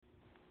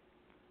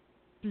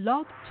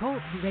Blog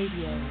Talk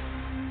Radio.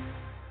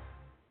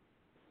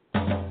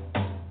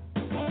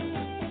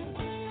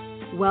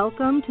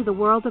 Welcome to the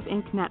World of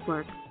Ink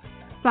Network,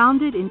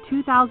 founded in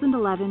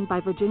 2011 by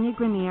Virginia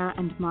Grenier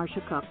and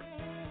Marsha Cook.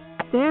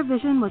 Their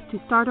vision was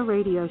to start a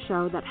radio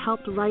show that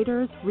helped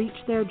writers reach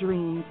their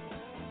dreams.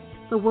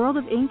 The World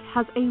of Ink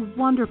has a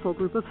wonderful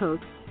group of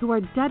hosts who are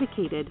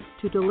dedicated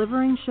to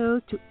delivering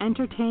shows to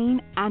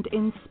entertain and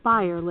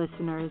inspire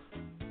listeners.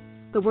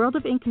 The World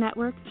of Ink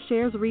Network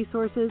shares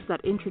resources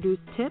that introduce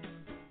tips,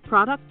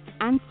 products,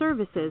 and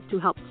services to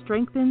help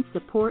strengthen,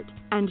 support,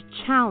 and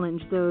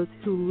challenge those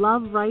who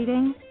love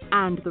writing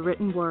and the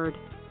written word.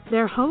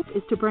 Their hope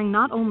is to bring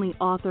not only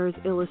authors,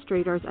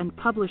 illustrators, and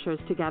publishers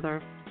together,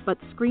 but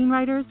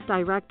screenwriters,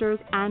 directors,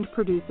 and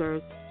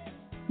producers.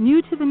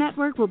 New to the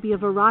network will be a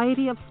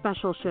variety of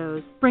special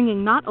shows,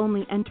 bringing not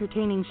only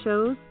entertaining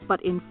shows,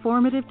 but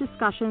informative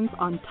discussions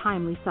on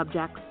timely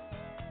subjects.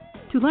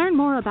 To learn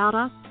more about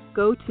us,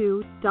 go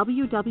to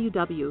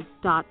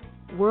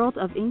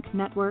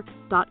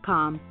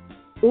www.worldofinknetwork.com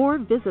or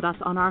visit us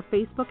on our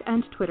Facebook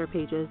and Twitter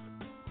pages.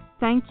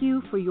 Thank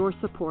you for your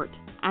support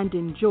and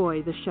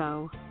enjoy the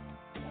show.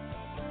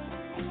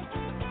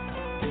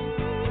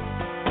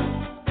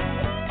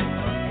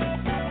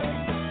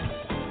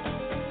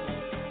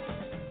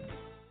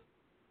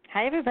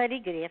 Hi, everybody.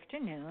 Good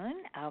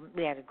afternoon.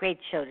 We had a great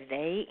show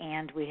today,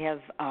 and we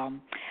have I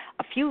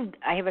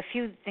have a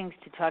few things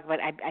to talk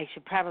about. I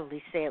should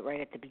probably say it right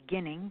at the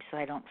beginning so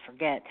I don't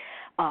forget.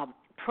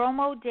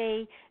 Promo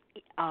Day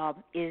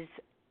is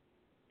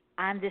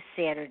on this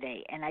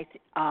Saturday, and I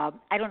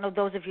don't know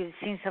those of you who've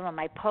seen some of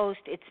my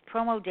posts. It's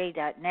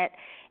promoday.net,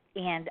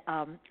 and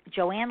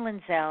Joanne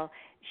Linzel,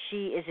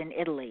 she is in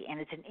Italy, and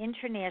it's an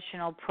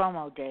international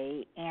promo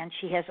day, and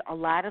she has a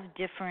lot of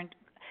different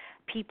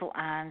people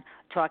on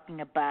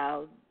talking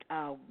about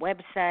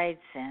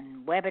websites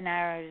and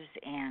webinars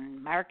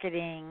and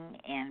marketing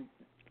and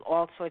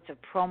all sorts of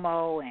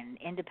promo and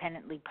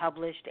independently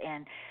published.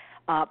 And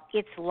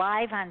it's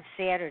live on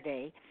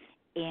Saturday.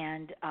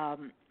 And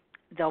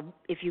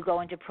if you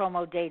go into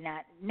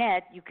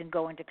promoday.net, you can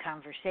go into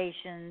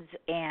conversations,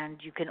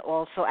 and you can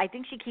also, I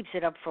think she keeps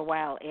it up for a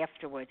while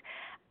afterwards.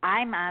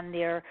 I'm on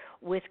there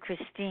with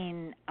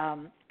Christine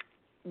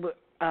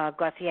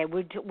Gauthier.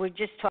 We're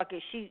just talking.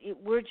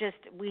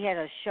 We had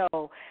a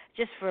show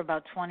just for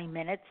about 20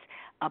 minutes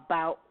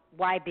about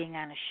why being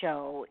on a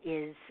show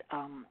is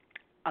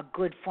a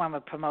good form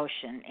of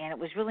promotion, and it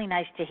was really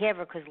nice to have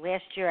her because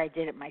last year I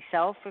did it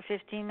myself for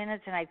 15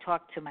 minutes, and I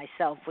talked to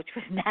myself, which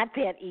was not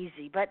that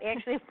easy, but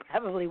actually it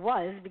probably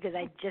was because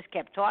I just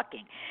kept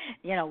talking,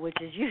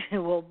 which is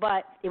usual.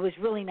 But it was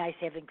really nice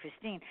having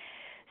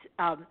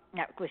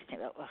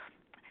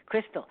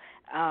Crystal.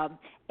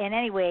 And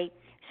anyway.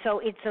 So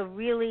it's a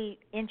really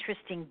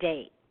interesting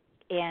day,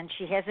 and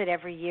she has it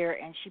every year,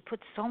 and she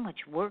puts so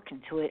much work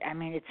into it. I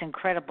mean, it's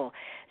incredible.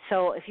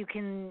 So if you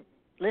can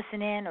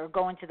listen in or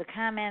go into the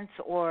comments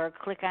or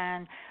click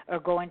on or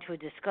go into a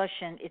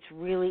discussion, it's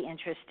really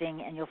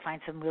interesting, and you'll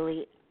find some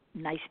really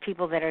nice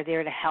people that are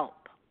there to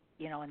help,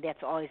 and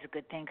that's always a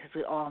good thing because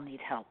we all need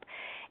help.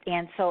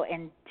 And so,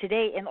 and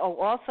today, and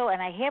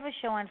I have a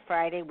show on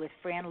Friday with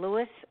Fran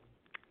Lewis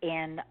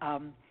and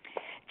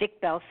Dick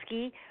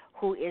Belsky,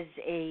 who is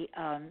a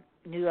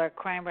New York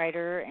crime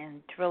writer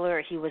and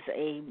thriller. He was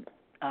a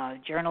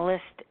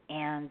journalist,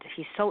 and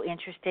he's so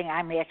interesting.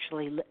 I'm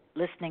actually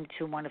listening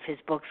to one of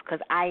his books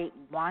because I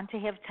want to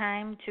have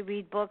time to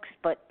read books,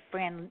 but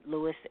Fran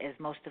Lewis, as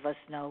most of us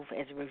know,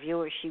 as a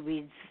reviewer, she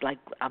reads like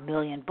a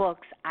million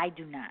books. I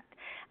do not.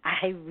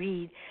 I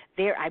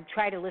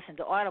try to listen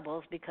to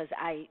audibles because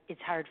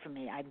it's hard for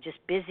me. I'm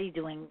just busy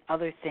doing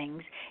other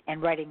things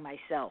and writing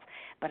myself,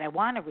 but I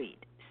want to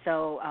read.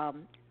 So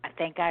I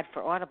thank God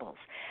for audibles.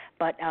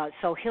 But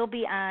so he'll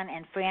be on,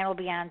 and Fran will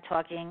be on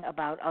talking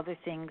about other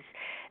things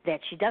that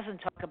she doesn't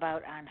talk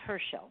about on her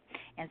show.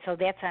 And so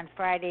that's on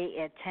Friday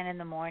at 10 in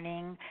the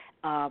morning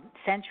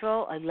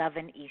Central,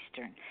 11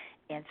 Eastern.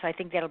 And so I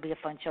think that'll be a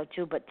fun show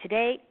too. But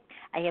today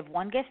I have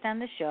one guest on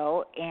the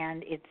show,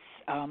 and it's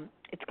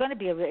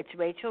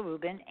Rachel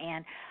Rueben,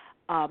 and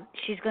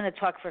she's going to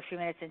talk for a few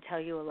minutes and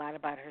tell you a lot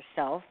about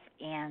herself.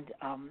 And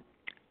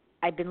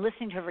I've been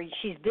listening to her.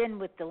 She's been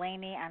with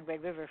Delaney on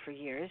Red River for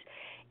years,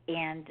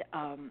 and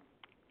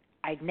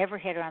I've never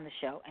had her on the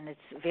show, and it's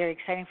very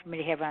exciting for me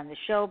to have her on the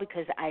show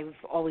because I've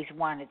always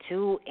wanted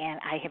to, and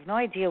I have no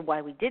idea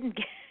why we didn't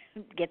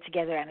get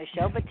together on a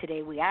show, but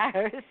today we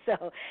are.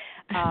 So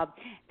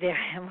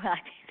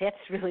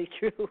that's really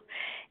true.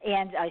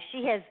 And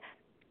she has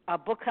a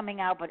book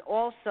coming out, but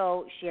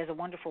also she has a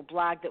wonderful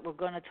blog that we're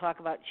going to talk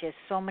about. She has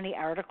so many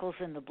articles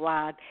in the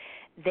blog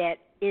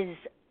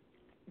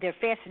they're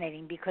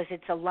fascinating because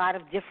it's a lot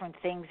of different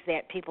things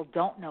that people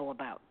don't know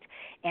about.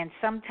 And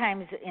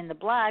sometimes in the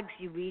blogs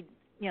you read,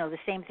 the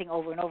same thing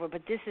over and over,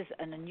 but this is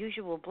an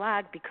unusual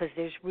blog because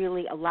there's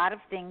really a lot of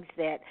things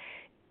that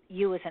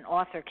you as an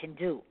author can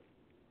do.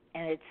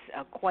 And it's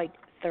quite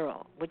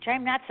thorough, which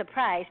I'm not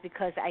surprised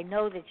because I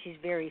know that she's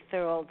very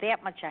thorough.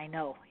 That much I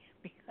know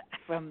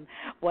from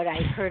what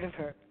I've heard of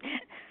her.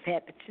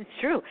 It's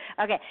true.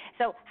 Okay,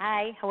 so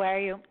hi, how are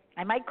you?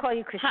 I might call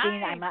you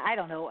Christine. Hi. I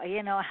don't know.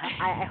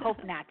 I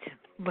hope not,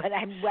 but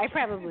I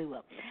probably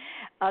will.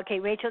 Okay,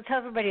 Rachel, tell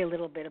everybody a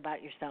little bit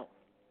about yourself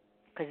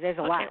because there's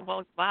a lot. Okay.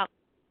 Well, wow.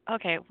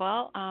 Okay.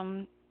 Well,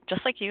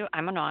 just like you,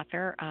 I'm an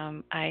author.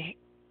 I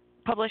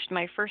published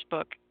my first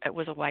book. It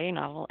was a YA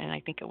novel, and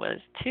I think it was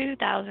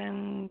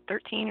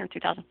 2013 or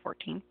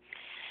 2014.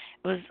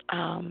 It was.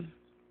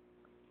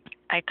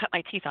 I cut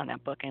my teeth on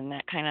that book, and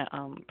that kind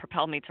of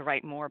propelled me to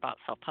write more about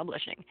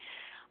self-publishing.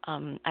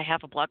 I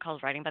have a blog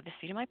called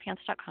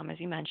writingbytheseatofmypants.com, as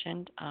you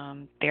mentioned.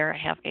 There I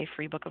have a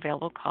free book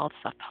available called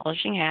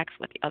Self-Publishing Hacks,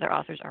 What the Other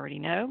Authors Already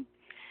Know.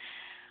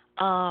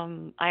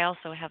 I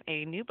also have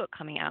a new book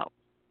coming out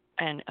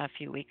in a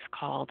few weeks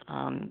called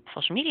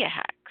Social Media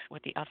Hacks,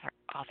 What the Other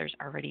Authors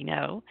Already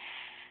Know.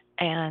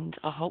 And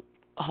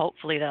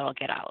hopefully that'll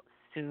get out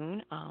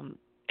soon.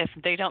 If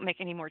they don't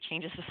make any more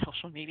changes to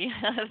social media,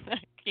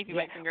 keeping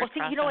my fingers crossed.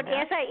 Well, see, you know what?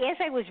 That. As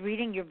I was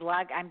reading your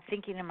blog, I'm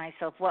thinking to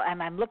myself, well,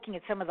 I'm looking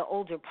at some of the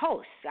older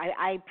posts.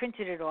 I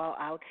printed it all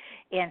out,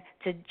 and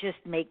to just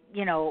make,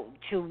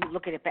 to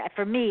look at it back.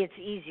 For me, it's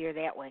easier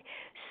that way.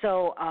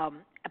 So,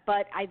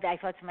 but I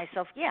thought to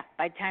myself, yeah,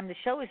 by the time the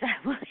show is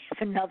out, we'll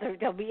have another.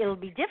 It'll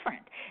be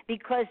different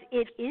because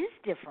it is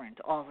different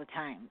all the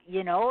time,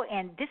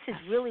 And this is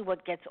really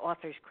what gets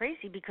authors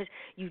crazy because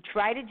you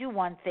try to do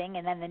one thing,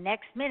 and then the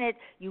next minute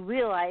you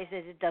realize that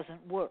it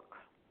doesn't work.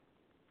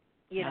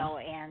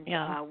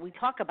 And we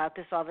talk about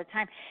this all the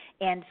time.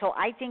 And so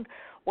I think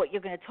what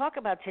you're going to talk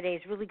about today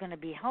is really going to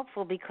be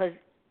helpful because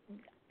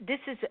this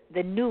is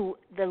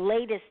the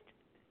latest,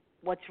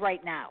 what's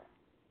right now.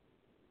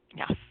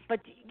 Yes.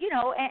 But,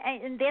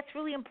 and that's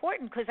really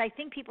important because I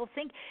think people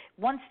think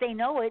once they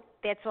know it,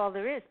 that's all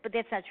there is. But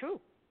that's not true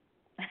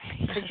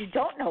because you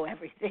don't know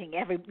everything,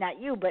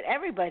 not you, but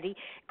everybody,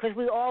 because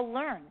we all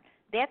learn.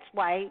 That's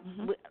why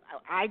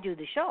I do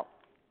the show,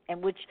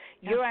 and which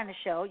you're on the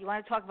show. You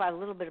want to talk about a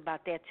little bit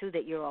about that, too,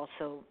 that you're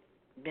also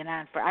been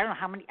on for, I don't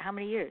know, how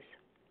many years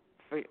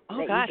that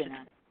you've been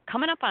on?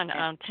 Coming up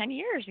on 10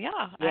 years,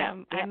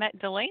 I met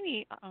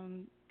Delaney.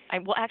 I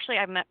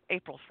met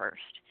April 1st.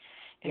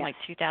 In like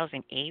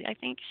 2008, I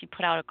think, she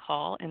put out a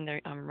call in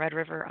the Red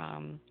River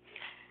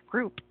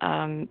group.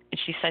 And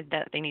she said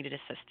that they needed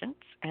assistance,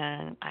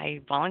 and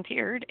I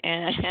volunteered,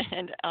 and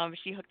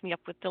she hooked me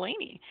up with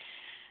Delaney.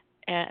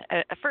 And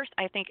at first,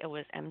 I think it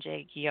was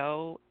MJ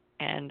Guillot,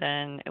 and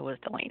then it was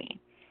Delaney.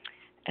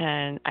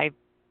 And I've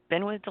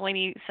been with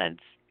Delaney since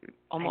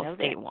almost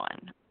day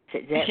one.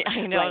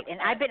 I know. Right.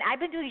 And I've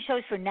been doing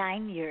shows for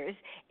 9 years,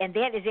 and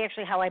that is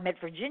actually how I met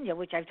Virginia,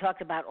 which I've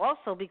talked about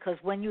also, because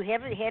when you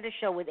haven't had a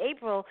show with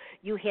April,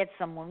 you had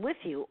someone with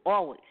you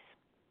always,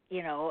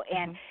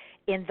 And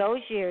in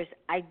those years,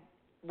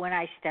 when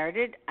I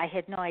started, I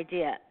had no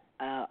idea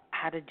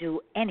how to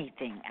do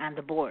anything on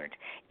the board.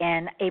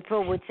 And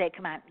April would say,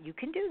 "Come on, you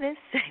can do this."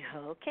 I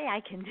go, "Okay, I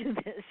can do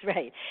this,"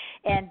 right?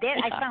 And that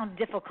I found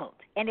difficult,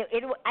 and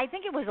I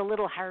think it was a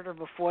little harder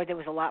before. There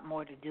was a lot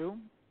more to do.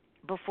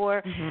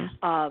 Before,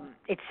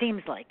 it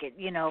seems like it,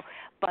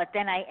 but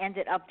then I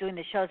ended up doing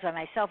the shows by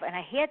myself, and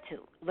I had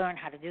to learn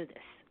how to do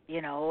this,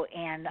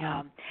 and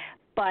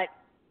but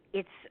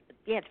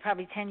it's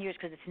probably 10 years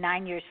because it's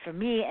 9 years for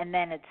me, and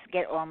then it's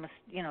almost,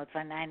 it's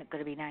on going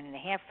to be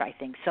 9.5, I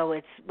think. So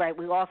it's right.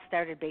 We all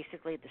started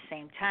basically at the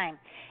same time,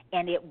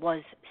 and it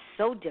was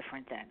so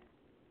different then.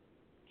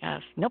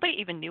 Yes, nobody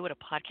even knew what a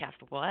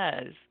podcast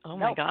was. Oh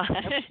my gosh!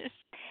 Nope.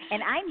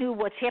 And I knew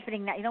what's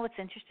happening now. You know what's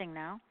interesting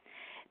now?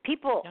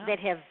 People that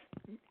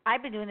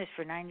I've been doing this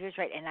for 9 years,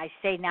 right? And I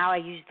say now I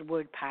use the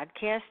word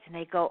podcast, and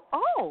they go,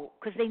 "Oh,"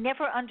 because they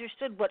never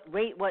understood what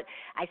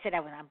I said.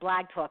 I was on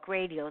Blog Talk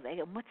Radio. They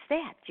go, "What's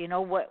that?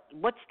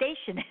 What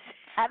station is it?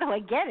 How do I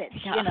get it?"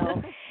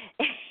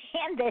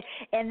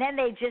 And then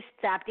they just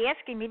stopped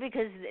asking me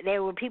because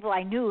there were people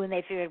I knew, and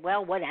they figured,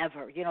 well,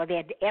 whatever. They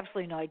had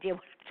absolutely no idea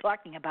what I'm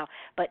talking about.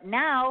 But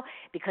now,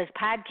 because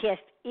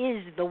podcast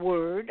is the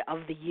word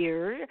of the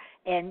year,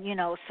 and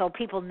so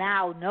people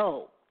now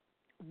know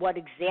what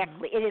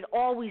exactly it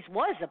always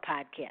was a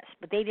podcast,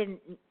 but they didn't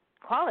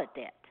call it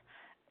that,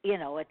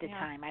 at the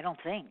time. I don't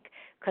think,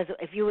 because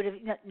if you would have,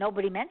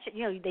 nobody mentioned,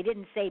 they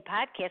didn't say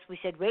podcast. We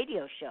said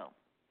radio show.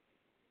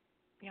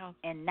 Yeah.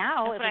 And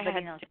now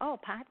everybody knows. Oh,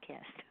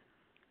 podcast.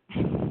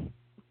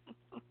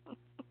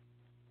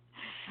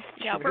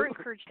 Yeah, we're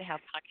encouraged to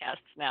have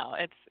podcasts now.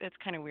 It's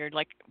kind of weird.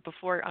 Like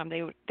before,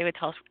 they would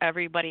tell us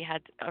everybody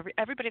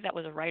that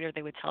was a writer,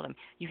 they would tell them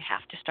you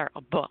have to start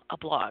a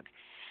blog.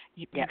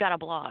 You've got a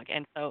blog,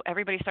 and so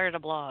everybody started a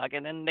blog,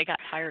 and then they got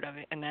tired of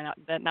it, and then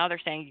now they're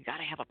saying you got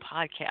to have a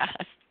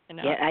podcast. And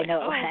I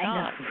know,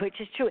 which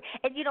is true.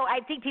 And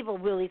I think people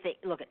really think.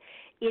 Look,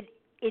 it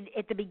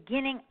at the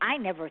beginning, I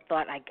never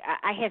thought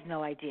I had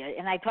no idea,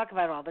 and I talk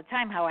about it all the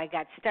time how I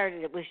got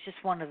started. It was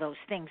just one of those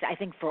things. I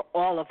think for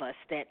all of us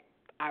that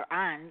are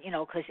on,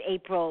 because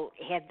April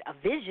had a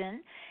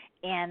vision.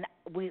 And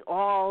we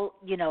all,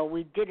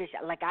 we did it.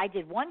 Like I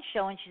did one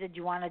show, and she said, "Do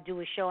you want to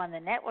do a show on the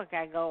network?"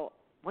 I go,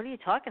 "What are you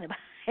talking about?"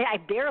 I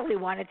barely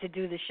wanted to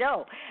do the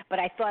show, but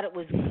I thought it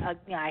was,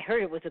 I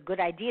heard it was a good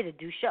idea to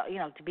do show,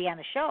 to be on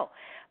the show.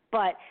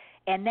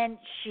 And then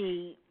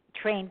she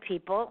trained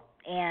people,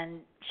 and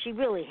she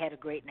really had a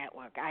great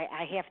network.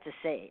 I have to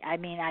say. I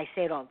mean, I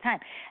say it all the time.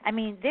 I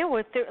mean, there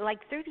were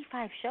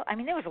 35 shows. I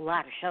mean, there was a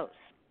lot of shows.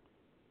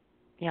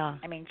 Yeah.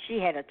 I mean, she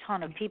had a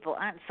ton of people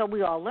on, so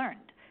we all learned,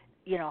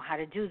 how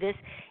to do this.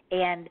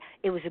 And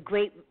it was a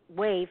great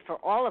way for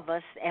all of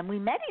us, and we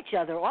met each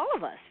other, all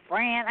of us.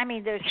 Fran, I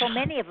mean, there's so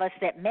many of us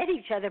that met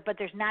each other, but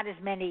there's not as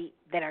many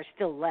that are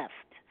still left,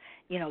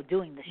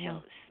 doing the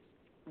shows,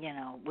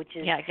 which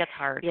is... Yeah, it gets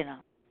hard. It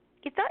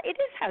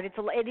is hard.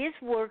 It is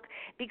work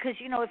because,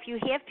 if you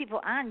have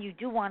people on, you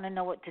do want to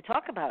know what to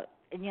talk about.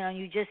 And,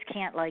 you just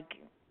can't,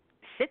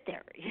 sit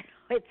there.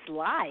 It's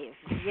live,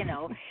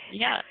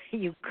 Yeah.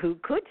 You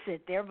could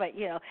sit there, but,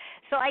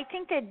 So I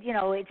think that,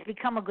 it's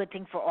become a good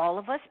thing for all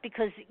of us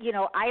because,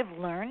 I've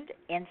learned.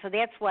 And so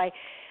that's why.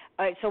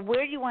 All right, so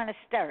where do you want to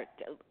start?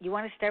 You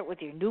want to start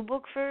with your new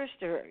book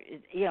first? Or,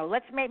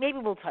 maybe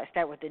we'll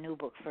start with the new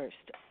book first.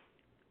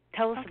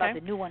 Tell us about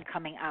the new one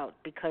coming out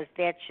because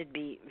that should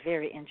be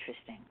very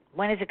interesting.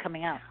 When is it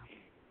coming out?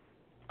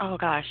 Oh,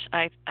 gosh.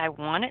 I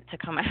want it to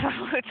come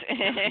out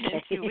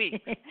in 2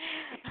 weeks.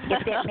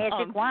 Get that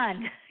magic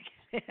wand.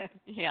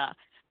 Yeah.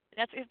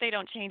 That's if they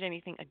don't change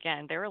anything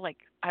again. They were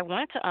I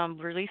wanted to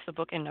release the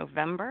book in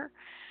November,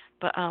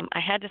 but I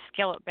had to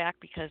scale it back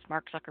because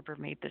Mark Zuckerberg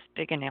made this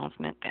big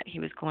announcement that he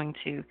was going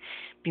to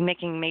be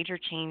making major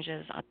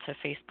changes to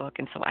Facebook.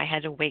 And so I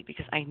had to wait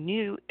because I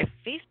knew if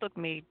Facebook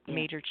made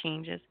major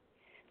changes,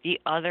 the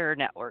other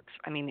networks,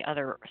 the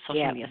other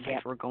social media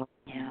sites were going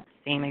to do the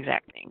same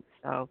exact thing.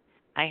 So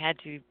I had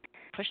to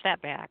push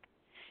that back.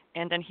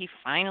 And then he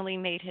finally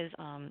made his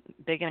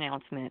big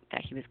announcement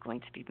that he was going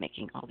to be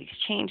making all these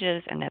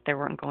changes and that they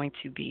weren't going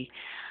to be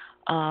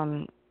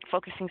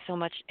focusing so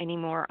much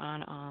anymore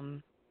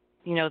on,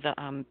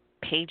 the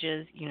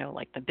pages,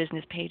 like the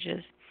business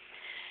pages.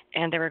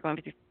 And they were going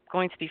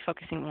to be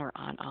focusing more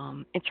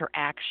on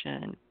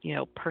interaction,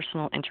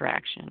 personal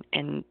interaction.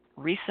 And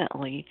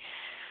recently,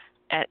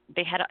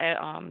 they had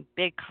a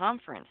big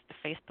conference, the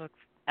Facebook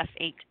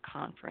F8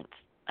 conference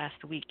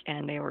last week,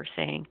 and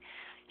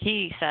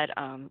he said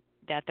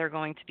that they're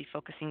going to be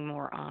focusing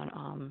more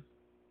on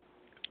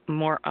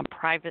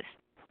private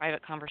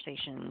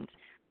conversations,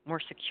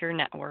 more secure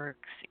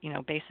networks,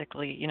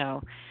 basically,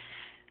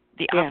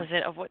 the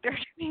opposite of what they're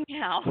doing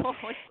now.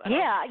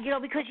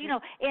 Because,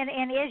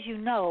 and as you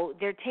know,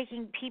 they're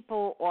taking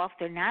people off.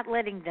 They're not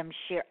letting them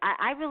share.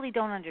 I really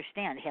don't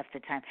understand half the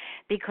time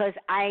because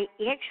I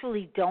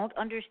actually don't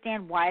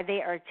understand why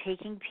they are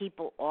taking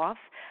people off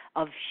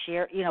of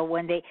share,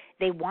 when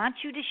they want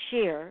you to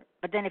share,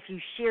 but then if you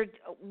share,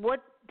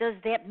 what does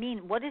that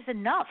mean? What is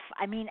enough?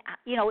 I mean,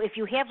 if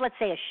you have, let's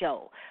say, a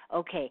show,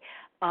 okay,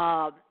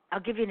 I'll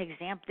give you an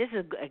example. This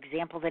is an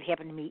example that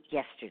happened to me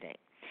yesterday.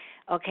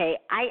 Okay,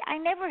 I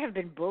never have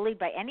been bullied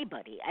by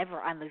anybody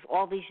ever on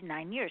all these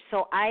 9 years.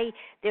 So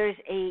there's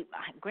a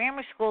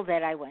grammar school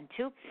that I went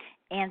to,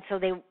 and so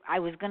I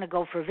was going to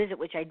go for a visit,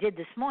 which I did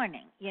this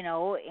morning,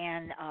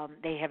 and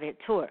they have a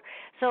tour.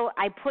 So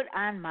I put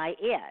on my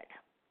ad,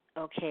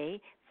 okay,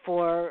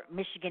 for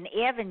Michigan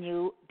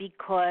Avenue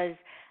because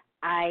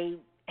I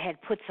had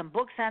put some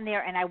books on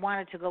there, and I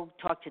wanted to go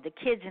talk to the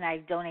kids, and I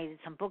donated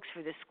some books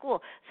for the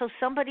school. So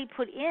somebody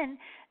put in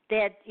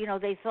that,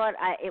 they thought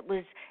it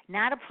was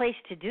not a place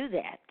to do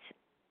that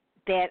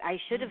I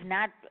should have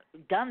not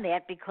done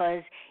that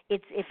because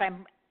it's if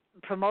I'm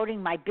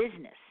promoting my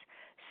business.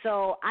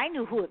 So I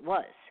knew who it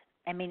was.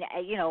 I mean,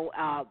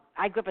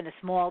 I grew up in a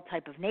small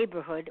type of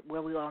neighborhood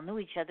where we all knew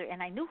each other,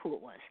 and I knew who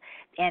it was.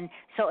 And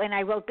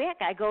I wrote back,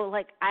 I go,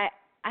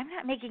 I'm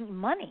not making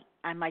money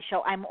on my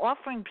show. I'm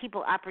offering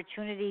people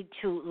opportunity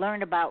to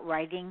learn about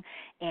writing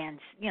and,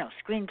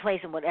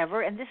 screenplays and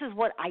whatever, and this is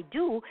what I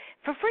do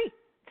for free.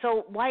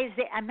 So why is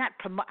it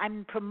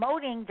I'm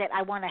promoting that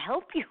I want to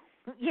help you,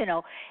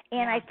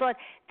 and I thought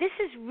this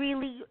is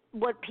really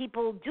what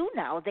people do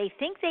now. They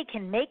think they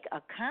can make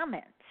a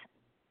comment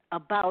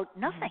about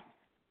nothing.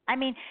 I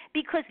mean,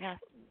 because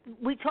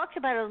we talked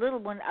about a little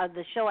one of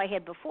the show I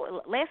had before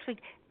last week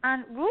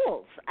on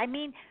rules. I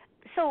mean,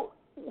 so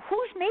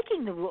who's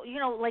making the rule?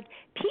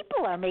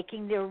 People are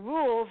making their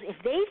rules if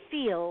they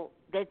feel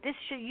that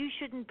you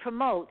shouldn't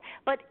promote.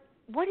 But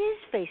what is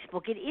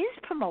Facebook? It is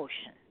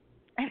promotion.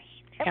 I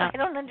mean, I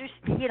don't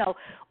understand.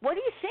 What do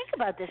you think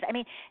about this? I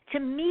mean, to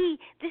me,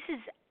 this is,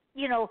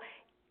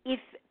 if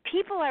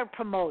people are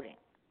promoting,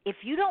 if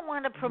you don't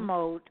want to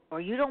promote or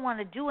you don't want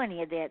to do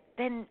any of that,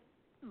 then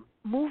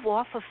move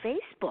off of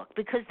Facebook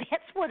because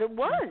that's what it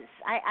was.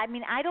 I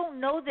mean, I don't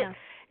know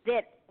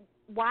that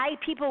why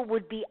people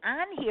would be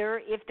on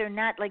here if they're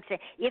not, say,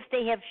 if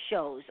they have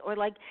shows or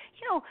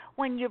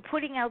when you're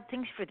putting out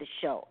things for the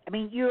show. I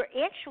mean, you're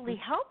actually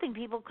helping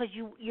people because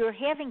you're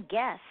having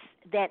guests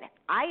that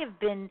I have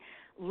been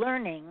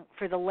learning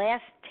for the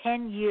last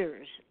 10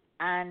 years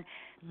on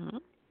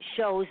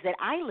shows that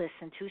I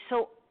listen to.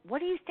 So what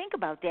do you think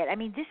about that? I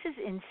mean, this is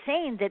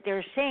insane that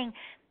they're saying,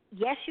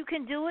 yes, you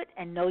can do it,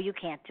 and no, you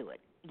can't do it.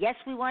 Yes,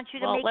 we want you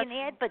to make an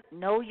ad, but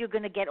no, you're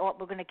going to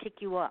we're going to kick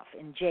you off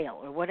in jail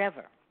or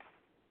whatever.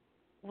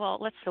 Well,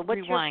 let's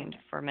rewind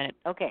for a minute.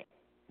 Okay.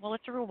 Well,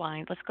 let's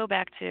rewind. Let's go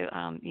back to,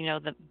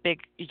 the big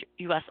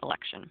U.S.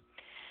 election.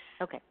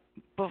 Okay.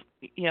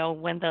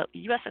 When the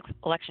U.S.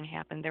 election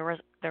happened, there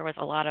was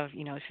a lot of,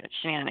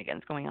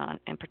 shenanigans going on,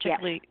 and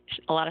particularly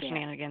a lot of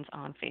shenanigans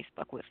on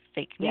Facebook with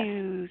fake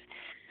news,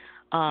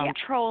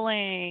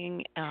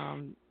 trolling,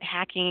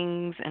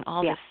 hackings, and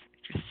all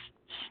this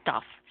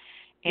stuff.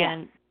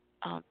 And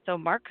so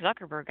Mark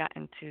Zuckerberg got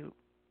into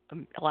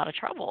a lot of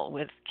trouble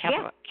with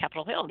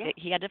Capitol Hill. Yeah.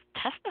 He had to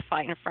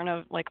testify in front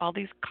of all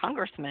these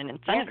congressmen and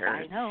senators.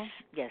 Yes, I know.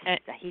 Yes,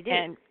 he did.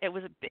 And it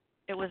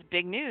was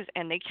big news,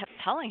 and they kept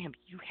telling him,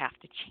 you have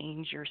to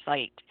change your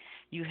site.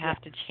 You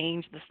have to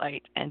change the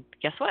site. And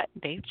guess what?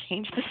 They've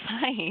changed the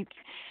site.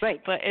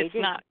 Right. But it's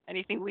not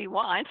anything we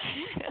want.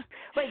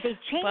 Right. They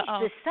changed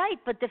the site,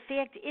 but the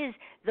fact is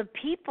the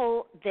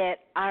people that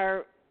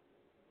are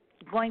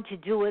going to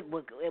do it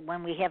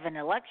when we have an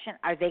election,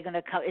 are they going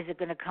to come? Is it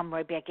going to come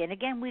right back in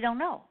again? We don't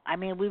know. I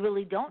mean, we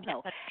really don't know.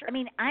 That's true. I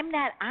mean, I'm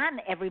not on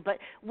everybody.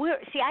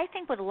 I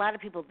think with a lot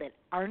of people that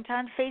aren't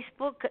on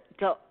Facebook,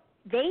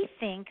 they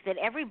think that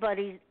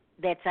everybody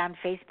that's on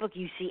Facebook,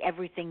 you see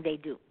everything they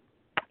do.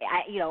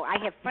 I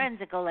have friends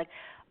that go like,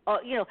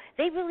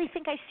 they really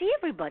think I see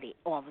everybody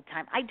all the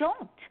time. I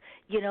don't,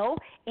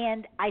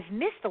 and I've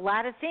missed a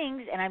lot of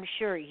things, and I'm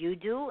sure you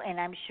do, and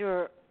I'm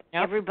sure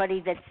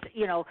everybody that's,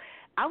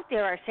 out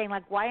there are saying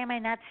like, why am I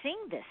not seeing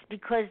this?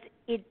 Because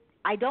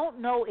I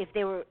don't know if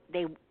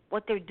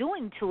what they're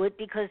doing to it,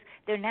 because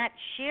they're not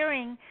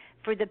sharing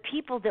for the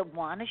people that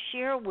want to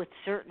share with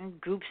certain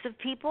groups of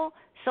people.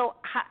 So,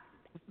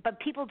 but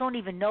people don't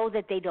even know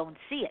that they don't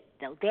see it,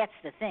 though. That's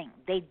the thing.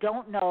 They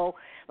don't know.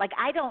 Like,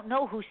 I don't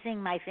know who's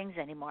seeing my things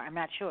anymore. I'm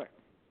not sure.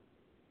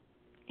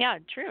 Yeah,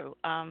 true.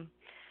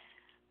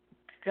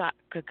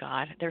 Good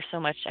God, there's so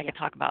much I could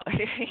talk about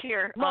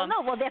here. Well,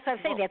 that's what I'm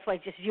saying. That's why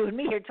it's just you and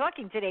me here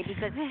talking today,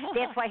 because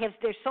that's why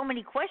there's so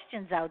many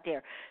questions out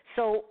there.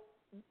 So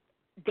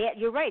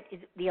you're right.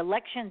 The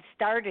election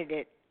started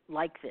it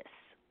like this.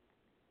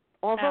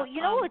 Although,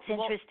 what's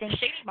interesting?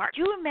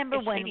 Do you remember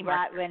when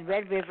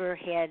Red River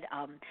had,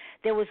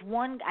 there was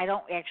one, I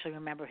don't actually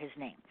remember his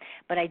name,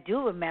 but I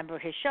do remember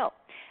his show.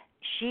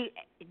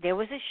 There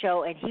was a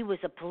show, and he was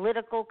a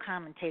political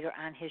commentator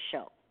on his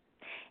show.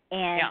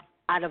 And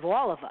out of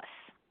all of us,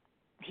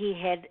 he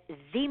had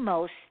the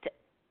most,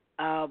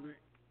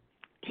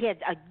 he had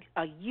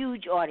a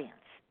huge audience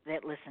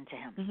that listened to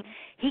him. Mm-hmm.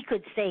 He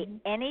could say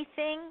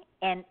anything,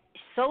 and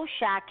so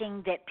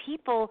shocking that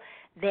people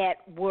that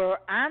were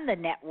on the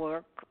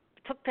network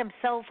took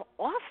themselves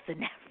off the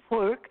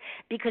network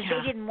because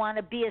they didn't want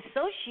to be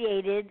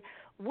associated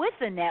with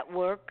a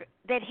network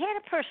that had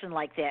a person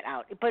like that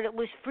out. But it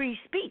was free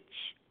speech.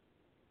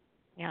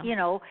 Yeah.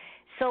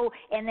 So,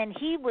 and then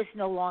he was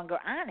no longer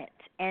on it.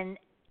 And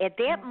at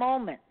that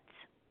moment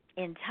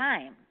in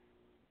time,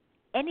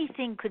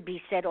 anything could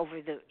be said over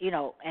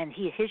and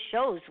his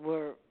shows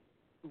were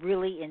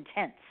really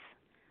intense.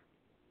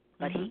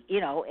 But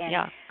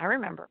I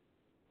remember.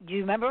 Do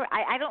you remember?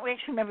 I don't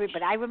actually remember it,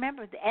 but I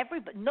remember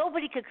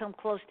nobody could come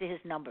close to his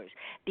numbers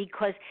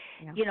because,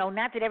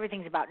 not that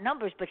everything's about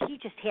numbers, but he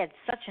just had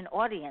such an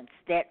audience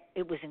that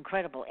it was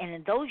incredible. And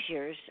in those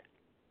years,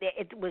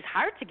 it was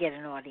hard to get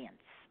an audience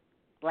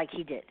like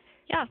he did.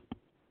 Yeah.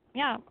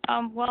 Yeah.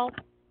 Well,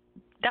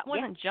 that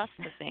wasn't just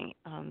the thing.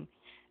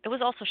 It was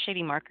also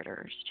shady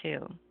marketers,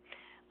 too.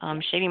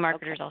 Shady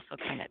marketers also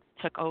kind of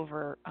took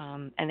over,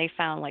 and they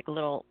found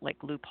little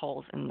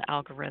loopholes in the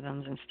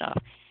algorithms and stuff,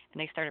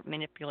 and they started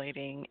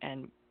manipulating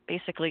and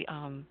basically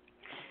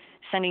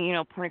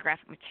sending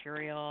pornographic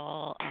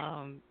material.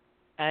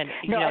 I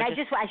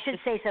should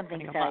say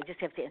something. Sorry, I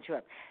just have to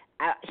interrupt.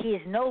 He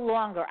is no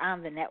longer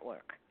on the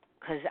network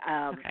because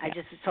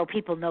so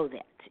people know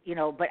that,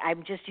 But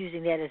I'm just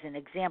using that as an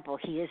example.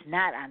 He is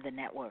not on the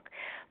network,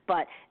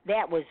 but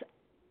that was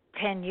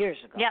 10 years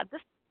ago. Yeah,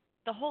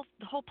 the whole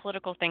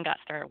political thing got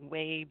started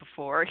way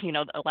before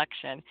the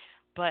election,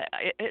 but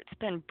it's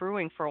been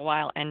brewing for a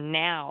while, and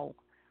now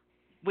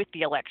with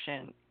the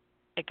election,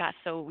 it got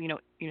so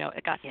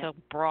it got so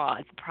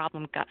broad, the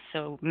problem got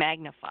so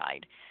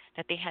magnified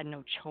that they had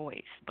no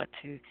choice but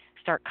to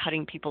start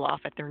cutting people off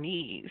at their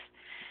knees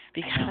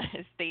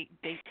because they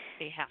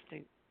have to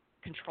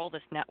control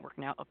this network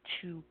now of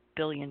 2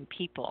 billion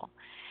people.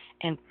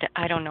 And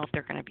I don't know if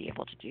they're going to be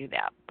able to do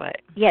that, but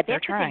they're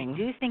trying.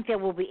 Do you think they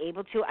will be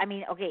able to? I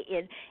mean, okay,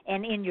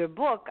 and in your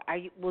book,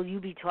 will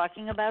you be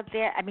talking about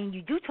that? I mean,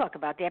 you do talk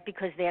about that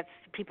because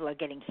people are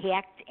getting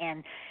hacked,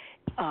 and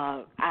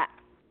I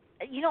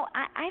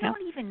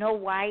don't even know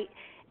why.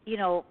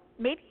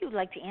 Maybe you'd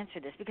like to answer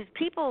this because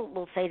people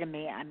will say to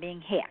me, "I'm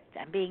being hacked.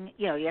 I'm being,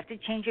 you have to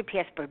change your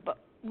password." But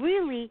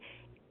really,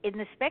 in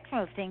the spectrum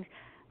of things,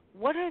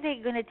 what are they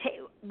going to take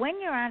when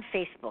you're on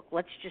Facebook?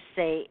 Let's just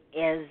say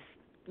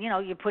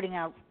you're putting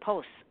out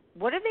posts.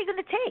 What are they going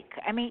to take?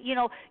 I mean,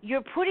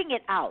 you're putting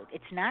it out.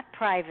 It's not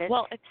private.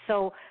 Well,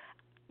 so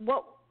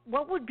what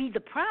would be the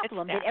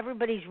problem that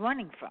everybody's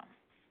running from?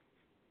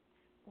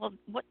 well,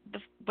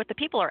 what the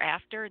people are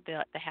after,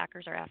 the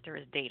hackers are after,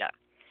 is data.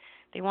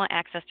 They want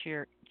access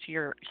to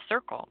your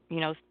circle.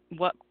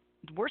 What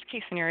the worst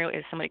case scenario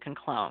is somebody can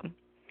clone,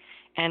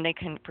 and they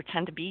can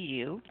pretend to be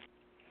you,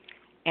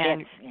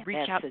 and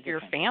reach out to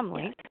your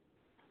family. Yes.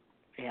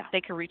 Yeah.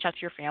 They could reach out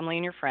to your family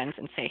and your friends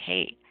and say,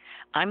 "Hey,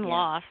 I'm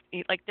lost."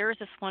 Like there was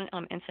this one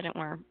incident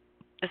where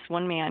this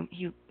one man,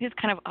 he was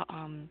kind of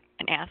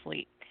an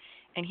athlete,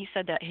 and he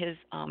said that his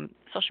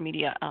social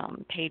media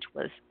page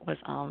was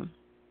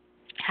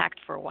hacked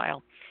for a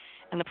while,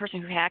 and the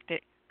person who hacked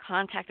it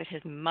contacted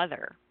his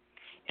mother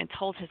and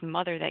told his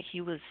mother that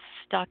he was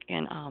stuck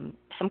in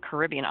some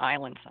Caribbean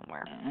island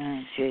somewhere,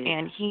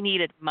 and he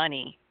needed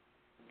money,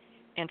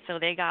 and so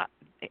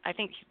I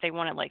think they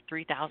wanted like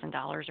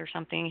 $3,000 or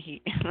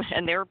something.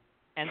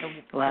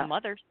 The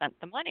mother sent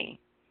the money.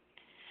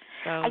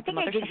 So I think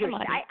I did hear.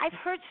 I've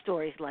heard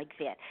stories like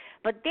that,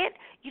 but that's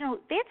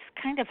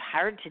kind of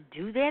hard to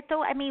do that,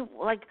 though. I mean,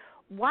 like,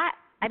 what?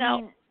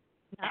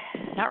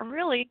 Not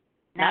really.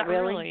 Not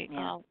really.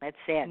 Yeah, that's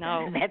sad.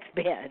 No, that's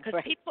bad. Because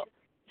right?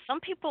 Some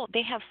people,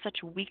 they have such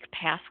weak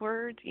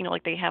passwords.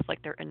 Like they have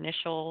like their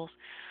initials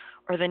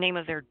or the name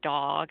of their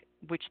dog,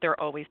 which they're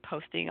always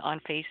posting on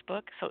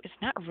Facebook. So it's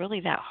not really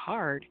that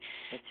hard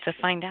to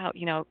find out.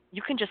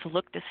 You can just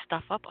look this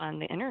stuff up on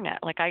the internet.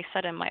 Like I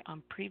said in my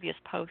previous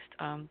post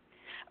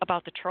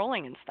about the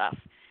trolling and stuff.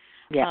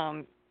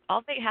 Yeah.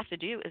 All they have to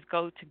do is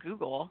go to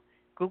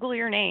Google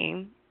your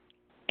name,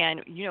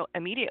 and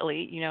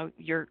immediately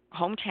your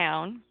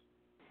hometown,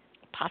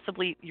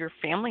 possibly your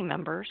family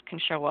members can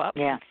show up.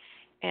 Yeah.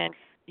 And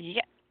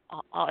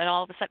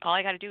all of a sudden, all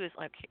I got to do is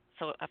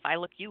so if I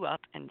look you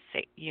up and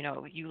say,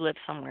 you live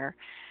somewhere,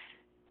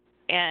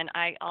 and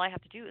all I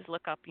have to do is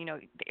look up, the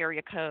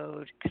area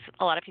code, because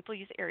a lot of people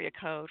use area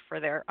code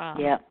for their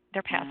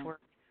password,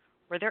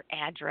 or their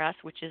address,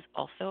 which is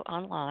also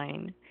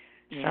online.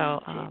 Yeah,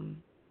 so,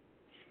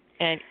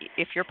 and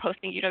if you're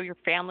posting, your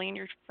family and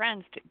your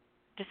friends,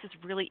 this is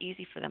really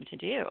easy for them to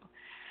do.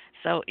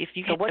 So if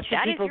you what should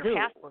people do?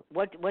 Password,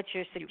 what's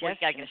your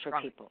suggestion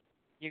for people?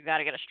 You got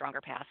to get a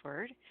stronger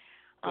password.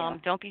 Yeah.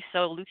 Don't be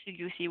so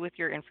loosey-goosey with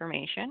your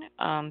information.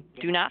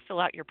 Do not fill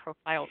out your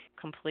profile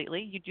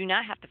completely. You do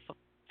not have to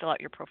fill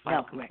out your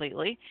profile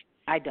completely.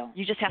 Right. I don't.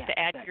 You just have to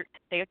add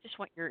they just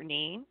want your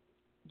name,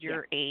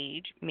 your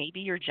age, maybe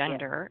your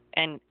gender,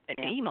 and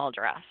an email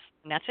address.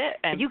 And that's it.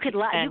 And you could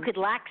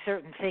lock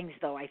certain things,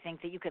 though. I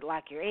think that you could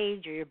lock your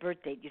age or your birth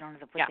date. You don't have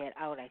to put that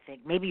out, I think.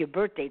 Maybe your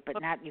birth date, but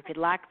not. You could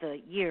lock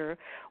the year,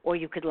 or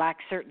you could lock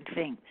certain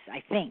things.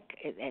 I think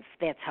if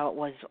that's how it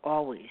was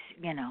always,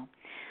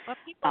 Well,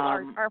 people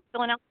are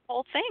filling out the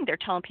whole thing. They're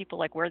telling people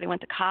like where they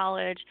went to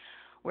college,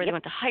 where they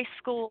went to high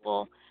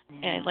school,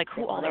 and like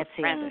who all their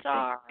friends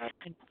are.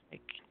 And,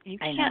 you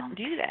can't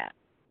do that.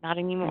 Not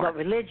anymore. What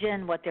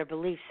religion, what their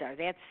beliefs are.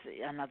 That's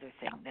another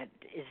thing that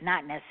is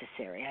not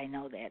necessary. I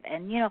know that.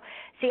 And,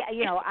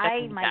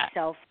 I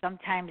myself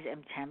sometimes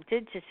am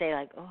tempted to say,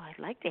 like, oh, I'd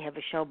like to have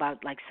a show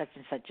about, like, such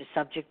and such a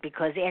subject,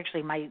 because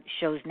actually my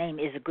show's name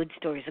is A Good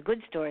Story is a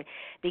Good Story,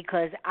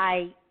 because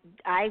I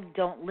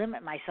don't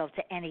limit myself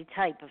to any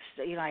type of,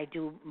 I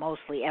do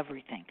mostly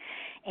everything.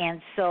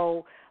 And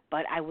so,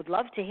 but I would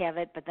love to have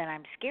it, but then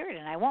I'm scared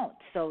and I won't.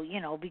 So,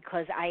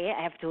 because I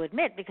have to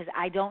admit, because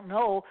I don't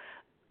know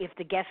if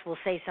the guest will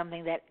say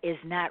something that is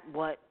not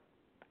what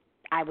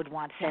I would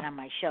want said on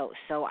my show.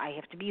 So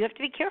you have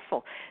to be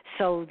careful.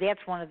 So that's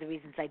one of the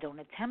reasons I don't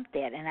attempt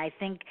that. And I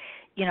think,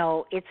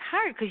 it's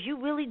hard because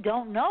you really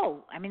don't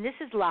know. I mean, this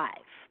is live,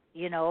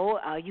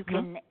 you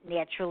can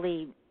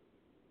naturally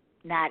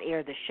not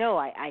air the show,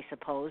 I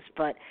suppose,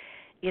 but,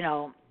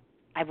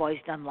 I've always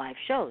done live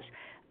shows.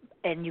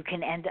 And you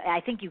can I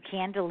think you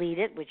can delete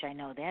it, which I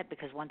know that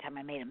because one time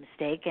I made a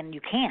mistake, and you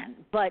can.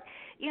 But,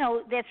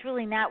 that's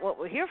really not what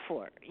we're here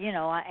for,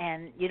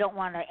 and you don't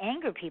want to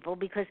anger people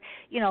because,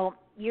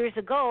 years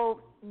ago,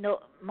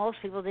 most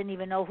people didn't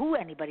even know who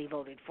anybody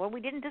voted for.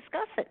 We didn't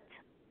discuss it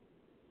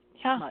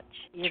much,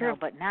 True.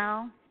 But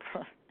now,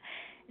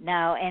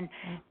 and,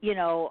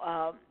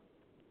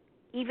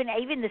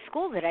 even the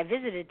school that I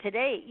visited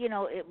today,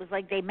 it was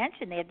like they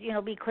mentioned that,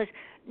 because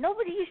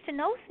nobody used to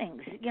know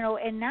things,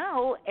 and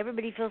now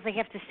everybody feels they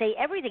have to say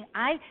everything.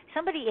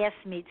 Somebody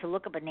asked me to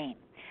look up a name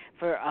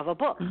of a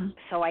book,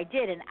 so I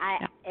did,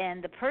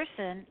 and the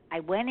person, I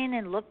went in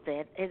and looked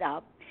it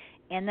up,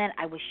 and then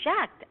I was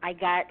shocked. I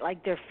got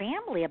like their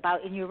family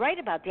and you're right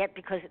about that,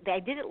 because I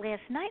did it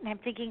last night, and I'm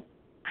thinking,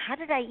 how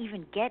did I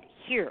even get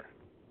here?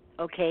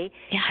 Okay,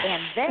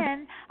 and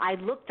then I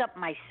looked up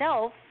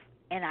myself.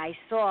 And I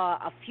saw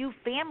a few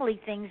family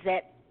things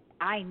that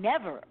I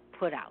never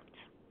put out,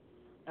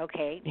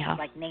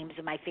 like names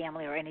of my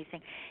family or anything.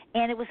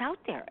 And it was out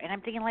there. And I'm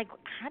thinking, like,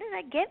 how did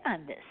I get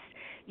on this?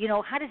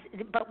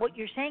 But what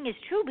you're saying is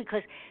true,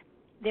 because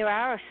there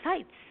are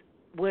sites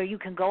where you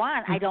can go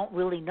on. I don't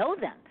really know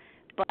them.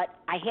 But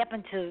I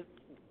happen to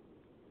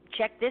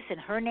check this, and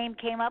her name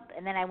came up,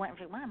 and then I went,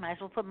 well, I might as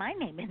well put my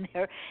name in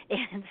there.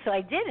 And so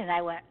I did, and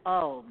I went,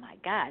 oh, my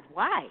God,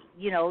 why?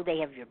 They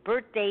have your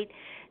birth date.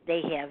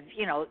 They have,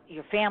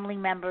 your family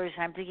members.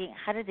 And I'm thinking,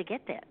 how did they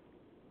get that?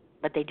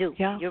 But they do.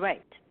 Yeah. You're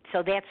right.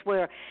 So that's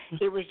where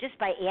it was just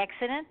by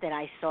accident that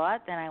I saw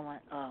it. Then I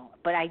went, oh.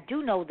 But I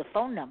do know the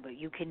phone number.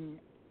 You can,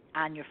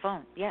 on your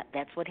phone. Yeah,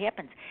 that's what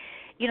happens.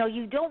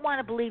 You don't want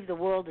to believe the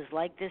world is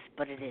like this,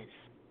 but it is.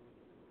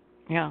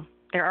 Yeah.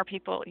 There are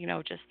people,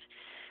 just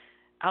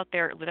out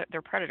there,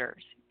 they're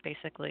predators,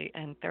 basically,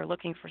 and they're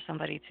looking for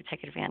somebody to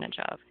take advantage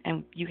of.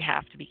 And you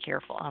have to be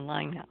careful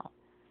online now.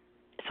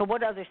 So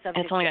what other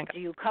subjects do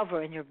you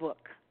cover in your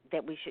book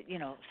that we should,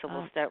 so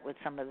we'll start with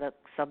some of the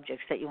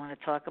subjects that you want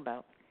to talk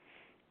about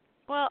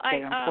that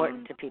are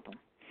important to people.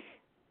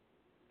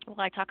 Well,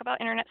 I talk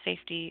about internet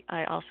safety.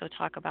 I also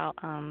talk about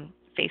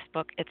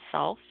Facebook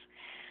itself.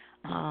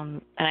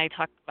 And I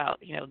talk about,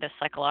 the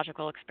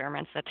psychological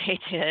experiments that they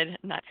did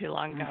not too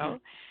long ago.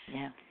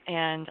 Yeah.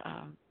 And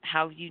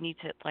how you need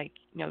to,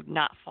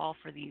 not fall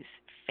for these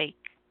fake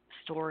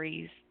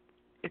stories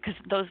because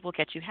those will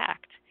get you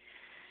hacked.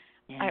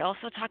 Yeah. I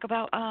also talk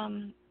about,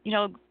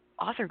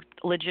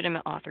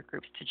 legitimate author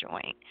groups to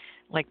join,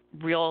 like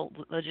real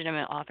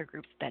legitimate author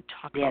groups that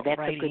talk about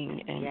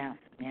writing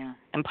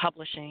and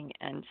publishing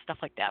and stuff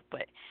like that.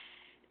 But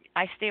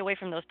I stay away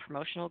from those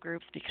promotional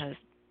groups because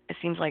it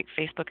seems like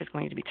Facebook is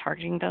going to be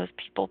targeting those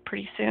people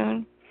pretty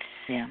soon.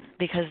 Yeah.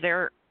 Because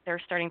they're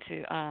starting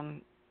to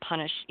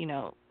punish,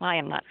 I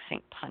am not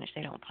saying punish,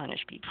 they don't punish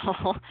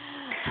people.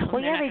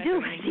 Well, yeah, they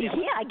do.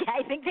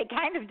 I think they're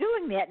kind of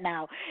doing that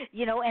now,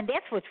 and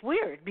that's what's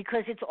weird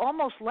because it's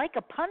almost like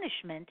a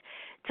punishment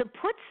to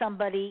put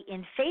somebody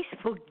in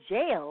Facebook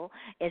jail,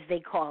 as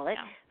they call it,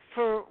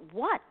 for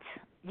what?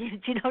 Do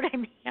you know what I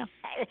mean? Yeah.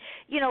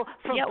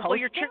 For posting? Well,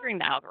 you're triggering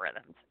the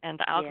algorithms, and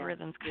the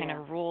algorithms kind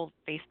of rule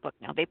Facebook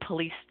now. They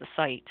police the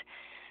site.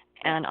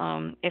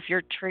 And if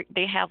you're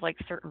they have like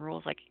certain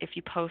rules, like if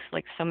you post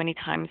like so many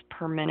times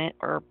per minute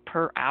or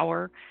per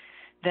hour,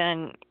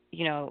 then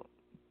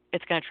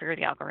it's going to trigger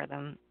the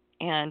algorithm,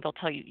 and they'll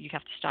tell you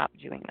have to stop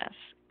doing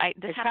this.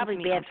 This it's probably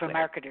bad for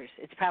marketers.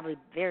 It's probably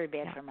very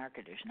bad for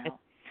marketers now. It's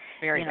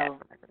very bad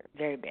for marketers.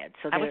 Very bad.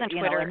 So I was on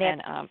Twitter, and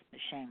that's a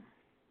shame.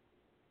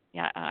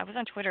 Yeah, I was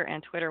on Twitter,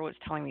 and Twitter was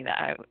telling me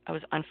that I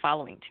was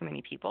unfollowing too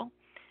many people.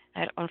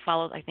 I had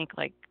unfollowed, I think,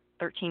 like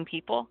 13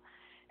 people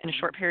in a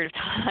short period of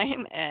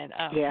time, and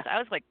I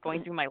was like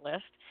going through my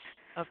list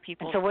of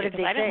people. And so what did they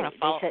say?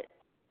 They said,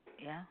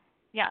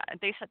 yeah,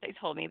 they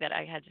told me that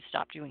I had to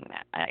stop doing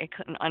that. I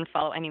couldn't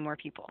unfollow any more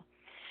people.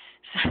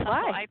 So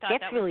why? I thought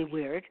that's really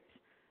weird.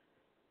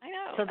 I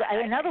know. So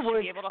in other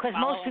words, because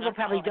most people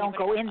probably don't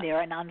go in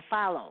there and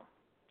unfollow.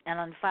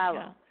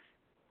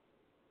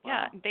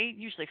 Yeah, they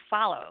usually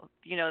follow.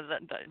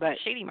 The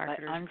shady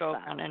marketers go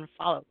around and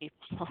follow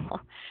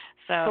people.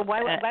 So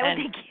why would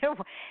they care?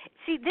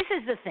 See, this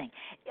is the thing.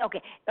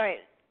 Okay, all right.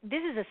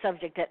 This is a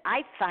subject that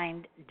I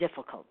find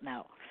difficult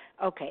now.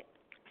 Okay,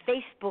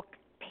 Facebook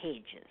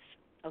pages.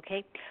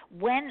 Okay,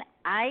 when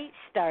I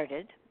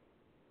started,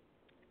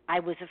 I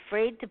was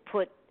afraid to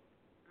put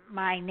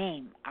my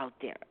name out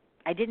there.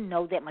 I didn't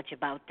know that much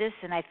about this,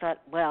 and I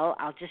thought, well,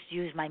 I'll just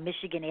use my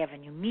Michigan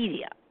Avenue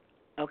Media.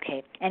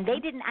 Okay, and they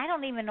didn't. I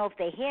don't even know if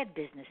they had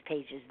business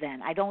pages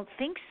then. I don't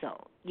think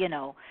so.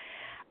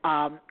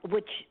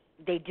 Which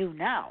they do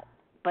now.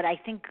 But I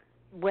think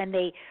when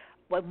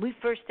we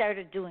first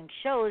started doing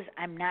shows,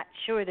 I'm not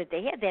sure that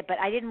they had that. But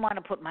I didn't want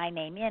to put my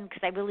name in because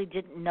I really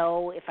didn't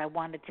know if I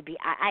wanted to be.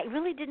 I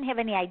really didn't have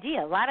any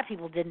idea. A lot of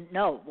people didn't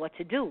know what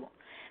to do.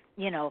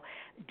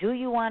 Do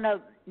you want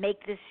to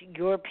make this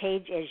your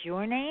page as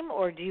your name,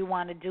 or do you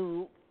want to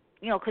do?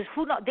 Because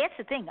who knows? That's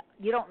the thing.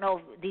 You don't know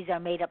if these are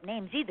made-up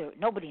names either.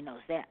 Nobody knows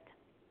that.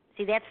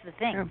 See, that's the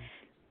thing. Sure.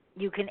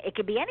 It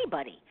could be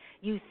anybody.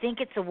 You think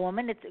it's a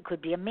woman, it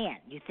could be a man.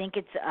 You think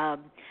it's a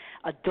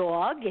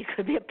dog, it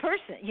could be a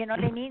person. You know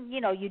what I mean?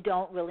 You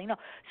don't really know.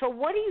 So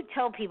what do you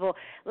tell people?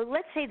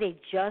 Let's say they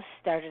just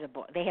started a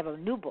book. They have a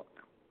new book.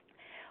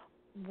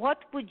 What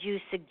would you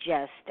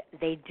suggest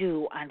they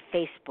do on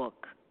Facebook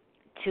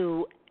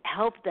to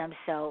help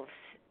themselves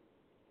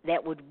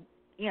that would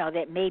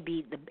that may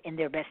be in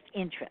their best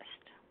interest?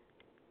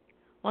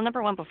 Well,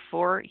 number one,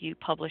 before you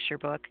publish your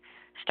book,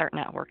 start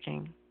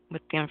networking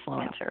with the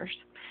influencers.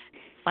 Yeah.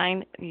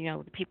 Find,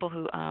 the people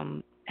who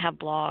have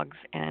blogs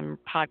and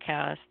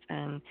podcasts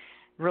and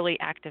really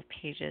active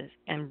pages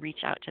and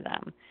reach out to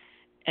them.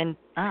 And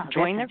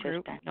join their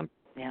group.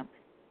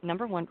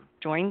 Number one,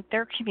 join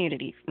their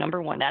community.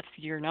 Number one, that's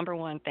your number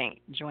one thing.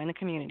 Join the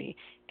community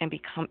and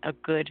become a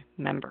good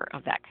member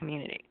of that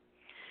community.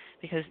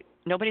 Because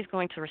nobody's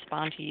going to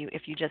respond to you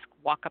if you just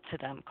walk up to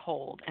them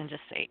cold and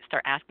just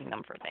start asking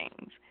them for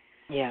things.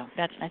 Yeah,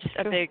 that's just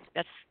true.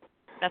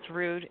 That's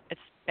rude. It's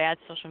bad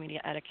social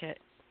media etiquette.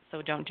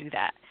 So don't do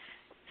that.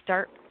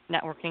 Start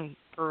networking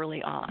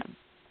early on,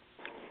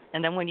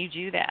 and then when you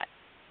do that,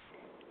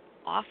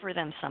 offer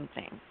them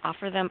something.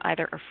 Offer them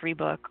either a free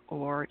book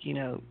or,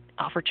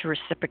 offer to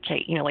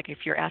reciprocate. Like if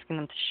you're asking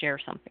them to share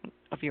something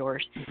of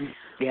yours,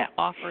 Yeah.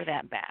 offer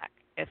that back.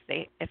 If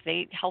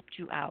they helped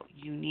you out,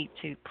 you need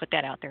to put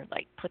that out there.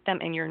 Like put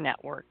them in your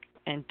network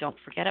and don't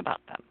forget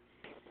about them.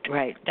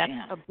 Right. That's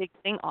a big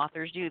thing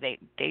authors do. They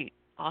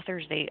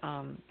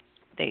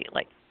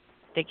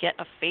get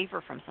a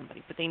favor from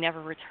somebody, but they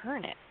never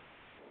return it.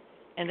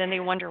 And then they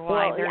wonder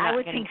why they're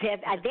not getting. I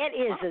would think that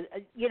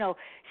is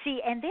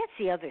see, and that's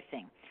the other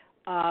thing.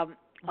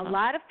 A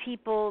lot of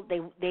people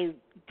they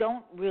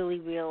don't really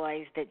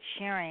realize that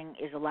sharing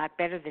is a lot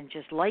better than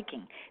just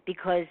liking,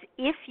 because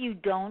if you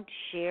don't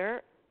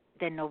share,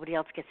 then nobody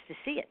else gets to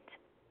see it.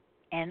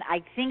 And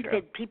I think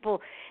that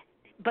people,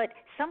 but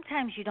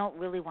sometimes you don't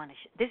really want to.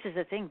 This is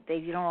the thing,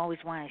 you don't always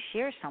want to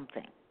share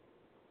something,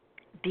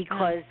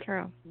 because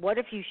what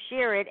if you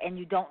share it and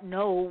you don't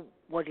know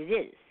what it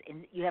is,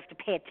 and you have to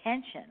pay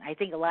attention. I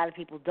think a lot of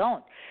people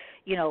don't.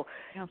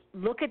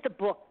 Look at the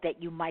book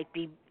that you might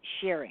be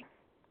sharing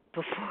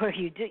before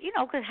you do,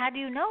 because how do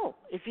you know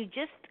if you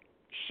just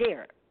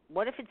share?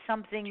 What if it's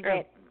something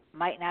that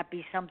might not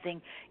be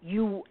something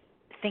you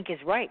think is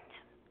right?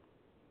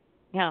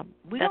 Yeah,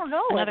 we don't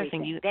know another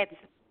everything.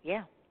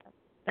 thing.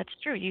 That's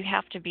true. You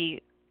have to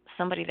be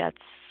somebody that's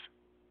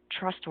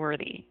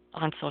trustworthy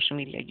on social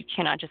media. You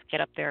cannot just get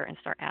up there and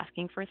start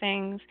asking for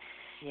things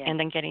and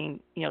then getting,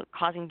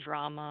 causing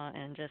drama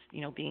and just,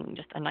 being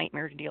just a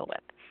nightmare to deal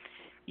with.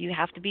 You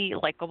have to be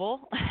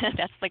likable.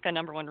 That's like a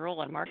number one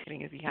rule in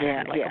marketing, is you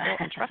have to be likable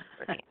and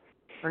trustworthy,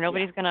 or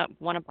nobody's going to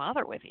want to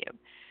bother with you.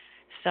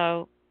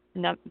 So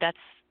that's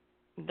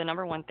the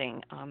number one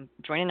thing.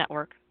 Join a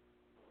network,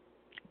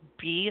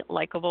 be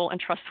likable and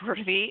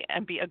trustworthy,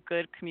 and be a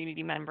good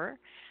community member.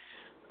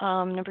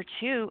 Number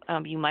two,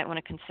 you might want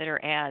to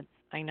consider ads.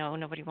 I know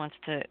nobody wants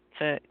to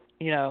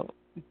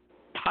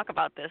talk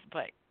about this,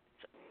 but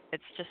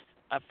it's just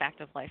a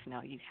fact of life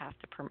now. You have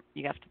to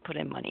put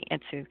in money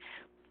into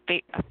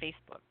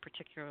Facebook,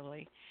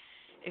 particularly.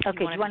 Do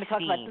you want to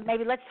talk about?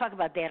 Maybe let's talk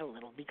about that a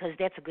little, because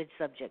that's a good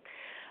subject.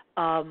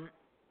 How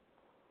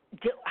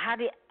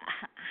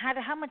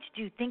much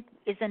do you think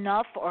is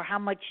enough, or how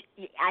much?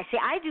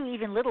 I do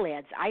even little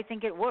ads. I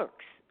think it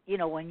works.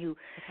 When you.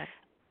 Okay.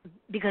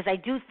 Because I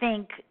do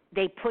think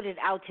they put it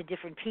out to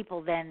different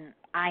people than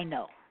I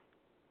know.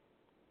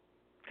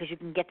 Because you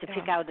can get to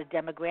pick out a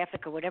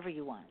demographic or whatever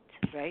you want,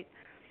 right?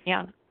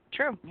 Yeah,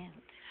 true.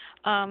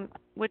 Yeah.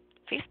 With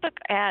Facebook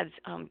ads,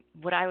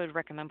 what I would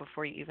recommend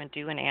before you even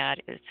do an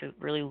ad is to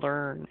really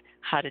learn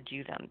how to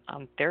do them.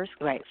 There's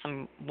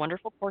some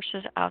wonderful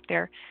courses out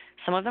there.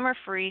 Some of them are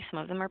free, some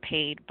of them are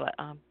paid, but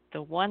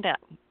the one that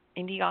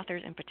indie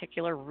authors in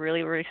particular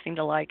really, really seem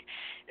to like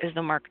is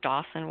the Mark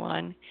Dawson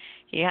one.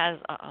 He has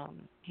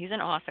he's an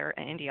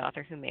indie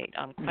author who made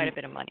quite a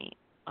bit of money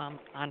on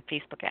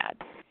Facebook ads.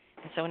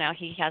 And so now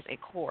he has a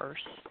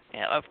course,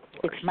 of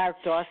course. It's Mark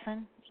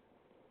Dawson?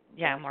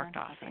 Yeah, Mark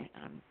Dawson.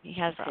 He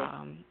has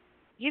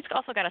he's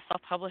also got a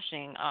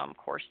self-publishing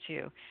course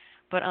too.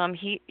 But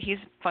he's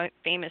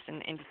famous in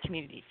the indie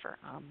community for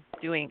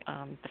doing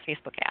the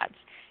Facebook ads.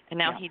 And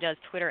now he does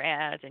Twitter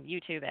ads and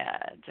YouTube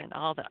ads and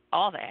all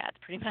the ads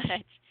pretty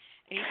much.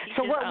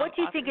 So what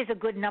do you think is a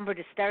good number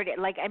to start at?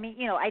 Like,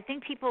 I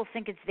think people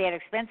think it's that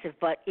expensive,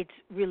 but it's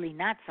really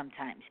not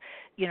sometimes.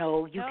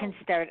 You can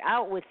start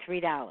out with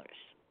 $3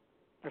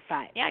 or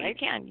 $5. Yeah, right? You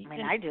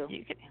can. I do.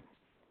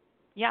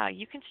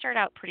 You can start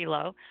out pretty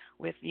low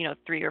with, $3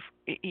 or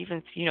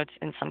even,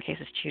 in some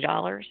cases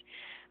 $2.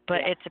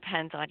 But it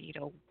depends on,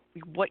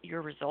 what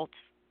your results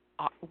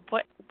are.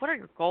 What are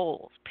your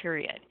goals,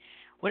 period?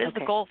 What is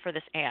the goal for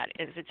this ad?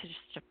 Is it to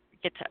just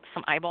get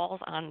some eyeballs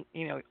on,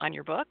 on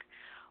your book?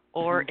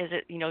 Or is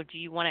it, do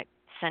you want to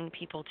send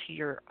people to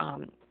your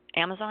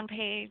Amazon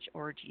page,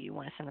 or do you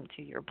want to send them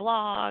to your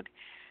blog?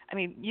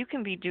 You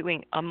can be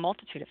doing a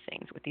multitude of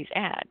things with these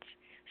ads.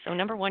 So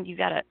number one, you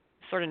got to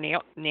sort of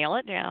nail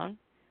it down.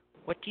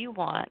 What do you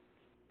want?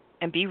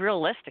 And be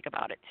realistic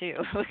about it too,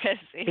 because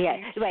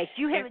right.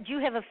 Do you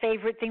have a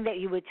favorite thing that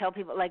you would tell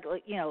people, like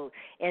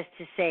as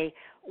to say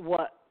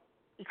what?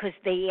 Because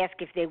they ask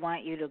if they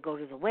want you to go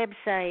to the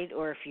website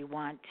or if you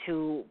want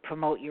to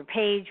promote your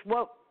page.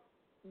 What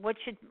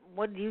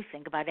do you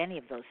think about any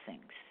of those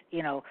things?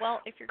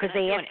 Well, if you're because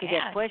they ask you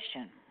that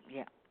question.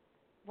 Yeah.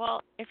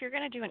 Well, if you're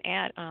going to do an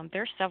ad,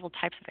 there's several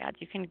types of ads.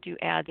 You can do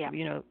ads,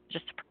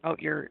 just to promote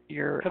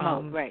your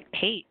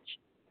page.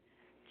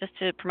 Just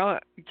to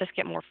promote, just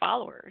get more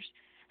followers.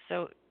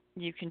 So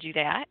you can do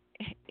that.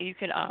 You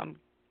could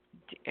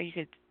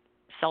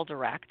sell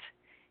direct.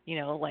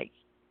 Like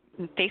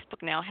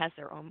Facebook now has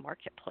their own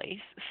marketplace,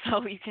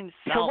 so you can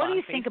sell. So what do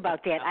you Facebook think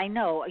about that? I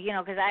know,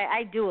 because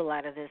I do a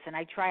lot of this and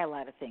I try a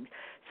lot of things.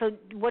 So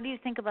what do you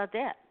think about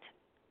that?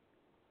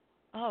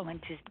 Oh,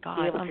 God!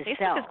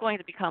 Facebook is going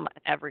to become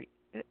Facebook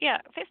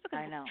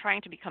is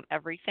trying to become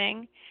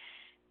everything.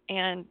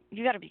 And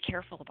you got to be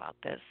careful about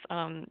this.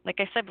 Like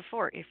I said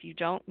before, if you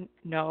don't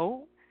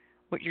know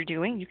what you're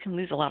doing, you can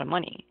lose a lot of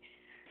money.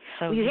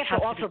 So well, you have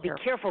to also be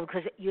careful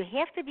because you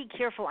have to be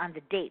careful on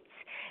the dates,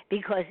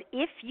 because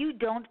if you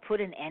don't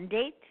put an end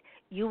date,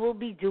 you will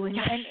be doing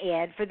an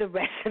ad for the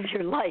rest of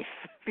your life,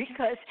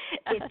 because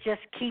it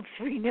just keeps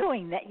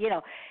renewing that,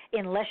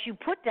 unless you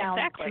put down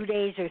 2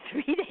 days or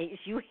 3 days,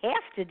 you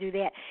have to do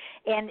that.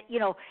 And,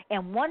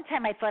 and one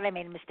time I thought I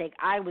made a mistake.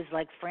 I was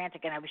like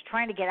frantic and I was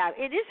trying to get out.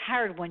 It is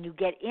hard when you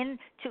get you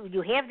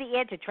have the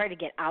ad to try to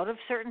get out of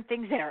certain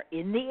things that are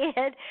in the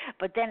ad,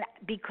 but then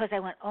because I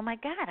went, oh my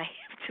God, I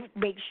have to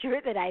make sure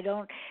that I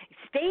don't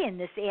stay in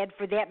this ad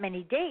for that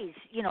many days,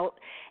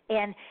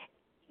 and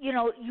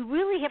you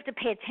really have to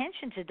pay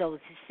attention to those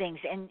things.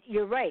 And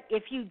you're right.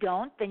 If you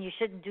don't, then you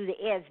shouldn't do the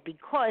ads,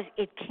 because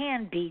it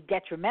can be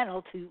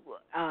detrimental to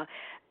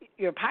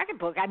your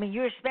pocketbook. I mean,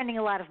 you're spending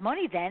a lot of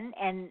money then,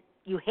 and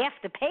you have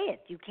to pay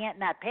it. You can't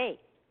not pay.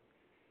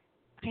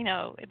 I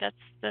know. That's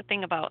the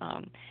thing about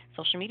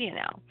social media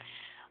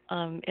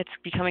now. It's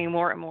becoming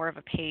more and more of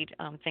a paid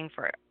thing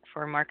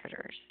for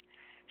marketers.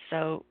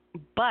 So,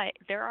 but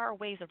there are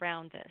ways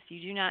around this.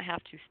 You do not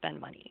have to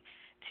spend money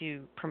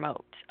to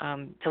promote.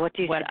 So what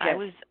do you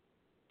suggest?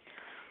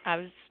 I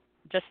was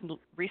just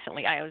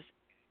recently,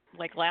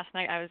 like last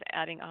night, I was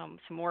adding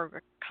some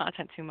more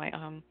content to my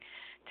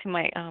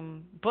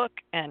book,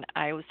 and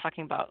I was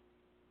talking about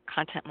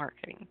content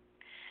marketing.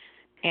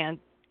 And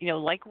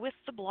like with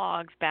the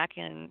blogs back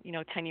in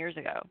 10 years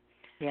ago.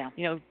 Yeah.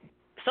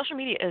 Social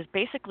media is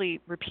basically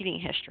repeating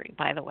history,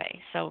 by the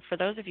way. So for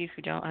those of you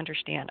who don't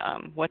understand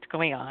what's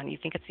going on, you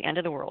think it's the end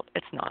of the world.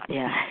 It's not.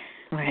 Yeah,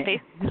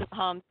 right.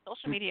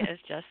 Social media is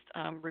just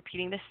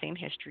repeating the same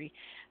history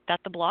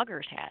that the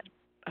bloggers had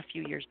a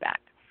few years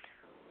back.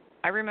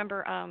 I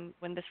remember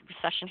when this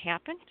recession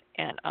happened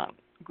and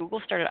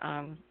Google started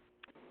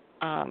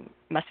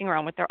messing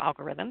around with their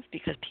algorithms,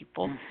 because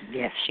people,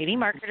 shady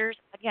marketers,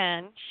 we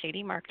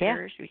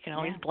can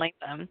always blame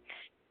them.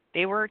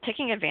 They were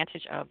taking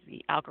advantage of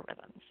the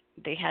algorithms.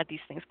 They had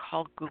these things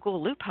called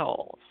Google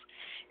loopholes,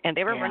 and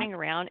they were running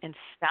around and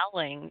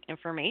selling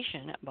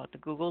information about the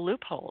Google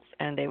loopholes,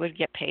 and they would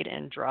get paid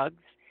in drugs,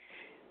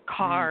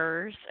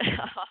 cars,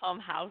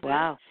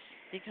 houses,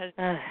 because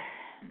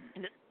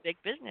it's big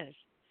business.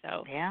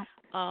 So,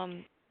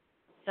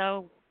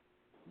 so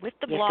with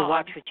the blog, you have to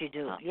watch what you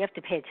do. You have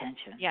to pay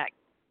attention. Yeah,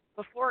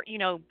 before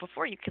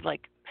you could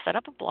set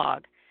up a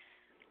blog,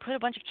 put a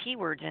bunch of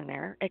keywords in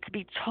there. It could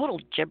be total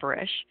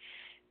gibberish.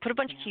 Put a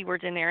bunch of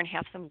keywords in there and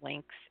have some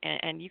links,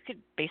 and you could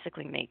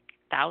basically make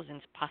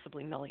thousands,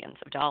 possibly millions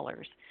of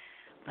dollars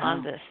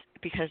on this,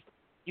 because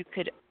you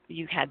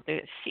had the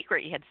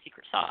secret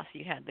sauce,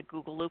 you had the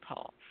Google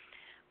loophole.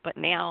 But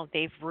now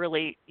they've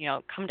really,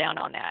 come down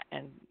on that,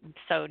 and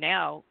so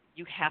now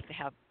you have to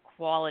have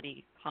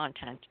quality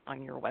content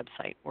on your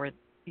website, or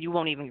you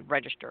won't even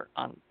register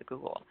on the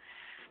Googler,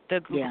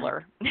 as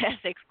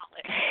they call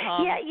it.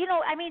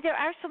 There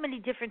are so many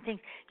different things,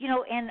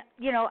 and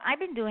I've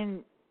been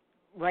doing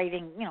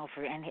writing,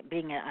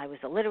 I was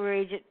a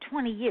literary agent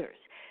 20 years.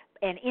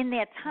 And in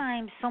that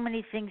time, so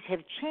many things have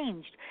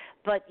changed.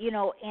 But,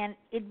 and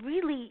it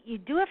really, you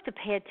do have to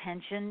pay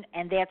attention,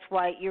 and that's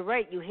why you're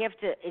right.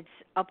 It's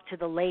up to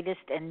the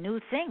latest and new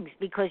things,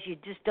 because you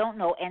just don't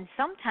know. And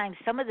sometimes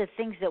some of the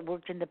things that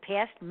worked in the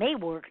past may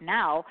work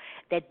now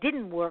that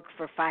didn't work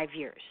for 5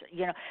 years.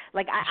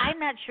 I'm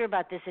not sure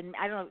about this, and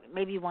I don't know,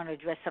 maybe you want to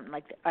address something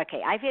like that.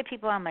 Okay, I've had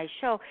people on my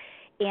show,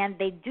 and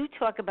they do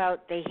talk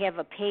about they have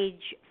a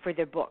page for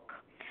their book.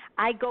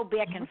 I go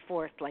back and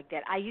forth like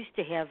that. I used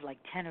to have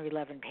 10 or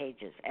 11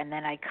 pages, and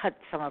then I cut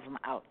some of them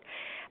out.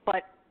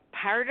 But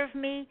part of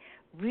me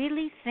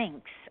really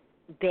thinks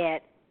that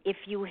if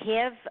you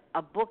have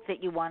a book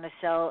that you want to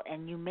sell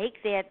and you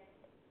make that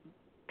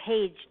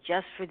page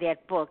just for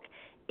that book,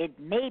 it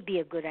may be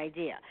a good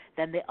idea.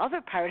 Then the other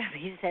part of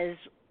me says,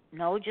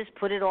 no, just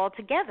put it all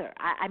together.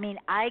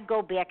 I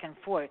go back and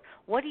forth.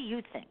 What do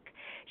you think?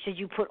 Should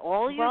you put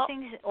all of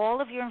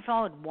your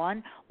info in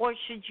one, or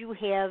should you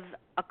have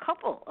a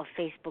couple of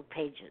Facebook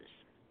pages?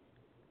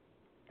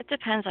 It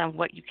depends on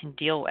what you can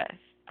deal with.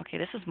 Okay,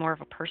 this is more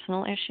of a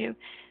personal issue,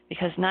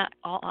 because not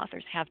all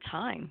authors have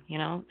time.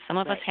 Some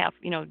of us have,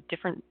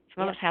 different.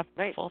 Some of us have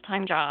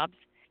full-time jobs,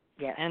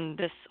 and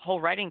this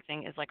whole writing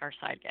thing is like our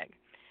side gig.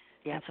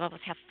 Yeah. And some of us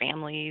have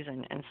families,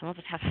 and some of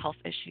us have health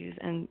issues,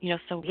 and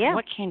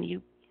what can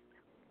you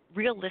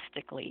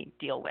realistically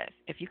deal with?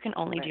 If you can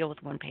only deal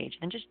with one page,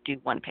 then just do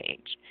one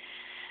page.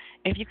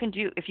 If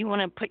you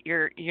want to put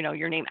your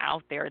your name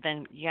out there,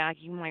 then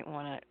you might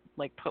want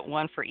to put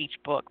one for each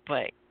book,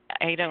 but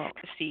I don't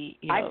see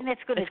I think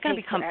that's good. It's going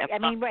to become.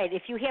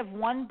 If you have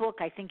one book,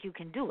 I think you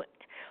can do it.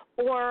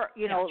 Or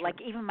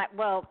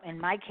in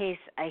my case,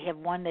 I have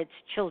one that's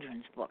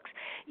children's books.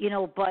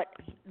 But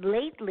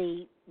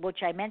lately,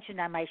 which I mentioned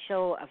on my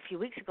show a few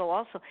weeks ago,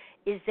 also,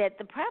 is that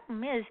the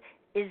problem is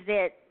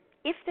that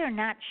if they're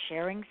not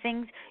sharing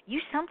things,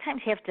 you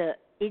sometimes have to.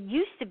 It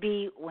used to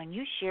be when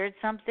you shared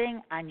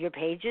something on your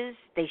pages,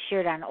 they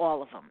shared on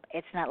all of them.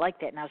 It's not like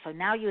that now. So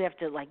now you have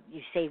to,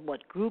 you say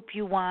what group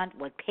you want,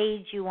 what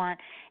page you want,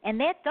 and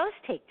that does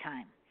take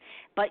time.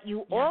 But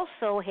you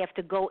also have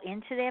to go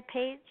into that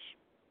page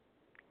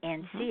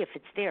and see if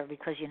it's there,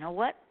 because you know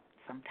what?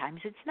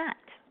 Sometimes it's not.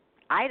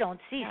 I don't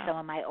see some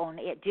of my own.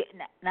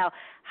 Now,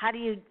 how do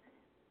you?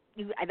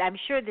 I'm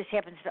sure this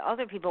happens to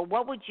other people.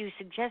 What would you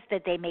suggest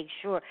that they make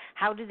sure?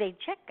 How do they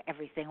check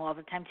everything all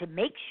the time to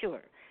make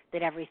sure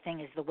that everything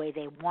is the way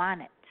they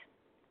want it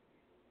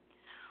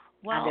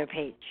on their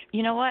page?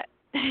 You know what?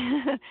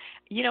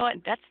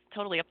 That's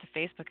totally up to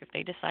Facebook. If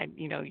they decide,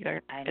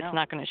 it's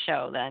not going to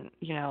show, then,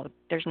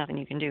 there's nothing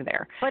you can do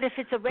there. But if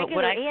it's a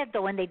regular ad,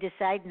 though, and they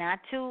decide not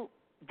to,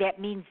 that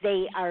means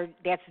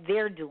that's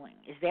their doing.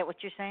 Is that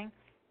what you're saying?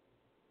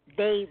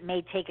 They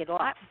may take it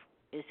off.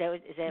 Is that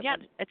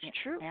it's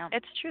true. Yeah.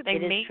 It's true.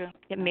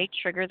 It may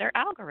trigger their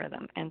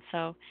algorithm, and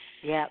so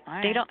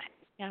they don't.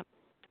 Yeah.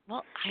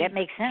 Well, that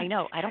makes sense. I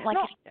know. I don't like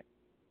it either.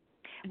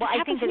 Well,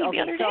 I think that the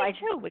other day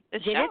too with the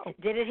show.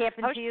 Did it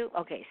happen to you?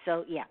 Okay,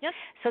 so yeah. Yes.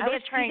 So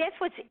that's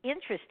what's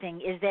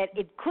interesting, is that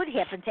it could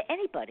happen to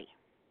anybody.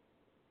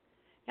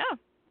 Yeah,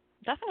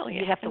 definitely.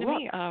 You have to look.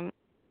 Me.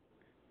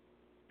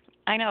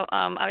 I know.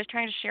 I was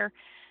trying to share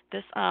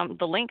this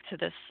the link to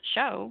this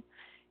show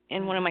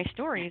in one of my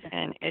stories,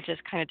 and it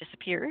just kind of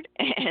disappeared,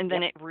 and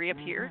then it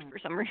reappeared for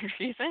some reason,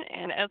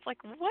 and it's like,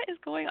 what is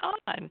going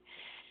on?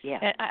 Yeah.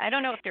 And I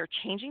don't know if they're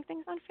changing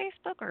things on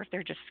Facebook or if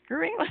they're just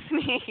screwing with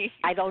me.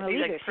 I don't know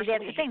either. See,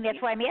 that's the thing.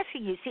 That's why I'm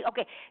asking you. See,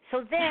 okay,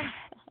 so then,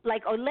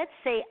 let's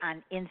say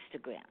on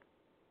Instagram,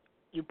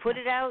 you put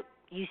it out,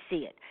 you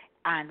see it.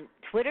 On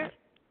Twitter,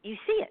 you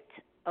see it.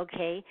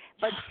 Okay,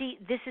 but see,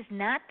 this is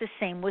not the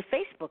same with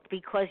Facebook,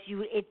 because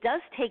it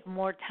does take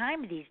more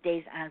time these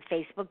days on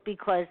Facebook,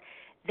 because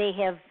they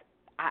have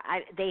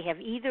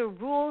either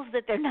rules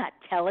that they're not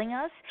telling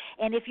us,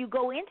 and if you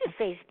go into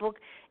Facebook,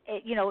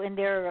 in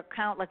their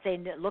account, let's say,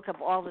 look up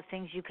all the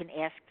things you can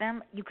ask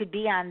them, you could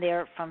be on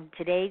there from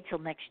today till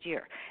next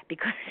year,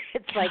 because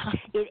it's like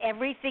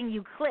everything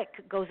you click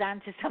goes on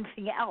to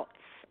something else,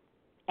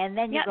 and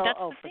then you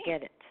go,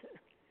 forget it.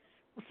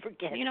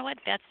 Forget it. You know what?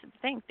 That's the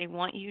thing. They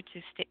want you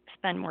to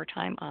spend more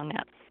time on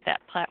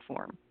that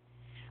platform.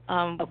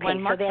 Okay,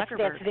 when Mark so that's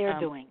Zuckerberg, their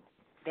doing.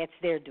 That's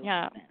their doing.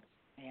 Yeah.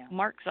 Yeah.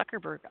 Mark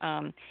Zuckerberg,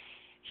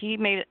 he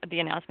made the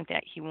announcement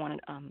that he wanted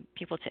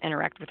people to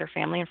interact with their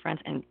family and friends,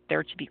 and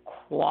there to be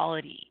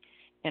quality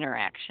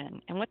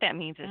interaction. And what that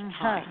means is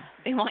time.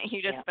 They want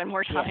you to spend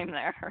more time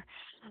there.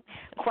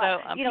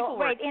 So,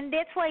 right, and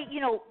that's why,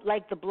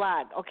 like the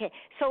blog. Okay,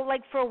 so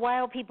like for a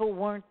while, people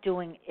weren't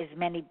doing as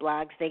many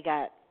blogs. They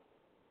got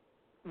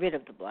rid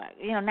of the blog.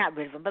 Not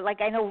rid of them, but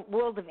like I know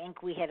World of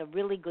Ink, we had a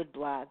really good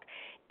blog,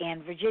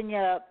 and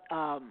Virginia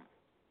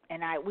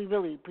and we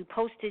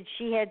posted.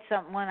 She had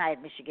one. I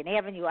had Michigan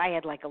Avenue. I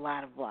had like a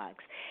lot of blogs,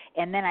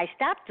 and then I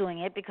stopped doing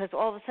it because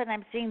all of a sudden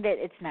I'm seeing that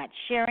it's not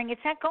sharing.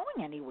 It's not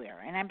going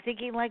anywhere, and I'm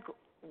thinking, like,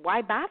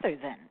 why bother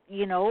then?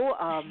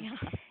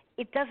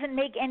 It doesn't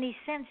make any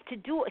sense to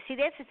do. See,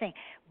 that's the thing.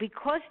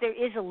 Because there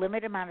is a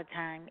limited amount of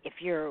time. If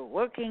you're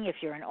working, if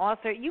you're an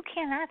author, you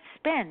cannot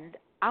spend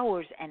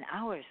hours and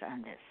hours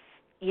on this.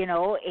 And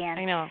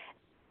I know.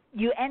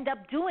 You end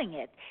up doing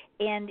it,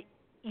 and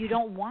you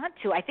don't want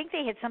to. I think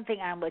they had something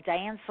on where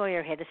Diane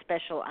Sawyer had a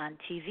special on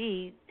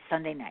TV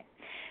Sunday night.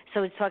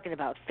 So it's talking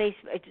about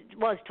Facebook.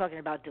 It's talking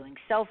about doing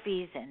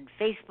selfies and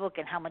Facebook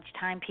and how much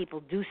time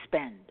people do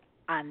spend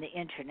on the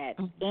internet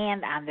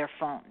and on their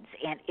phones.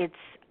 And it's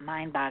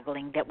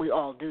mind-boggling that we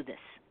all do this,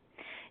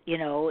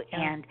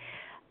 And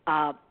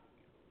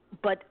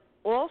but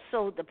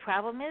also the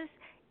problem is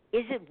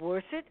it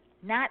worth it?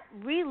 Not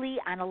really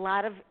on a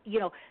lot of,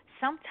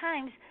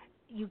 sometimes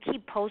you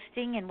keep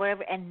posting and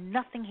whatever, and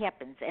nothing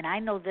happens. And I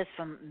know this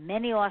from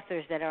many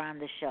authors that are on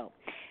the show.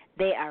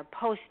 They are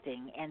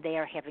posting, and they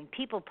are having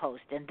people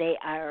post, and they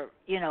are,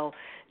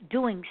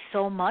 doing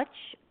so much,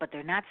 but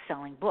they're not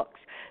selling books.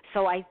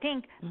 So I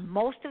think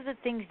most of the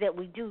things that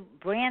we do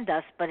brand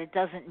us, but it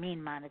doesn't mean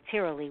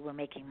monetarily we're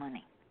making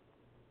money.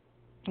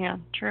 Yeah,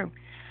 true.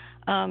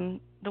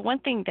 The one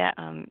thing that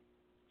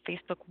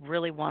Facebook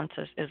really wants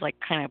us is like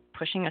kind of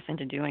pushing us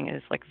into doing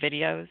is like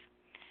videos.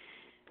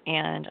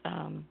 And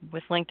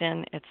with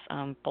LinkedIn,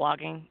 it's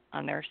blogging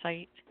on their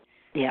site.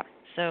 Yeah.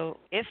 So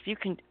if you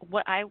can,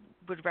 what I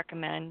would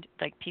recommend,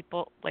 like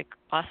people like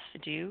us to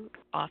do,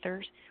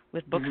 authors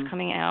with books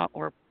coming out,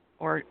 or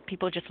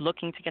people just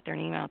looking to get their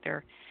name out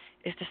there,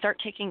 is to start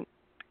taking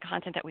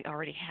content that we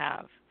already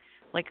have,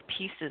 like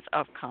pieces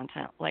of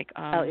content. Like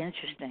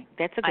interesting.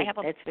 That's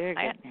that's very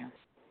good.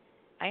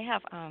 I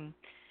have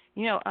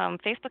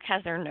Facebook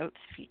has their notes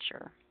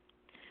feature.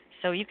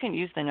 So you can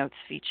use the notes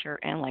feature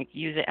and like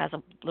use it as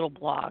a little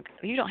blog.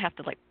 You don't have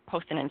to like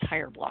post an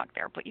entire blog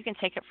there, but you can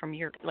take it from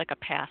your like a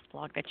past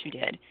blog that you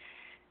did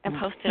and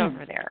post it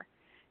over there.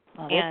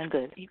 Oh, that's and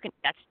good. You can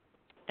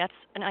that's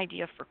an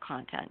idea for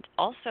content.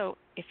 Also,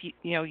 if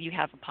you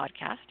have a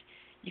podcast,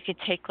 you could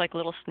take like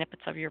little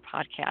snippets of your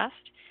podcast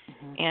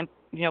and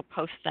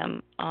post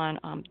them on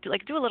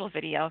do a little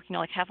video.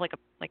 Like have like a.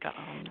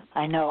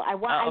 I know.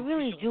 I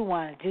really do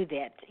want to do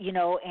that.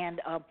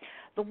 And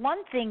the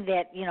one thing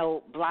that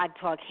Blog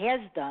Talk has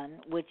done,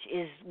 which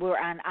is we're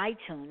on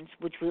iTunes,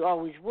 which we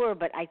always were,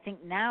 but I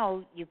think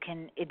now you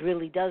can. It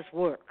really does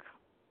work.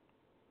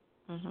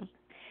 Mhm.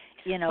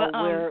 You know,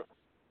 But where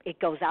it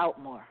goes out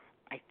more,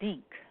 I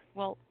think.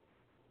 well,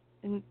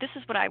 and this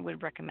is what I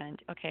would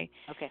recommend. Okay,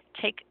 Okay.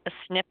 take a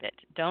snippet.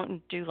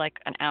 Don't do like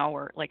an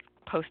hour, like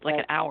post like an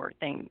Right. hour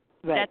thing.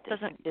 Right. That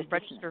doesn't Just a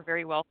register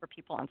very well for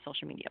people on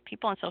social media.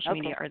 People on social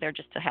Okay. media are there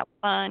just to have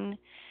fun.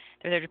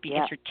 They're there to be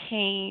Yeah.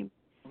 entertained.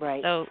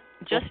 Right. So Well,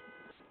 just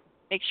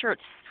make sure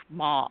it's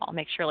small.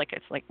 Make sure like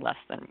it's like less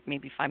than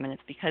maybe 5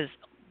 minutes, because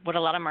what a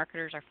lot of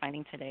marketers are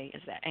finding today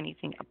is that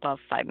anything above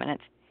 5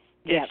 minutes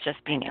is yeah. just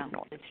I being know.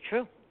 ignored. It's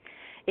true.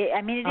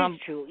 I mean, it is Um,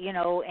 true, you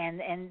know,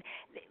 and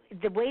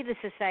the way the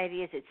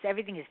society is, it's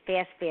everything is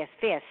fast, fast,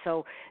 fast.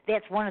 So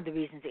that's one of the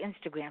reasons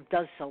Instagram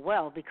does so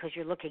well, because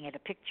you're looking at a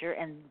picture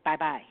and bye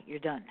bye, you're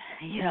done,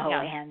 you know.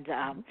 yeah.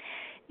 And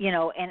you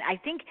know, and I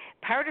think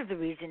part of the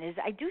reason is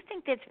I do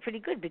think that's pretty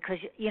good, because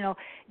you know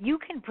you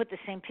can put the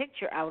same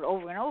picture out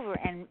over and over,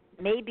 and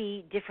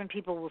maybe different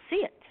people will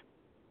see it.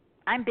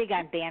 I'm big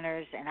on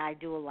banners, and I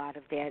do a lot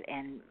of that,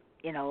 and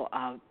you know,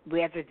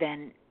 rather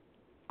than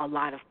a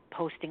lot of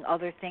posting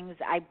other things,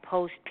 I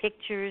post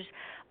pictures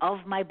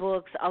of my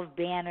books, of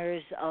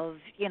banners, of,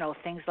 you know,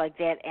 things like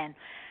that. And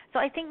so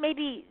I think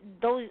maybe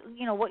those,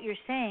 you know, what you're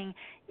saying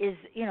is,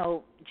 you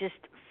know, just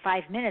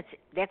 5 minutes,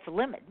 that's a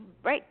limit,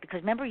 right?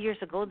 Because remember years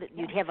ago that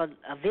you'd have a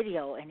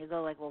video and you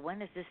go like, well,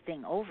 when is this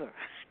thing over?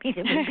 I mean,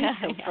 it would be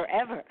so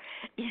forever.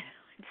 You know?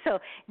 So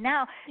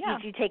now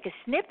if you take a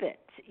snippet,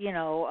 you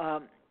know,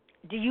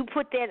 do you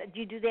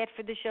do that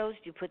for the shows?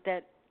 Do you put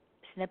that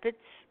snippets?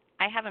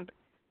 I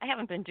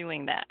haven't been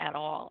doing that at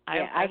all.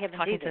 Yeah, I I've haven't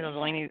talking either. to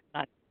Delaney.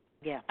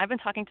 Yeah. I've been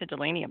talking to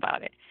Delaney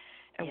about it,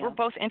 and Yeah. we're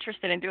both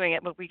interested in doing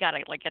it, but we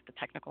gotta like get the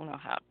technical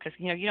know-how, because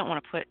you know you don't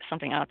want to put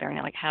something out there and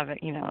like have it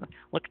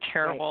look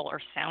terrible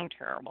or sound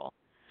terrible.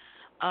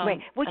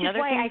 Right, which is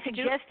why I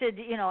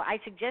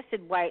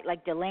suggested why,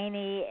 like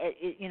Delaney,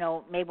 you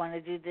know, may want to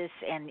do this,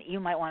 and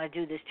you might want to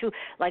do this too.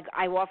 Like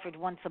I offered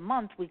once a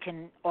month, we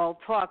can all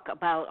talk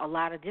about a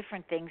lot of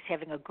different things,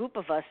 having a group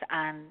of us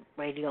on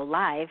Radio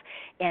Live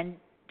and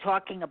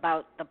talking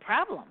about the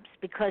problems,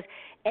 because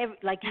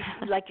like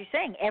you're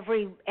saying,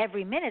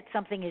 every minute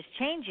something is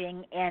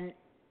changing and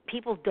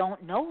people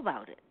don't know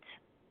about it.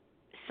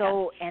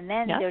 So and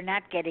then they're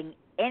not getting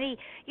any,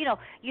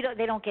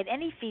 they don't get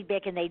any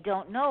feedback, and they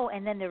don't know,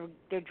 and then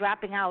they're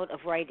dropping out of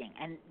writing.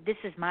 And this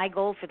is my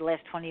goal for the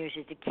last 20 years,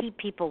 is to keep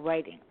people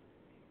writing.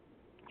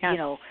 Yes. You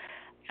know,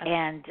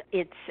 and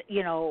it's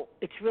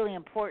it's really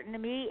important to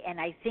me, and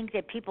I think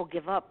that people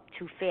give up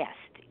too fast.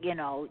 You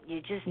know,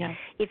 you just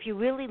if you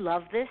really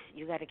love this,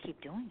 you got to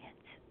keep doing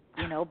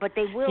it. You know, but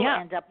they will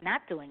end up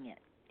not doing it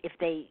if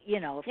they they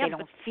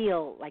don't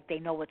feel like they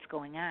know what's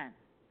going on.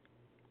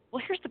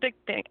 Well, here's the big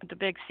thing, the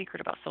big secret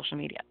about social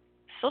media.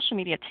 Social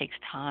media takes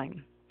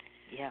time.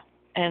 Yeah.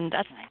 And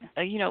that's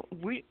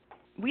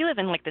we live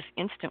in like this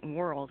instant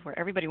world where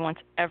everybody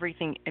wants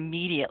everything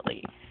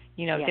immediately.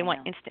 They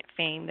want instant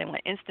fame, they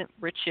want instant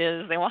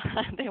riches, they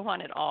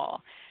want it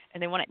all,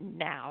 and they want it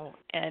now.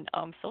 And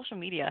social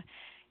media,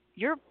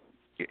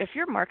 if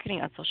you're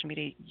marketing on social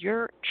media,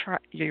 your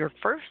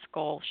first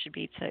goal should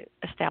be to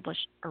establish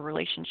a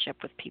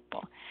relationship with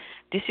people.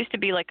 This used to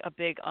be like a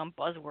big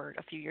buzzword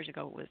a few years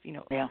ago, was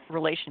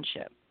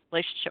relationship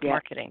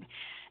marketing,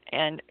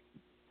 and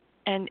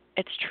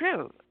it's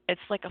true.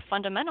 It's like a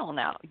fundamental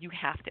now. You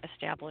have to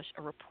establish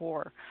a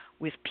rapport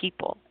with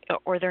people,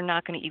 or they're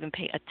not going to even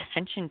pay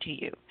attention to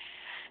you.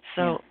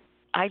 So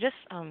I just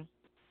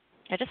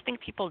think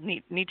people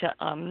need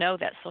to know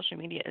that social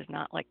media is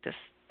not like this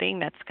thing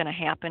that's going to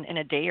happen in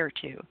a day or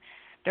two.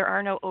 There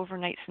are no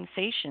overnight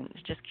sensations.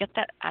 Just get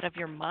that out of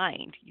your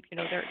mind.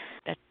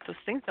 Those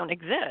things don't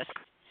exist.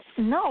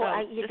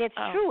 No, that's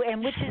true,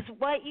 and which is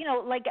why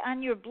like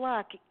on your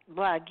blog,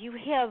 you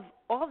have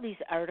all these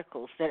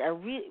articles that are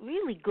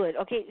really good.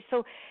 Okay,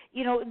 so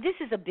this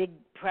is a big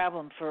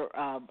problem for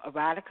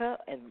erotica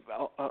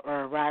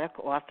or erotic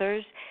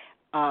authors.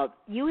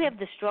 You have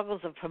the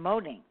struggles of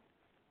promoting,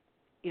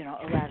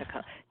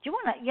 erotica. Do you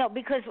want to,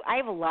 because I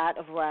have a lot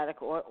of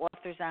erotic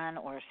authors on,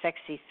 or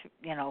sexy,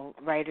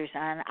 writers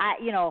on.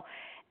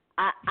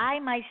 I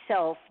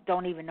myself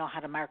don't even know how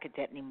to market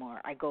that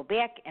anymore. I go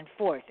back and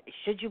forth.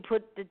 Should you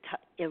put the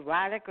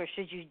erotic, or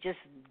should you just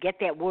get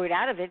that word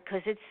out of it,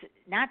 because it's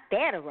not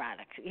that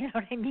erotic? You know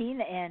what I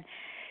mean? And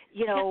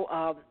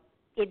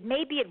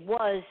maybe it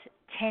was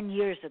 10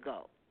 years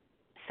ago,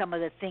 some of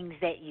the things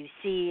that you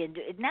see, and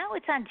now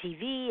it's on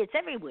TV, it's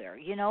everywhere,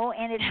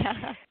 and it's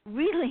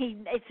really,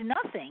 it's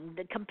nothing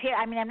to compare.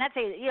 I mean, I'm not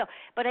saying,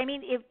 but I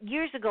mean,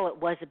 years ago it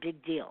was a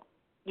big deal.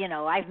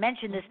 I've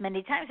mentioned this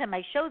many times on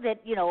my show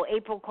that,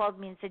 April called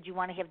me and said, you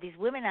want to have these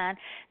women on.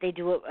 They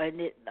do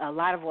a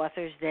lot of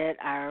authors that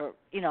are,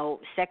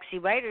 sexy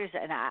writers.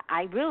 And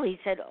I really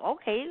said,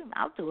 okay,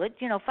 I'll do it.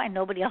 Fine,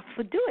 nobody else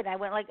would do it. I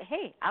went like,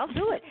 hey, I'll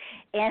do it.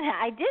 And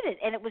I did it.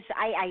 And it was,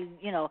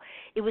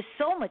 it was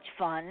so much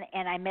fun.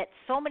 And I met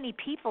so many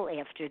people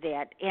after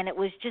that. And it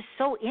was just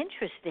so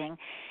interesting.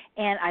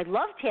 And I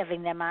loved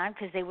having them on,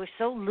 because they were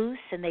so loose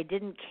and they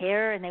didn't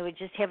care, and they were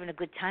just having a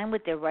good time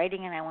with their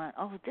writing. And I went,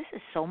 oh, this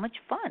is so much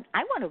fun.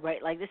 I want to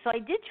write like this. So I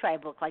did try a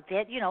book like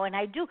that, and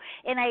I do.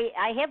 And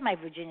I have my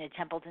Virginia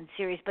Templeton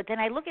series, but then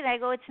I look at it, I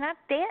go, it's not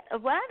that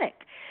erotic.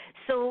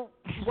 So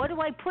what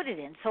do I put it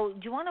in? So do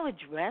you want to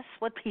address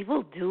what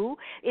people do?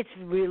 It's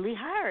really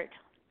hard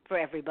for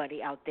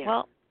everybody out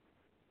there.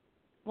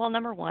 Well,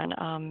 number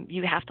one,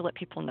 you have to let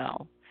people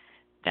know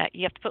that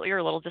you have to put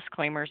your little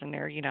disclaimers in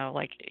there.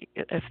 Like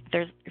if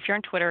you're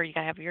on Twitter, you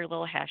gotta have your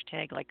little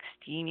hashtag like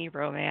steamy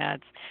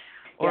romance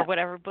or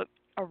whatever. But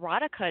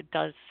erotica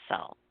does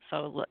sell,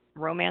 so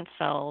romance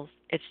sells.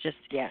 It's just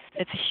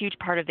it's a huge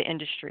part of the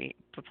industry.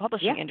 The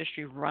publishing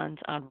industry runs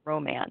on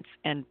romance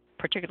and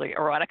particularly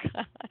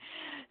erotica.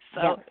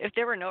 So if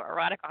there were no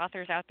erotic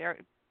authors out there,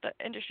 the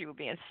industry would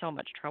be in so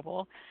much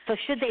trouble. So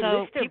should they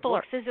list their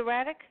books as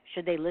erotic?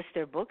 Should they list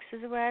their books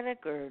as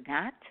erotic or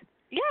not?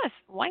 Yes,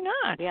 why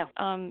not? Yeah.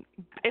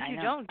 If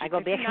you don't, I go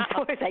back and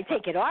forth. I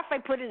take it off, I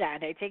put it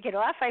on. I take it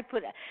off, I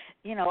put it.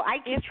 I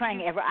keep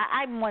trying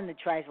I'm one that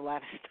tries a lot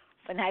of stuff,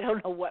 and I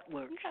don't know what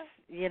works. So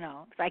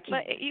I keep.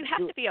 But you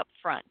have to be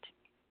upfront.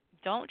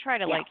 Don't try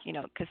to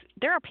because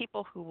there are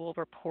people who will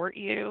report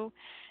you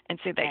and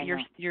say that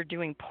you're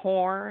doing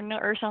porn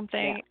or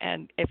something,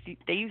 and if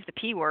they use the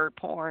P word,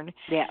 porn,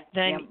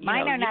 then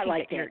mine are not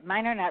like that.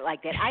 Mine are not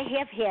like that. I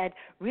have had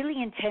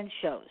really intense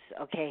shows,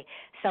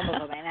 some of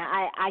them, and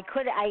I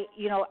could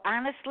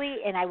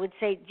honestly, and I would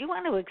say, do you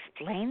want to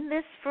explain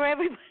this for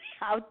everybody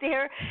out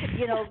there?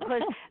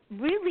 Because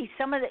really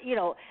some of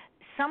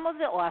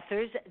the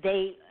authors,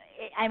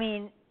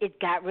 it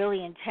got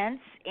really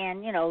intense,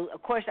 and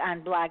of course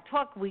on Blog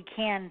Talk we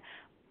can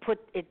put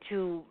it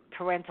to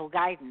parental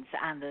guidance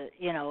on the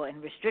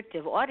and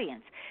restrictive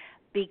audience,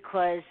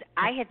 because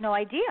I had no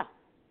idea,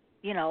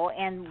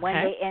 and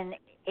when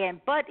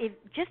but it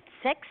just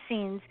sex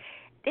scenes.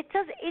 It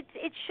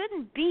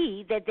shouldn't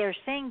be that they're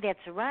saying that's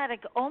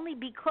erotic, only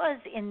because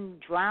in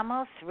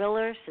drama,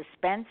 thriller,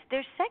 suspense,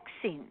 there's sex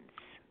scenes.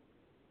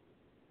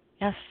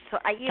 Yes, so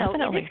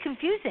definitely. It's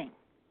confusing.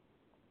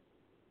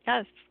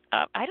 Yes.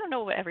 I don't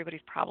know what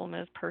everybody's problem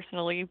is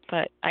personally,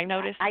 but I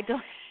noticed. I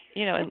don't.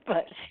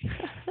 But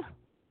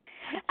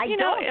I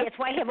don't. That's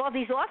why I have all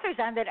these authors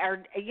on that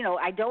are.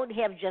 I don't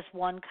have just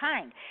one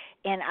kind,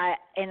 and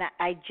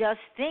I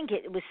just think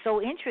it was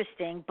so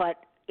interesting,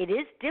 but it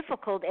is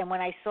difficult. And when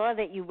I saw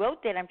that you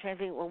wrote that, I'm trying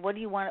to think. Well, what do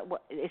you want?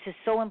 This is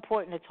so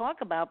important to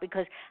talk about,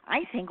 because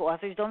I think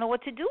authors don't know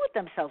what to do with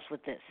themselves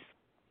with this.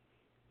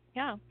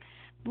 Yeah.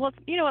 Well,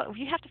 you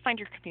have to find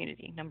your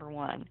community. Number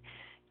one,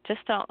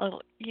 just don't.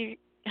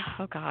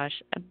 Oh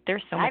gosh,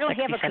 there's so much. I don't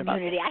have a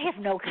community. I have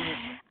no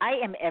community. I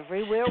am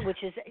everywhere,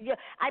 which is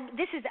I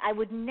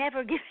would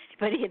never give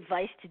anybody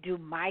advice to do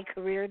my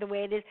career the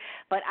way it is,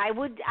 but I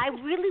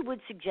really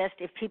would suggest,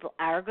 if people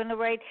are going to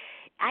write,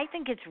 I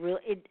think it's real.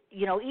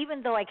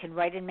 Even though I can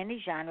write in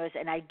many genres,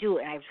 and I do,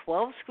 and I have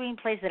 12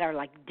 screenplays that are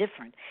like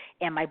different,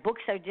 and my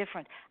books are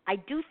different. I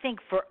do think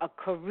for a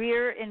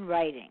career in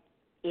writing,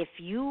 if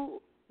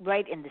you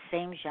write in the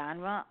same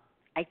genre,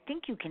 I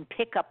think you can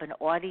pick up an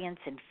audience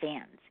and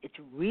fans. It's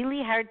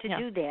really hard to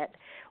do that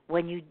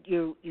when you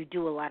do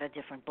a lot of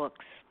different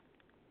books.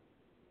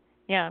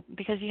 Yeah,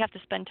 because you have to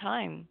spend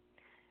time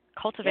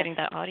cultivating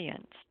that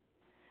audience.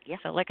 Yeah.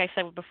 So like I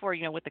said before,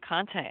 with the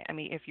content,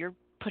 if you're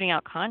putting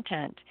out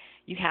content,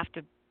 you have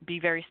to be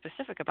very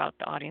specific about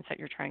the audience that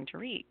you're trying to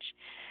reach.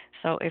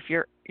 So if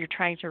you're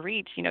trying to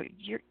reach,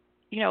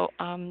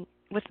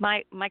 with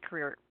my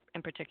career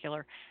in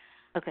particular,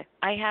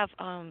 I have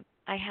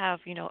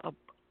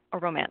a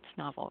romance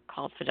novel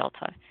called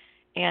Fidelta,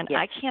 and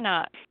I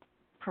cannot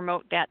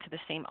promote that to the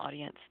same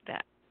audience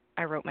that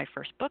I wrote my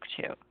first book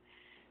to,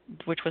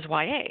 which was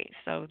YA.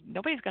 So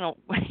nobody's gonna,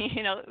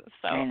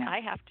 So I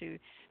have to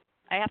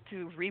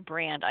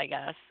rebrand, I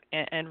guess,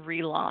 and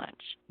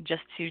relaunch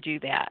just to do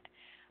that.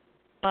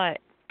 But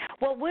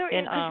where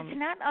is it's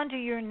not under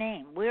your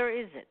name? Where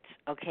is it?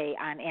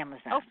 On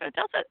Amazon.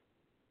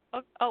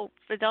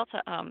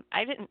 Fidelta.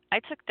 I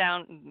took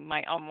down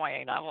my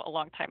YA novel a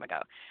long time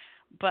ago.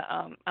 But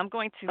I'm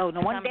going to. Oh,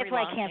 no wonder. That's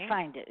why I can't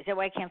find it. Is that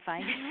why I can't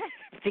find it?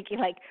 I'm thinking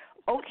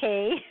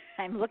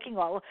I'm looking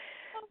all.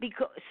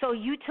 So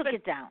you took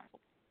it down.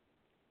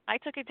 I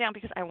took it down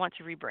because I want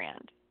to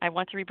rebrand. I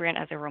want to rebrand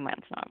as a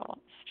romance novel.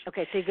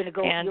 Okay, so you're going to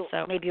go.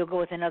 Maybe you'll go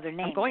with another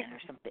name or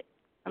something.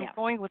 I'm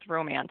going with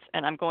romance,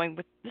 and I'm going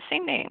with the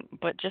same name,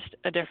 but just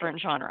a different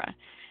genre.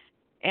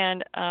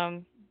 And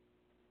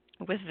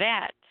with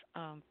that,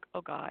 oh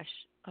gosh,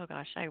 I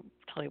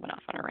totally went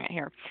off on a rant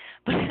here,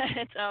 but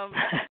it's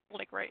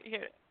like right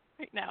here,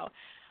 right now.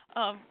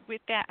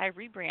 With that, I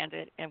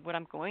rebranded, and what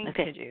I'm going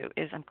to do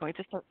is I'm going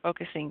to start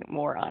focusing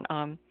more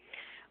on,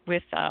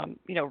 with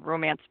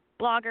romance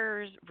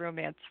bloggers,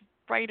 romance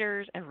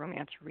writers, and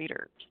romance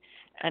readers,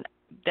 and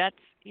that's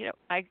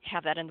I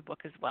have that in the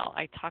book as well.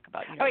 I talk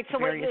about all right.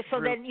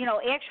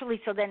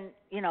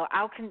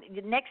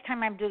 Next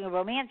time I'm doing a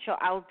romance show,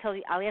 I'll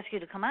ask you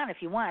to come on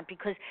if you want,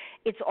 because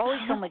it's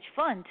always so much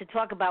fun to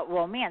talk about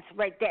romance.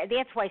 Right?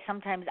 That's why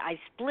sometimes I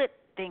split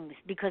things,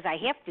 because I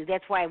have to.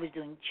 That's why I was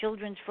doing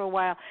children's for a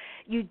while.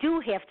 You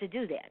do have to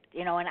do that,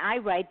 and I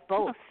write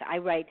both. I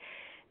write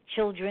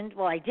children.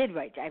 Well, I did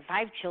write. I have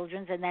 5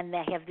 children's, and then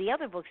I have the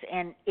other books.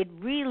 And it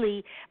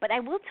really, but I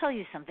will tell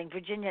you something,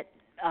 Virginia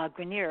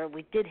Grenier,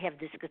 we did have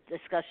this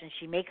discussion.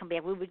 She may come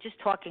back. We were just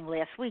talking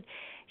last week.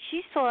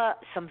 She saw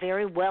some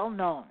very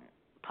well-known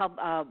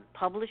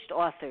published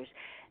authors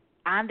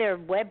on their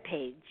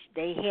webpage.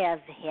 They have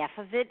half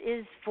of it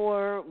is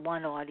for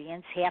one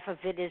audience, half of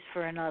it is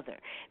for another,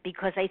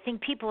 because I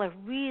think people are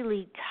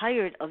really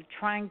tired of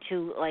trying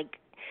to, like,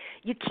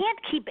 you can't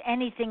keep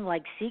anything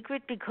like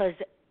secret, because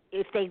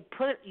if they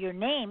put your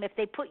name,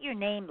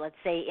 let's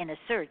say, in a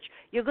search,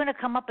 you're going to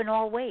come up in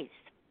all ways.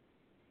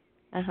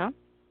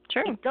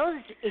 True. It does.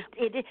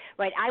 It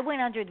right. I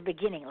went under the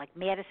beginning, like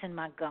Madison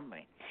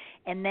Montgomery,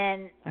 and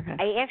then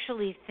I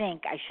actually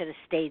think I should have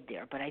stayed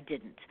there, but I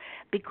didn't,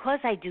 because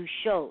I do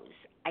shows.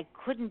 I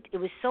couldn't. It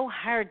was so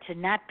hard to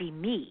not be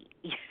me.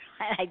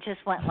 I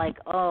just went like,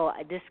 oh,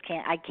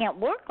 I can't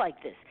work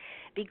like this,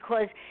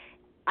 because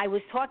I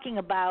was talking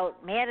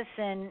about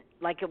Madison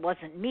like it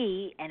wasn't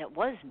me, and it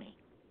was me.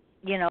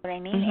 You know what I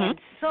mean? And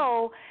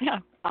so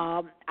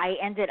I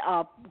ended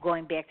up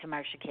going back to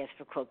Marsha,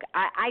 Casper, Cook.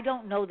 I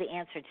don't know the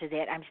answer to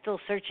that. I'm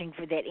still searching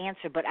for that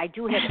answer, but I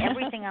do have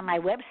everything on my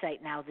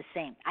website now the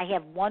same. I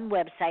have one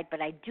website, but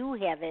I do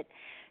have it,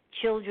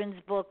 children's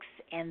books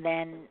and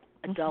then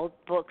adult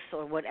books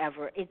or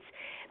whatever. It's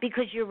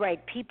because you're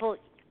right. People,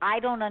 I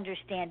don't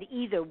understand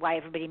either why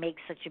everybody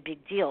makes such a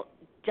big deal.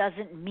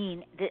 Doesn't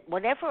mean that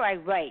whatever I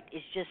write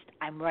is just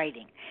I'm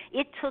writing.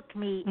 It took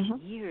me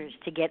years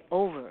to get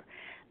over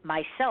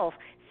myself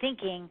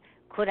thinking,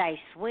 could I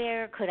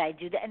swear? Could I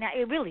do that? And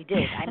it really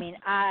did. I mean,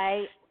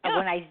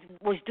 when I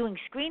was doing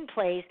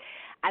screenplays,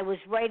 I was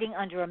writing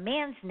under a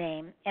man's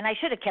name, and I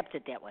should have kept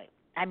it that way.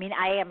 I mean,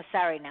 I am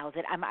sorry now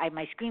that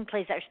my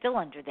screenplays are still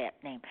under that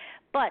name,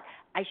 but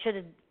I should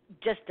have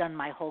just done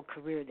my whole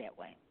career that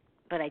way.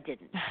 But I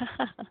didn't,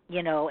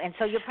 you know. And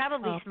so you're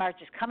probably smart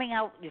just coming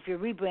out, if you're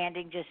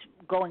rebranding, just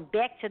going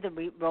back to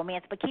the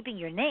romance, but keeping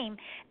your name,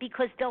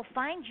 because they'll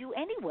find you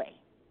anyway.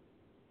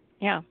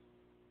 Yeah,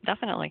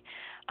 definitely.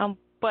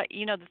 But,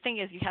 you know, the thing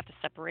is you have to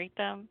separate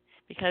them,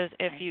 because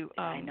if you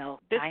I know.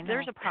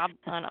 There's a problem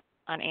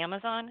on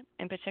Amazon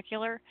in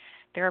particular.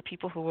 There are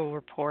people who will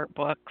report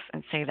books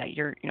and say that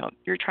you're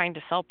trying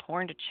to sell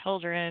porn to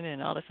children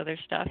and all this other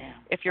stuff. Yeah.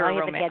 If you're a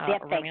romance.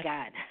 Thank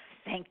God.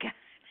 Thank God.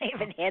 I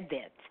haven't had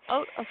that.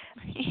 Oh,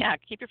 yeah.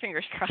 Keep your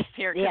fingers crossed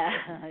here. Yeah.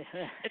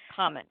 It's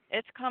common.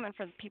 It's common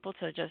for people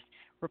to just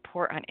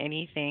report on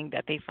anything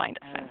that they find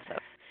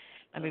offensive.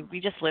 I mean, we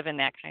just live in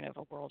that kind of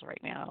a world right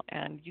now,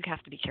 and you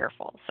have to be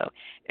careful. So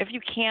if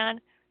you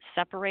can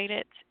separate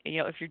it, you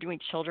know, if you're doing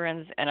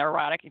children's and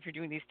erotic, if you're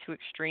doing these two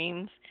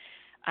extremes,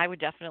 I would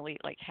definitely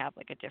have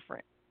a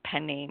different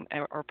pen name,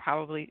 or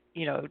probably,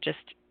 you know, just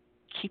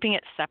keeping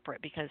it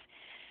separate, because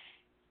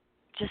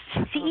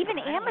even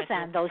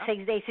Amazon, though,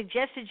 they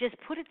suggested just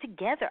put it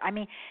together. I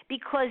mean,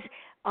 because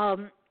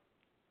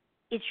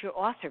it's your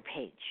author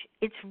page.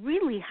 It's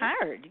really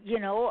hard, you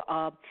know,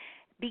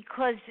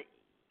 because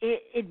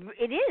it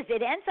is.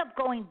 It ends up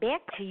going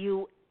back to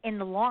you in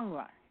the long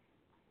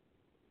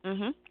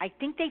run. I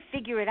think they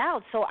figure it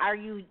out. So are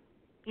you,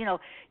 you know,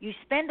 you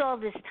spend all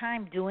this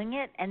time doing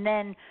it, and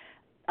then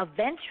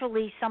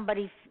eventually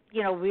somebody,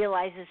 you know,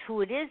 realizes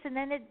who it is, and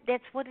then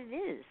that's what it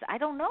is. I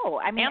don't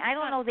know. I mean, I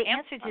don't know the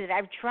answer to that.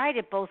 I've tried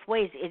it both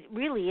ways. It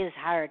really is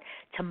hard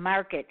to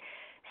market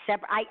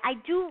separate. I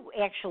do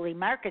actually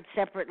market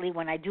separately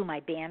when I do my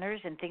banners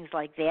and things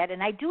like that,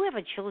 and I do have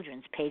a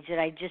children's page that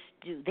I just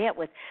do that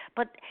with,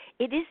 but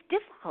it is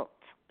difficult.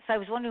 So I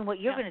was wondering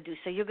what you're going to do.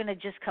 So you're going to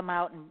just come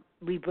out and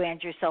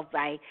rebrand yourself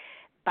by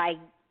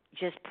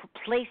just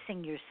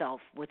placing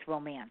yourself with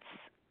romance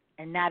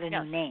and not a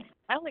new name.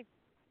 I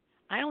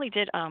only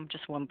did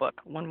just one book,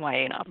 one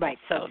YA novel. Right,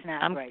 so it's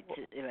not right.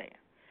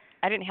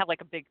 I didn't have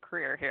a big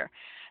career here.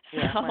 So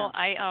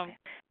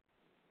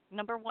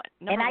number one.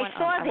 And I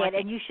saw that,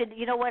 and you should,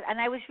 you know what? And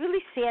I was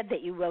really sad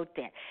that you wrote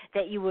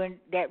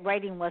that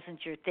writing wasn't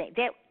your thing.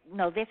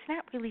 That's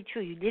not really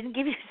true. You didn't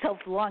give yourself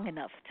long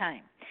enough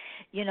time,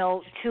 you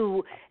know,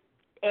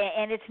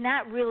 and it's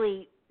not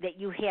really that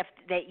you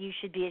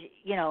should be,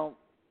 you know,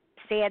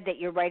 sad that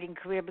your writing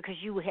career, because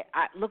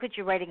look at,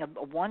 you're writing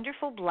a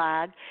wonderful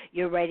blog,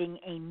 you're writing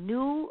a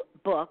new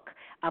book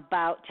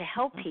to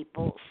help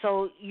people,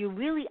 so you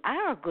really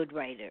are a good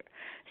writer.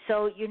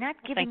 So you're not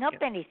giving up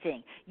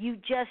anything. You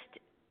just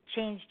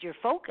changed your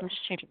focus. I'm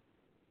just changing.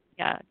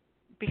 Yeah,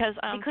 because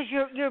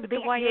your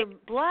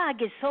blog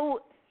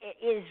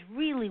is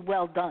really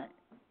well done.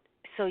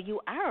 So you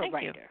are a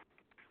writer.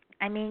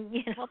 I mean,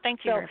 you know. Well,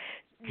 thank you.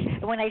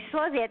 So when I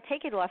saw that,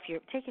 take it off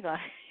your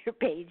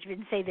page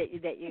and say that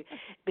you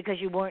because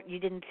you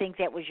didn't think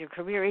that was your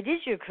career. It is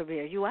your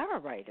career. You are a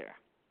writer.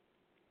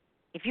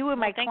 If you were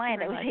my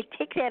client, I would say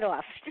take that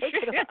off. Take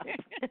it off.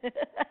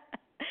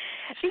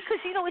 Because,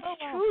 you know, it's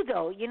true,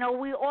 though. You know,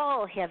 we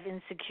all have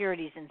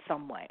insecurities in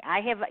some way. I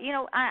have, you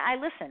know, I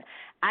listen.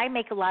 I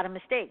make a lot of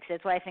mistakes.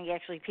 That's why I think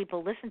actually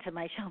people listen to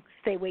my show.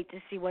 They wait to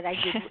see what I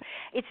do.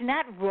 It's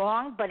not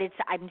wrong, but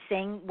I'm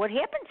saying what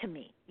happened to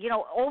me. You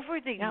know, over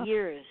the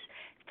years,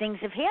 things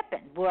have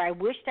happened where I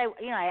wished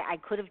I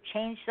could have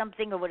changed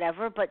something or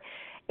whatever, but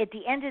at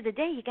the end of the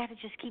day, you got to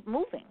just keep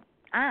moving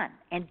on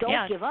and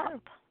don't give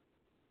up.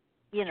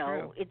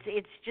 True.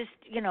 It's just,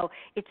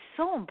 it's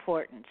so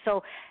important.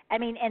 So, I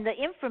mean, and the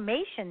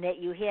information that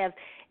you have,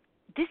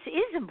 this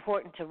is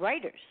important to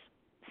writers.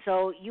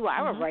 So you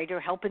are a writer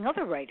helping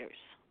other writers.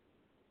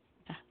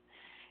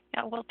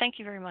 Yeah, well, thank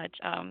you very much.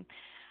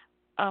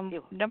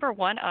 Number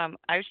one,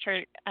 I was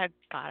trying. God,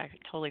 I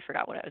totally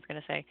forgot what I was going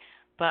to say.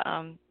 But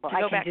to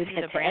go back to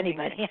the branding.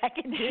 Anybody. I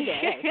can do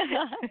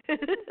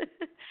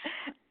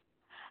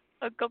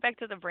that. Go back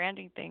to the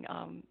branding thing.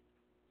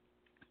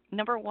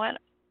 Number one,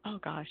 oh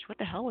gosh, what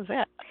the hell was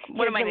that?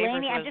 One of my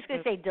neighbors I'm just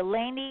going to say,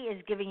 Delaney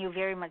is giving you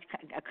very much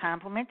a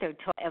compliment. They're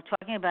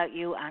talking about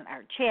you on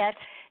our chat.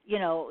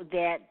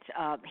 That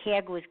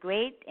Hag was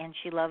great and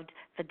she loved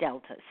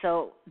Fidelta.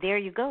 So there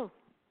you go.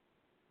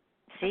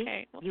 See,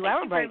 okay. Well, you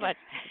are a writer.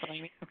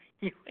 Thank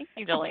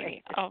you,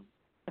 Delaney.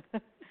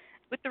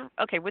 With the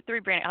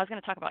rebranding, I was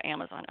going to talk about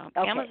Amazon.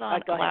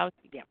 Amazon allows,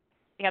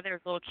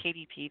 there's a little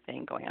KDP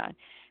thing going on.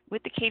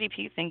 With the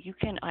KDP thing, you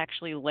can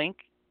actually link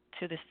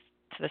to the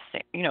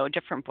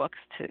different books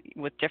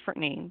with different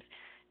names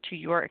to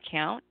your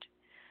account.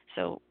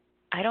 So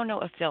I don't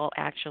know if they'll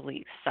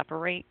actually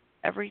separate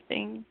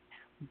everything,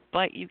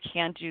 but you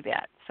can do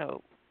that.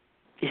 So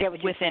is that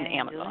what within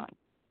Amazon?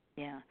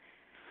 Yeah.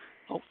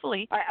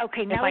 Hopefully.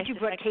 Okay, now that you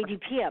brought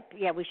KDP up,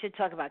 we should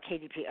talk about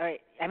KDP. All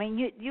right. I mean,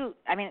 you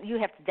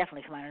have to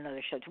definitely come on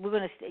another show. We're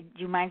going to. Do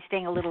you mind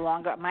staying a little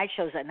longer? My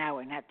show's an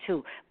hour, not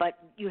 2. But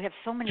you have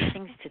so many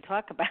things to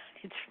talk about.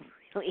 It's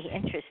really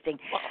interesting.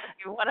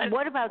 Well,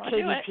 what about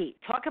KDP?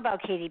 Talk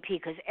about KDP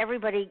because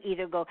everybody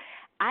either go.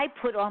 I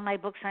put all my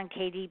books on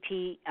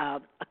KDP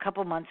a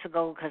couple months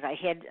ago because I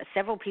had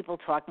several people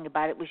talking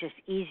about it. It was just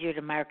easier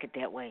to market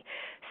that way.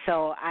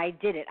 So I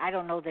did it. I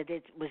don't know that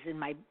it was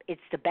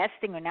it's the best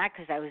thing or not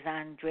because I was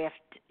on draft,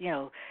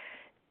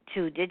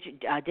 to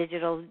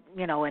digital,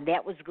 and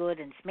that was good,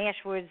 and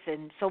Smashwords.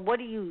 And so what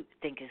do you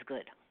think is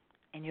good,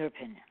 in your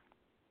opinion?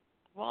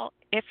 Well,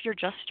 if you're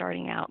just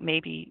starting out,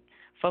 maybe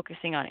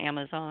focusing on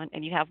Amazon,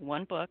 and you have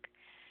one book,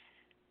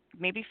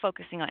 maybe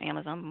focusing on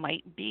Amazon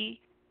might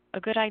be a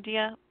good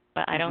idea,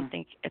 but I don't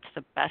think it's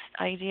the best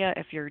idea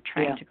if you're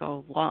trying to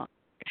go long,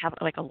 have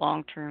like a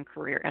long-term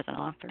career as an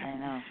author. I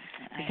know.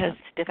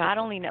 Because God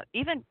only knows.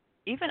 Even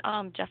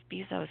Jeff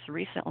Bezos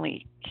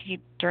recently,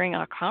 during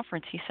a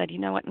conference, he said, you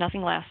know what,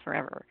 nothing lasts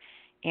forever.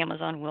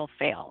 Amazon will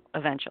fail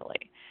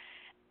eventually.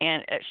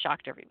 And it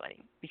shocked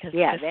everybody because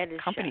that is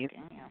company,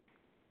 shocking.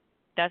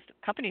 that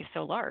company is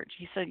so large.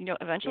 He said,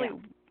 eventually,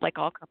 like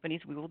all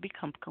companies, we will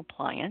become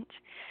compliant,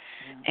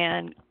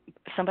 and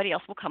somebody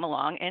else will come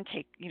along and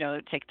take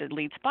the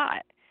lead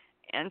spot.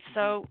 And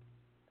so,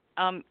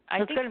 I think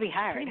it's going to be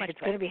hard. It's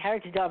going to be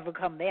hard to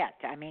overcome that.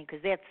 I mean,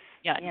 because that's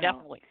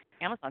definitely.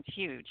 Amazon's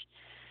huge.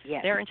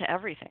 Yes. They're into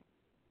everything.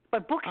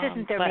 But books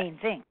isn't their main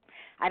thing.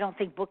 I don't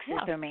think books is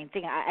their main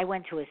thing. I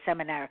went to a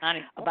seminar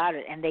about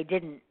it, and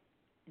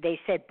they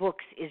said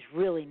books is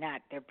really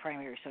not their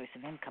primary source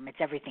of income. It's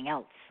everything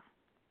else.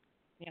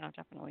 Yeah,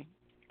 definitely.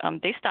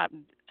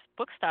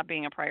 Books stopped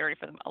being a priority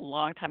for them a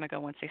long time ago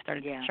once they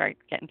started to try to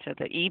get into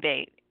the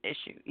eBay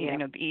issue,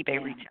 the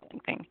eBay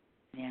retailing thing.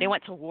 Yeah. They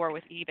went to war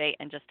with eBay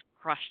and just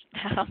crushed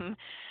them.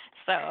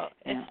 So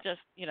it's just,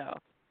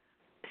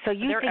 So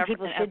you think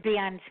people should be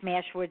on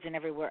Smashwords and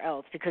everywhere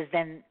else because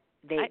then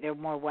they're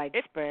more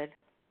widespread?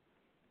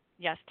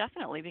 Yes,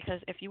 definitely, because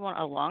if you want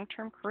a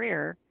long-term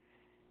career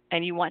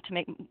and you want to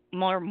make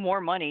more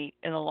money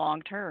in the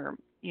long term,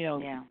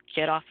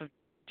 get off of.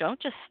 Don't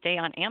just stay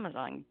on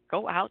Amazon.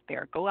 Go out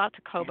there. Go out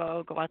to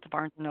Kobo. Go out to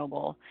Barnes &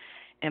 Noble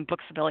and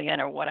Books-A-Billion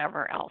or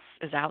whatever else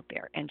is out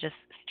there and just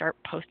start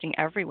posting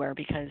everywhere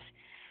because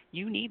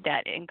you need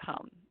that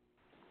income.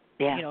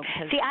 Yeah.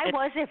 See, I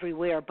was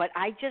everywhere, but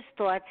I just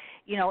thought,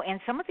 and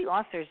some of the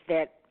authors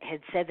that had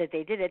said that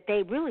they did it,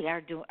 they really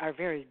are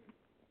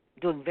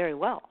doing very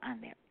well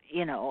on there,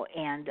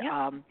 and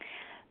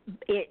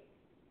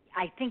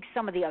I think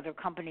some of the other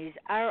companies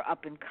are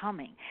up and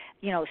coming.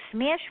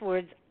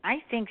 Smashwords, I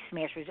think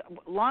Smashwords,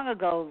 long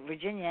ago,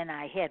 Virginia and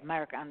I had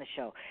Mark on the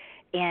show,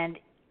 and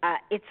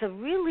it's a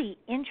really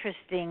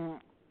interesting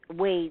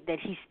way that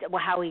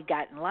how he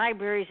got in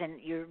libraries, and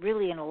you're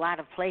really in a lot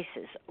of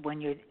places when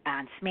you're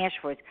on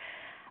Smashwords.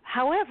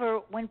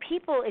 However,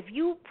 if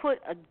you put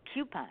a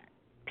coupon,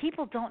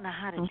 people don't know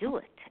how to do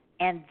it,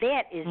 and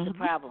that is the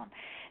problem.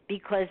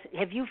 Because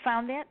have you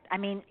found that? I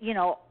mean,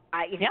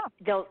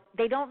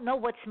 they don't know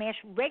what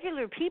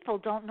regular people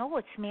don't know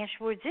what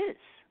Smashwords is.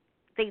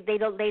 They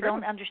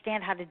don't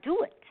understand how to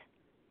do it.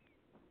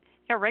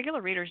 Yeah,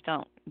 regular readers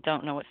don't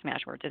know what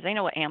Smashwords is. They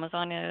know what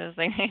Amazon is.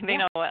 They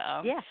know what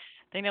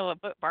they know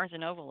what Barnes and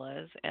Noble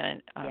is,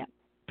 and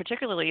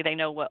particularly they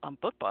know what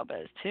BookBub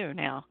is too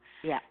now.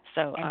 Yeah.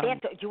 So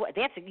and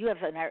you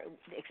have an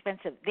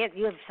expensive.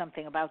 You have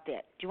something about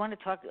that. Do you want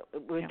to talk?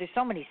 There's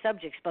so many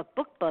subjects, but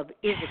BookBub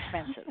is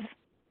expensive.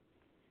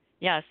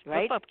 Yes,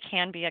 right? BookBub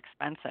can be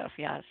expensive.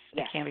 Yes,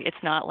 it can be.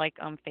 It's not like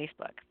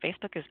Facebook.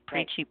 Facebook is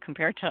pretty cheap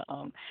compared to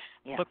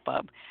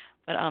BookBub,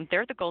 But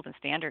they're the golden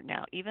standard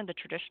now. Even the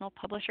traditional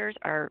publishers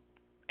are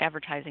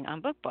advertising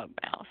on BookBub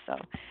now. So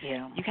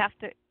Yeah. you have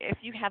to, if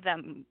you have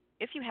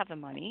the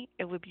money,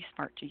 it would be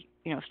smart to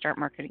start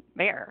marketing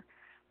there.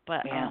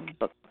 But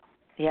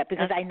yeah,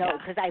 because I know,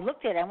 because I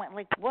looked at it, I went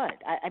like, what?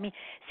 I mean,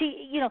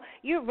 see,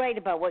 you're right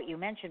about what you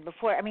mentioned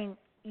before. I mean,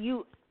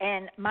 you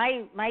and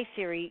my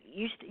theory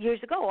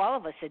years ago, all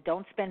of us said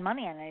don't spend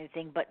money on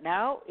anything. But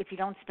now, if you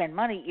don't spend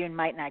money, you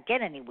might not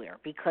get anywhere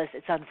because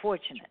it's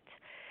unfortunate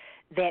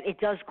that it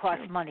does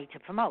cost money to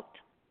promote.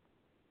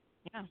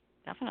 Yeah,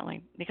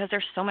 definitely, because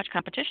there's so much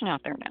competition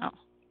out there now.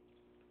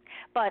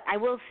 But I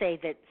will say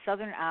that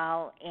Southern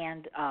Owl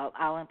and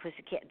Owl and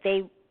Pussycat,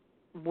 they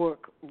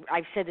work.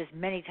 I've said this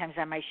many times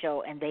on my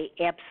show, and they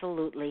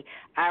absolutely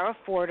are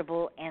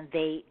affordable, and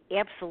they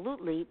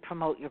absolutely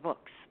promote your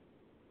books,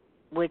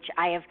 which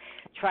I have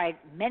tried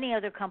many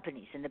other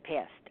companies in the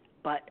past,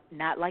 but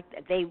not like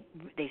that.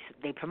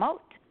 They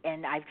promote,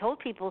 and I've told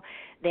people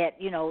that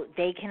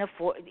they can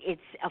afford.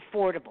 It's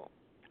affordable.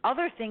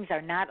 Other things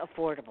are not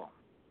affordable.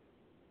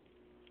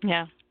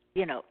 Yeah.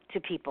 To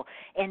people.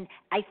 And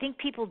I think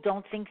people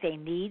don't think they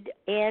need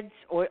ads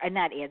or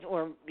not ads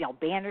or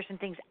banners and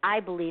things. I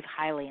believe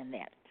highly in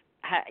that.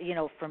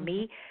 For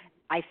me,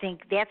 I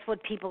think that's what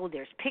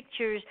there's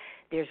pictures,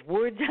 there's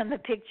words on the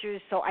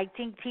pictures. So I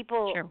think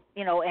people,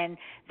 and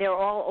they're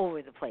all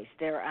over the place.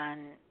 They're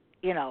on,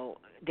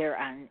 they're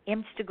on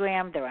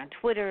Instagram, they're on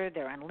Twitter,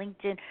 they're on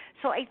LinkedIn.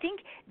 So I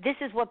think this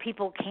is what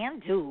people can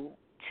do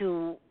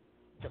to.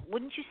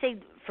 Wouldn't you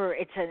say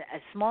it's a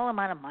small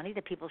amount of money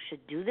that people should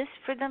do this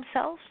for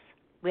themselves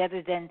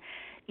rather than,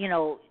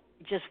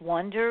 just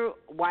wonder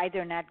why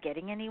they're not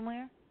getting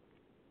anywhere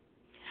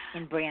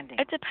in branding?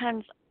 It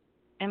depends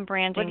in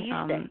branding. What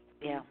do you think?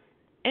 Yeah.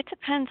 It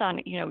depends on,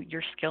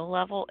 your skill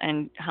level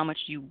and how much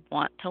you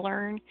want to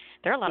learn.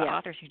 There are a lot of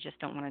authors who just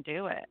don't want to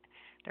do it.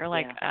 They're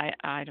like,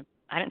 I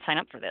didn't sign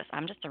up for this.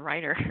 I'm just a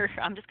writer.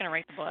 I'm just going to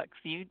write the books.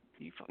 You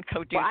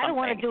go do something. I don't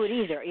want to do it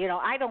either.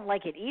 I don't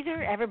like it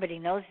either. Everybody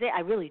knows that.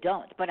 I really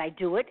don't. But I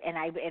do it, and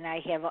I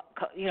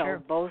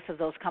have both of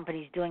those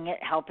companies doing it,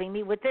 helping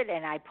me with it,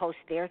 and I post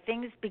their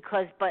things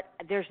but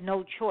there's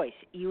no choice.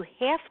 You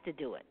have to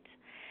do it.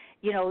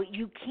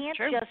 You can't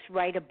just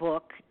write a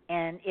book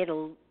and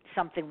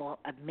something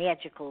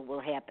magical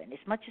will happen. As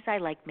much as I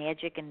like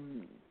magic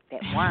and that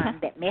wand,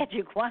 that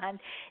magic wand,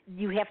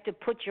 you have to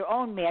put your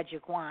own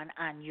magic wand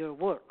on your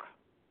work.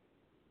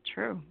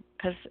 True,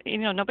 because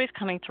nobody's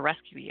coming to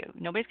rescue you.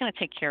 Nobody's going to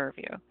take care of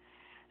you.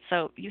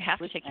 So you have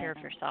to take care of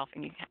yourself,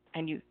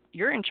 and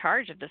you're in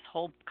charge of this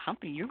whole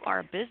company. You are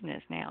a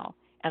business now.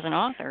 As an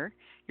author,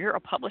 you're a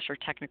publisher,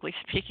 technically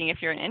speaking,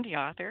 if you're an indie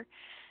author.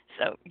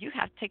 So you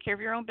have to take care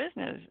of your own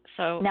business.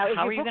 So now,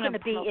 how are your you book going to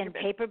be in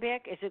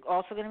paperback? Is it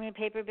also going to be in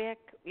paperback?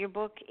 Your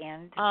book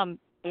and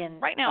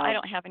right now, I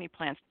don't have any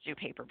plans to do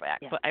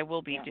paperback, but I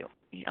will be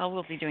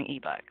doing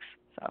ebooks.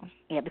 So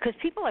because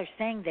people are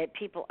saying that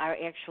people are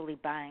actually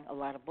buying a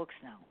lot of books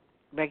now,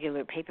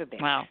 regular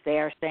paperbacks. Wow. They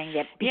are saying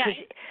that because.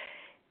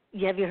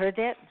 Have you heard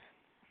that?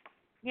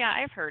 Yeah,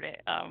 I've heard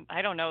it.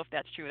 I don't know if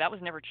that's true. That was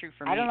never true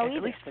for me. I don't know either.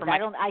 At least for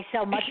I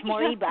sell much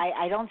more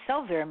I don't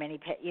sell very many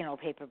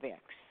paperbacks.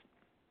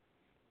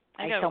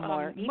 I sell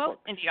more ebooks. Most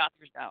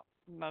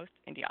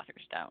indie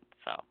authors don't.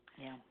 So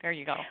there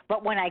you go.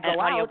 But when I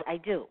go out, I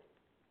do.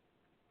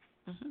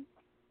 Mhm.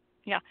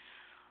 Yeah.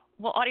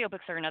 Well,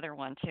 audiobooks are another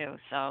one too.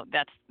 So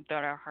that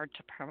are hard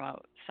to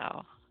promote.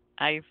 So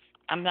I'm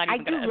not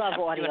even going to. I do love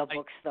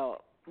audiobooks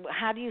though.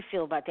 How do you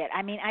feel about that?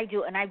 I mean, I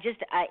do, and I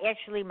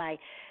actually my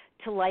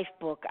To Life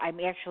book. I'm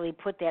actually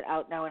put that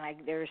out now,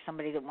 and there is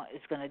somebody that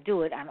is going to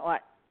do it on.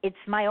 It's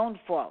my own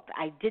fault.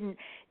 I didn't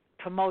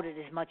promote it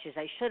as much as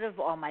I should have,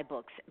 all my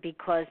books,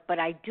 but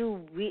I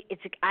do.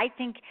 I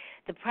think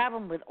the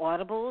problem with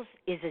Audibles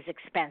is it's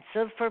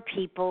expensive for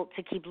people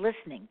to keep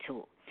listening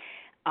to.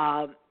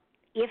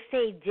 If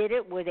they did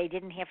it where they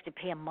didn't have to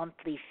pay a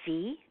monthly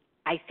fee,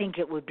 I think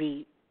it would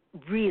be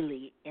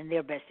really in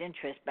their best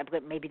interest. But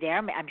maybe they are.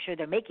 I'm sure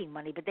they're making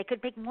money, but they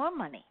could make more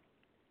money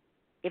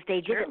if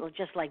they did it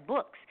just like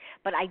books.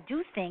 But I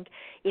do think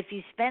if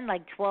you spend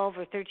like $12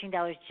 or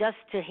 $13 just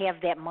to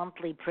have that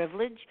monthly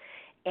privilege,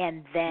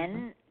 and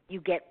then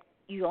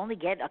you only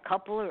get a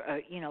couple or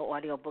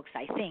audiobooks,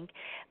 I think,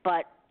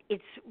 but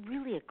it's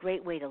really a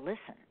great way to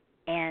listen.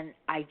 And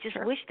I just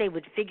wish they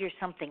would figure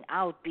something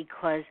out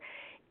because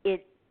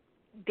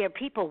their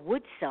people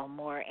would sell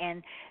more.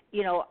 And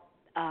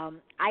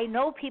I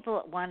know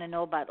people want to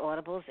know about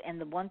Audibles, and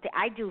the one thing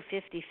I do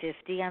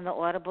 50-50 on the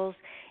Audibles,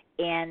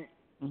 and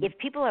if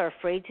people are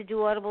afraid to do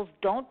Audibles,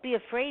 don't be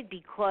afraid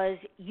because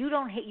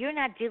you're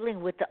not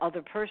dealing with the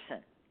other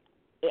person.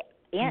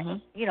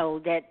 And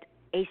that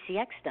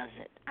ACX does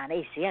it. On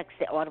ACX,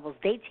 the Audibles,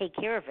 they take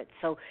care of it.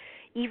 So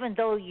even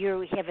though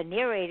you have a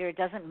narrator, it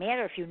doesn't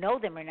matter if you know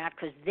them or not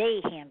because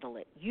they handle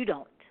it. You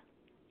don't.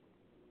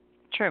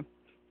 True.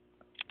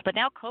 But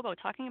now Kobo,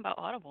 talking about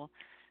Audible,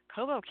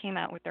 Kobo came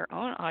out with their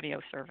own audio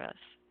service,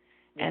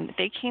 and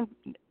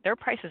their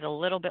price is a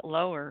little bit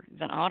lower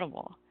than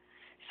Audible.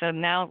 So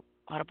now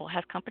Audible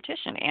has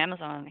competition.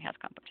 Amazon has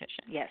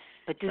competition. Yes,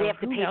 but do So they have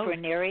to who pay knows? for a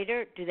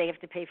narrator? Do they have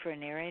to pay for a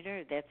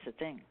narrator? That's the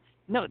thing.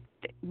 No,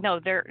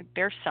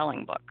 they're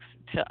selling books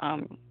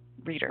to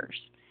readers.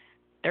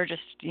 They're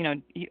just,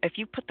 if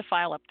you put the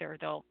file up there,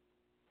 they'll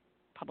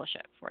publish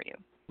it for you.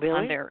 Really?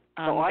 On their,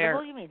 the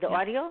Audible, you mean? The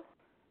audio?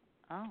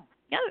 Oh.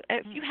 Yeah,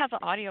 if you have an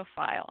audio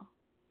file.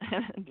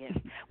 Yes.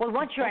 Well,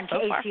 once you're on So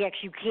far. ACX,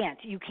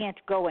 you can't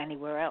go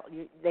anywhere else.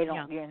 They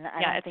don't. Yeah,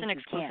 I don't it's think an you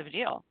exclusive can.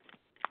 deal.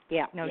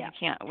 Yeah. No, yeah. you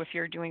can't. If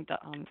you're doing the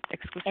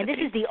exclusivity. And this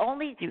is the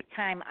only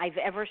time I've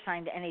ever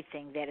signed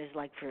anything that is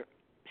like for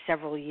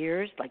several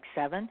years, like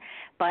 7.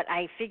 But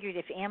I figured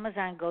if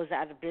Amazon goes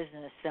out of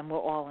business, then we're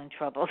all in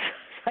trouble.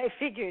 So I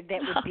figured that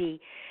would be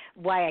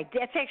why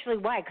that's actually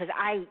why, because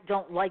I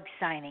don't like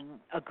signing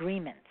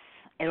agreements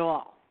at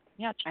all.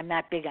 Yeah, I'm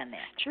not big on that.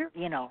 True.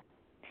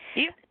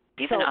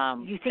 Even,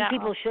 so you think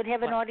people should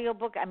have an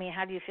audiobook? I mean,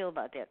 how do you feel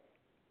about that?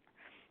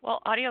 Well,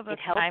 audiobooks, it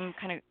helps? I'm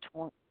kind of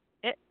torn.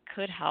 It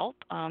could help,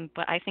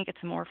 but I think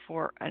it's more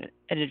for an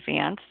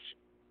advanced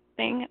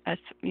thing. As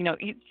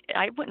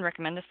I wouldn't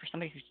recommend this for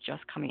somebody who's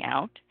just coming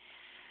out.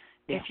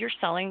 Yeah. If you're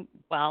selling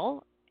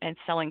well and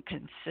selling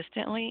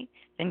consistently,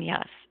 then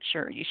yes,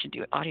 sure, you should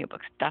do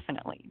audiobooks,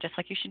 definitely. Just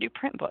like you should do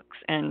print books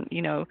and,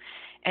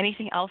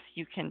 anything else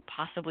you can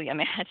possibly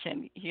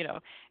imagine,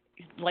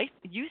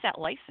 use that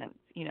license,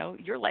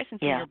 you're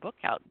licensing your book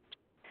out.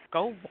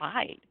 Go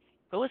wide.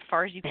 Go as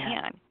far as you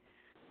can.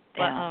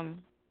 But,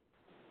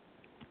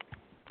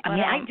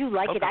 I do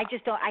like it. I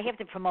just don't. I have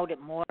to promote it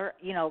more,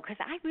 because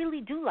I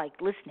really do like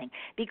listening.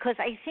 Because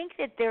I think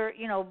that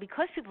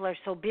because people are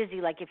so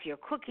busy. Like if you're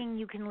cooking,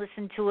 you can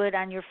listen to it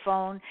on your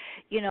phone.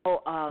 You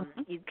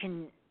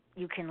can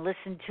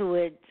listen to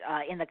it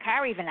in the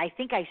car. Even I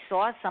think I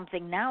saw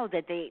something now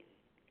that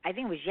I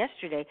think it was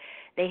yesterday.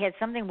 They had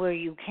something where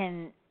you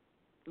can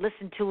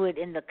listen to it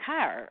in the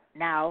car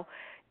now.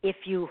 If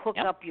you hook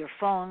up your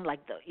phone, like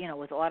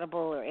with Audible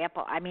or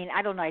Apple, I mean,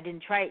 I don't know, I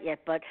didn't try it yet,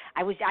 but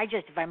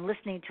if I'm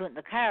listening to it in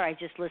the car, I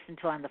just listen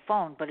to it on the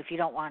phone. But if you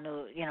don't want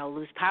to,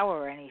 lose power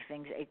or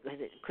anything, it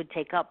could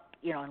take up,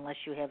 unless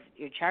you have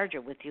your charger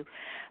with you.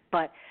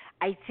 But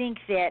I think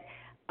that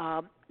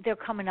they're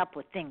coming up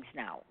with things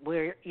now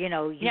where you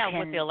can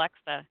with the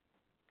Alexa.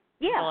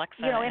 Yeah,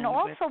 Alexa and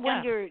also with,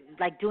 when you're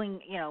like doing,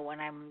 when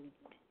I'm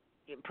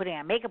putting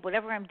on makeup,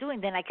 whatever I'm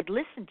doing, then I could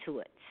listen to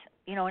it.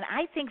 And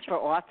I think for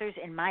authors,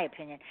 in my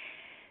opinion,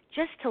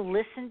 just to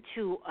listen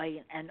to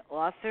an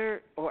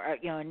author or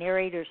a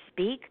narrator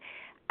speak,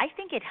 I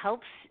think it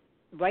helps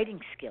writing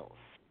skills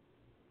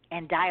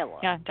and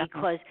dialogue. Yeah,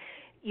 definitely.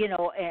 Because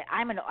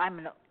I'm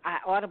an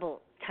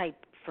Audible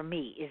type for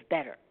me is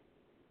better,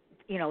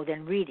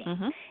 than reading.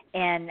 Mm-hmm.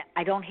 And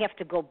I don't have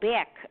to go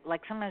back.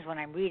 Like sometimes when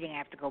I'm reading, I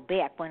have to go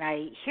back. When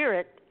I hear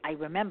it, I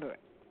remember it.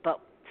 But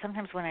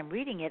sometimes when I'm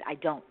reading it, I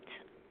don't.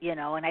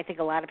 And I think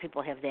a lot of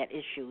people have that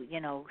issue,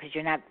 because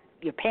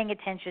you're paying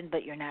attention,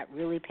 but you're not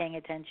really paying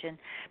attention.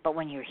 But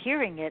when you're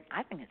hearing it,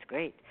 I think it's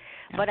great.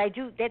 Yeah. But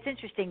that's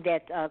interesting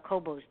that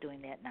Kobo's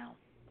doing that now.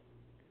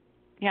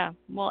 Yeah,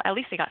 well, at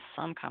least they got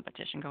some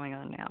competition going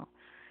on now.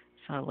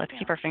 So let's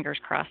keep our fingers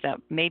crossed that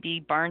maybe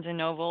Barnes &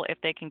 Noble, if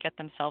they can get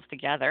themselves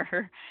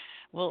together,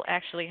 will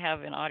actually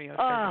have an audio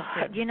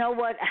service too. You know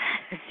what?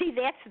 See,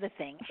 that's the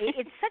thing.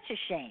 It's such a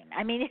shame.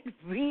 I mean, it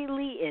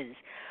really is.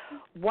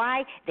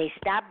 Why they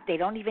stopped? They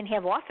don't even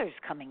have authors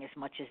coming as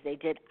much as they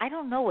did. I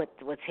don't know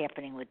what's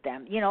happening with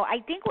them. I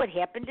think what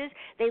happened is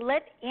they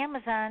let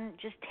Amazon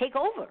just take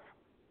over,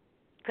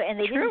 and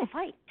they didn't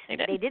fight.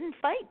 They didn't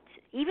fight.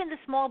 Even the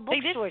small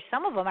bookstores,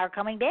 some of them are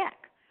coming back.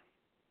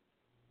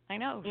 I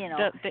know.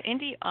 The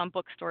indie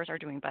bookstores are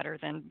doing better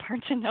than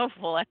Barnes &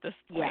 Noble at this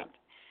point.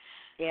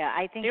 Yeah,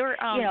 I think,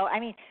 I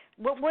mean,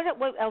 what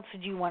else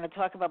did you want to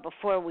talk about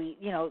before we,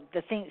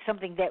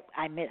 something that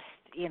I missed,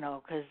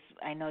 because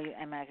I know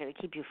I'm not going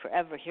to keep you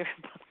forever here,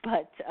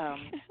 but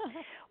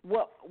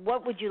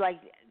what would you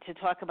like to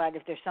talk about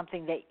if there's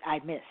something that I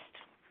missed?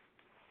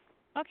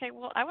 Okay,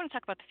 well, I want to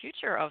talk about the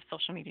future of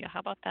social media. How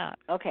about that?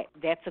 Okay,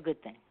 that's a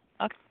good thing.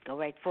 Okay. Go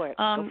right for it.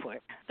 Go for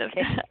it.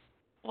 Okay.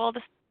 Well,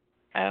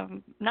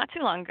 not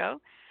too long ago,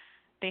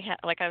 they had,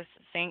 like I was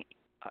saying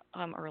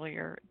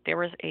earlier, there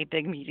was a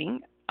big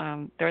meeting.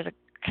 There was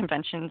a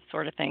convention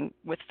sort of thing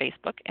with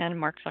Facebook, and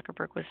Mark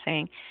Zuckerberg was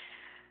saying,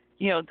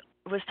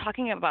 was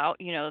talking about,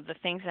 the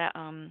things that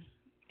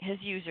his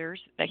users,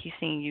 that he's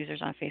seeing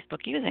users on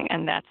Facebook using,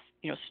 and that's,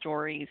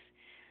 stories.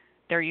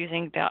 They're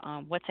using the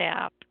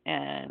WhatsApp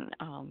and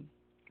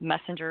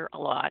Messenger a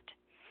lot.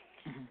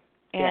 Mm-hmm.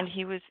 And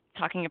he was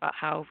talking about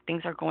how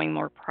things are going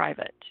more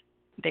private.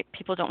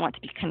 People don't want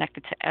to be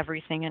connected to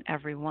everything and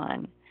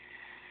everyone.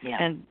 Yeah.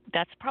 And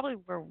that's probably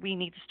where we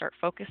need to start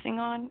focusing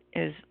on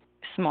is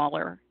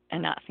smaller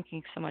and not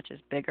thinking so much as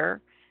bigger.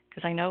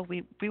 Because I know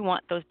we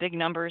want those big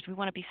numbers. We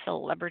want to be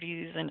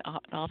celebrities and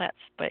all that.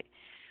 But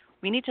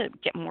we need to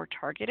get more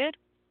targeted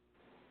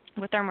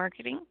with our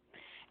marketing.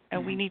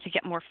 And we need to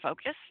get more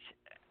focused.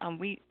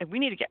 We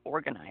need to get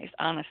organized,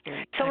 honestly.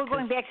 So we're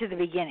going back to the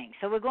beginning.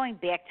 So we're going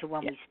back to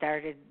when we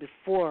started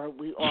before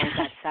we all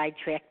got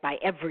sidetracked by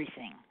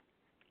everything.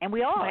 And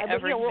we all, by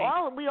everything.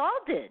 we all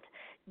did,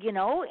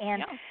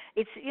 and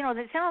it's,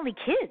 it's not only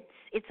kids,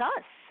 it's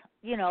us,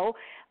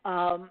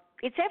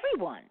 it's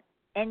everyone.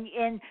 And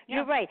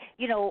you're right,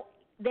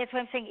 that's what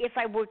I'm saying. If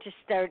I were to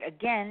start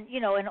again,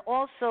 and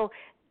also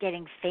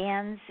getting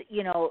fans,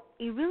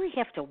 you really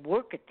have to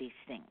work at these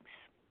things,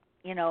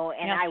 and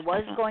I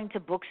was going to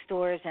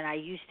bookstores, and I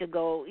used to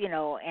go,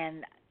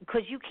 and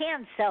because you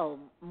can sell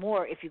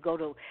more if you go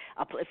to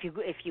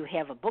if you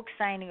have a book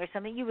signing or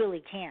something, you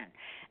really can,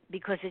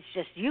 because it's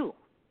just you.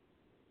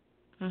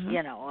 A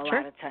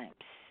lot of times.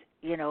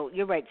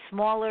 You're right,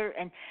 smaller,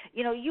 and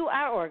you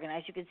are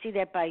organized. You can see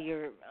that by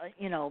your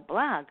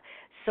blog.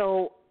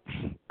 So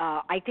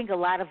I think a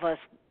lot of us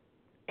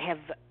have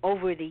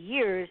over the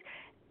years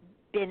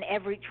been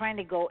trying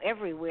to go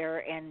everywhere,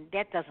 and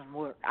that doesn't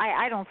work.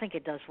 I don't think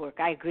it does work.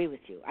 I agree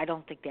with you. I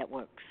don't think that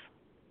works.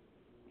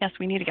 Yes,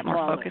 we need to get more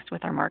focused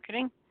with our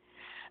marketing.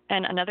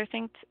 And another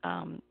thing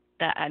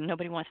that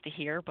nobody wants to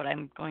hear, but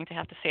I'm going to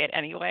have to say it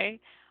anyway.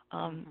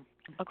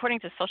 According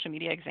to Social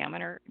Media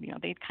Examiner,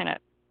 they kind of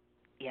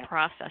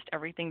processed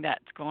everything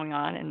that's going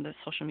on in the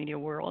social media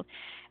world,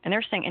 and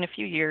they're saying in a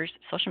few years,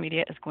 social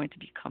media is going to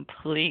be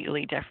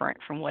completely different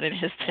from what it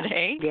is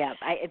today.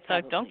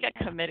 So don't get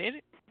committed.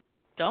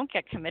 Don't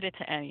get committed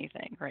to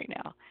anything right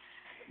now.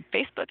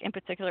 Facebook, in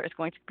particular, is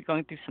going to be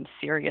going through some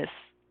serious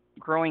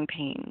growing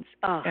pains,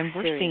 and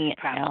we're seeing it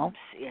problems.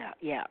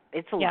 now.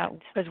 It's a lot.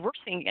 Because we're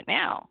seeing it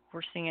now.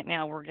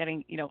 We're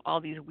getting all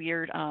these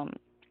weird.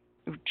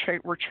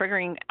 We're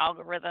triggering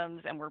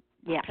algorithms, and we're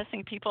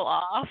pissing people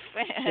off.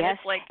 And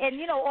it's like, and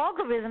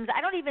algorithms.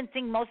 I don't even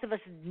think most of us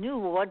knew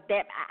what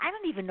that. I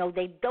don't even know.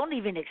 They don't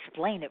even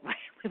explain it. Right?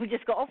 We would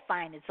just go, "Oh,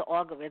 fine, it's an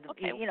algorithm."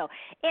 Okay.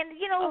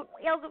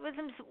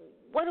 Algorithms.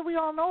 What do we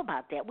all know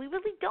about that? We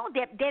really don't.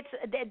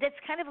 That's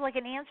kind of like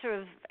an answer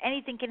of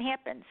anything can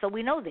happen. So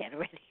we know that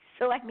already.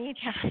 So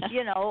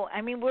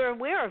I mean, we're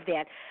aware of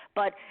that.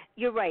 But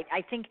you're right.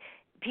 I think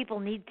people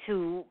need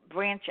to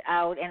branch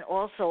out, and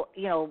also,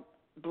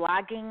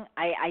 blogging,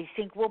 I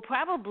think, will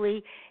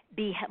probably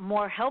be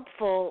more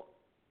helpful.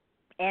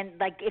 And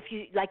if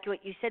you like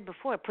what you said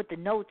before, put the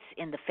notes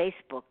in the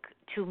Facebook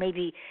to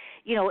maybe,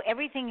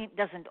 everything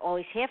doesn't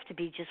always have to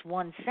be just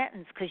one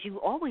sentence, because you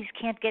always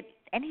can't get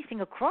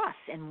anything across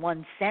in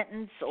one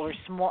sentence or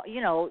small.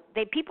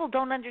 People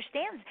don't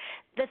understand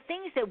the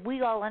things that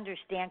we all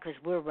understand because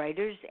we're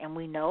writers and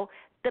we know.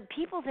 The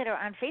people that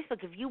are on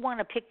Facebook, if you want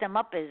to pick them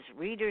up as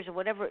readers or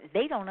whatever,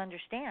 they don't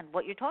understand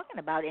what you're talking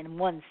about in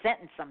one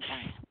sentence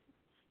sometimes.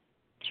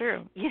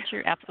 True.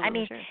 True.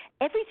 Absolutely true.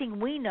 Everything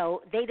we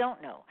know, they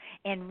don't know.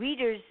 And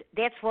readers,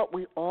 that's what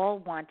we all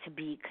want to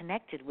be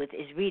connected with,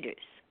 is readers.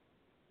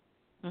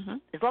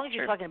 As long as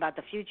you're talking about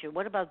the future,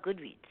 what about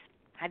Goodreads?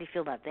 How do you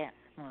feel about that?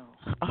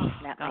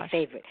 Not my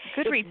favorite.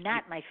 Goodreads. It's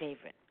not my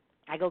favorite.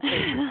 I go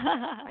crazy.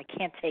 I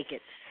can't take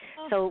it.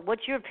 So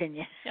what's your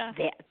opinion on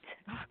that?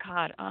 Oh,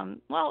 God.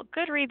 Well,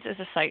 Goodreads is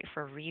a site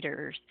for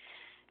readers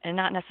and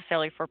not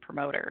necessarily for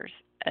promoters.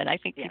 And I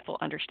think people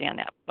understand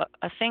that. But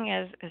a thing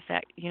is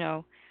that,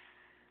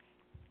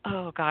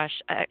 oh, gosh,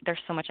 there's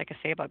so much I could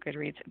say about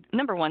Goodreads.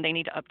 Number one, they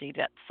need to update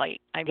that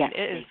site. I mean,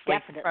 it is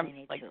definitely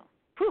need to.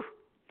 Whew.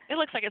 It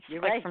looks like it's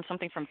from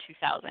something from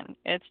 2000.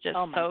 It's just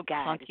so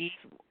clunky.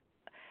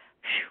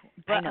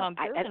 But I know. I'm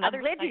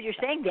glad that you're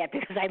saying that,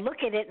 because I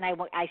look at it and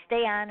I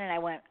stay on and I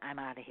went, I'm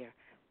out of here.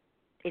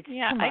 It's too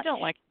much. I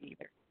don't like it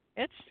either.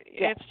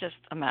 It's just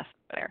a mess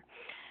there.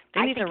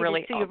 They need to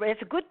really.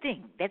 It's a good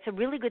thing. That's a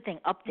really good thing.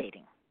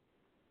 Updating.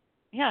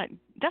 Yeah,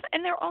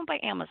 and they're owned by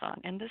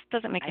Amazon, and this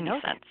doesn't make any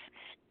sense.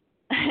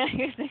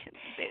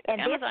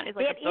 Amazon is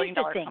like $1 billion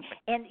company.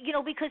 And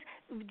because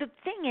the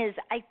thing is,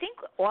 I think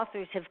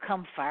authors have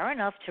come far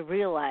enough to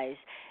realize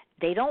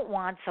they don't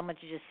want someone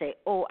to just say,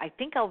 "Oh, I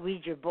think I'll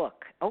read your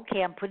book.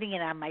 Okay, I'm putting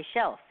it on my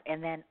shelf,"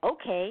 and then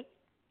okay,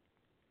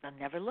 I'm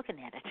never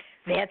looking at it.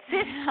 That's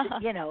it,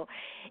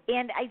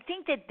 And I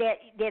think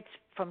that's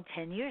from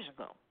 10 years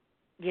ago,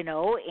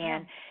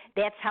 and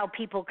that's how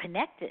people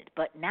connected.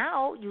 But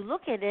now you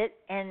look at it,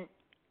 and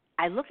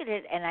I look at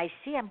it, and I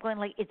see, I'm going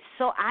like,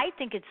 I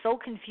think it's so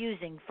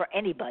confusing for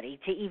anybody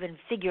to even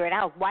figure it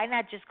out. Why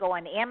not just go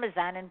on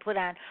Amazon and put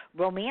on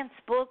romance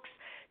books,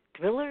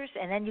 thrillers,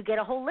 and then you get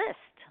a whole list?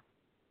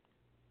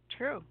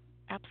 True.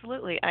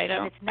 Absolutely. I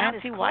don't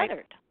see why.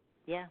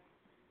 Yeah.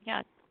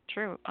 Yeah,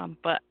 true.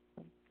 But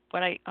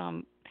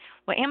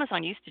what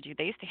Amazon used to do,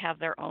 they used to have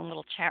their own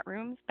little chat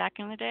rooms back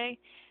in the day.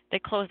 They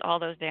closed all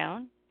those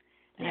down.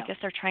 And I guess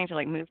they're trying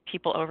to move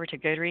people over to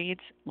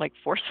Goodreads,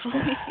 forcefully.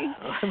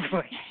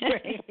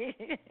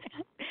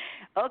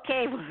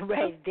 Okay,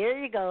 right, there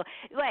you go.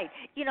 Right,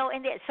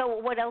 and so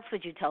what else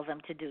would you tell them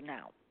to do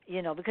now?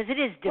 Because it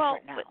is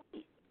different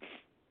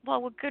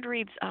now. With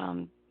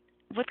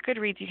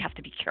Goodreads, you have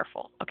to be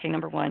careful. Okay,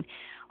 number one,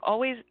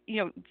 always,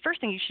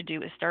 first thing you should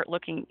do is start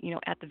looking,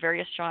 at the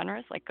various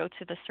genres. Go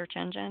to the search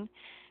engine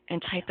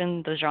and type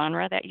in the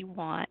genre that you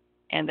want,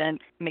 and then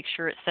make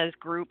sure it says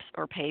groups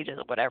or pages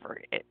or whatever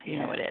it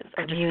is.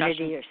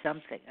 Community or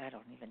something. I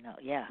don't even know.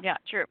 Yeah. Yeah,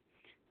 true.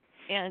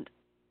 And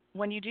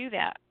when you do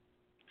that,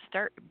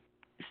 start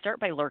start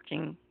by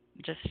lurking.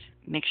 Just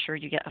make sure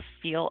you get a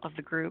feel of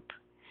the group,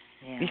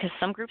 because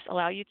some groups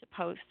allow you to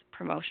post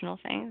promotional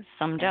things,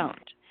 some don't.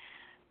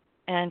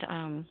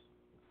 And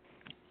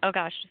oh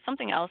gosh,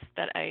 something else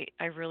that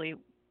I really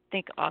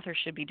think authors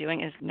should be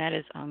doing is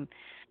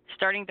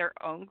starting their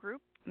own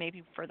group,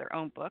 maybe for their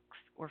own books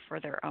or for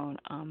their own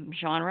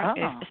genre,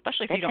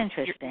 especially if you don't.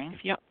 Interesting.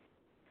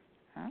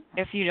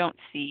 If you don't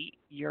see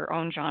your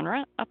own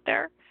genre up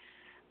there,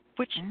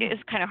 which is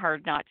kind of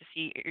hard not to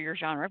see your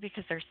genre,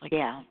 because there's like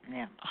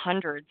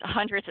hundreds and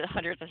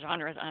hundreds of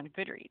genres on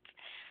Goodreads.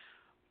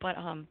 But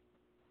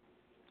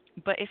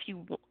if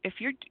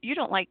you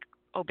don't like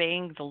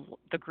obeying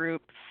the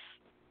group's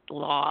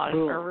laws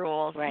or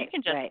rules,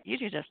 you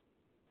can just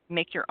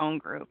make your own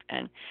group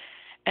and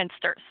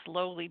start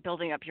slowly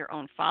building up your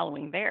own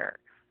following there.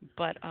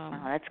 But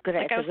that's good.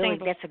 Like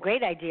that's a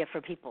great idea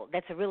for people.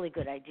 That's a really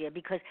good idea,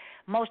 because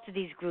most of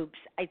these groups,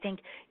 I think,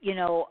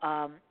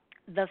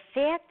 the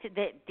fact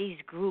that these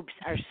groups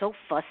are so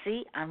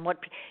fussy on what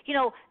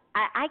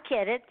I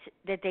get it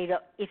that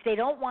if they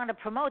don't want to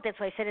promote. That's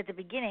why I said at the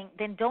beginning,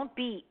 then don't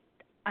be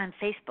on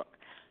Facebook.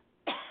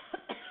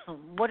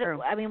 What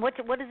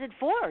is it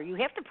for? You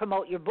have to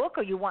promote your book,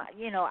 or you want,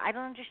 I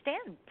don't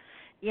understand.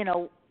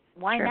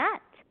 Why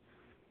not?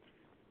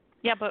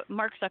 Yeah, but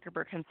Mark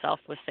Zuckerberg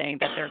himself was saying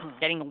that they're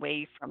getting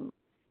away from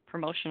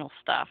promotional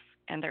stuff,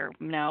 and they're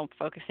now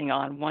focusing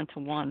on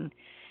one-to-one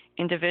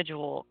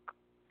individual,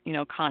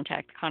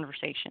 contact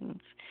conversations.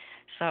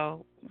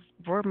 So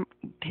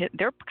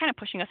they're kind of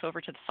pushing us over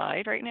to the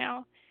side right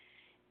now,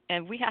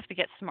 and we have to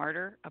get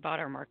smarter about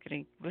our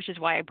marketing, which is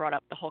why I brought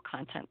up the whole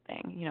content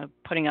thing.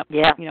 Putting up,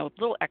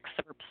 little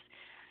excerpts.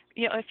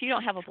 If you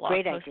don't have a blog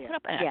post, put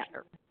up an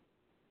excerpt.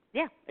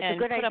 Yeah, it's a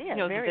good idea.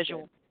 Put up, the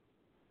visual. Good.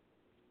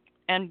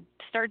 And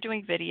start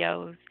doing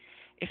videos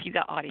if you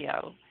got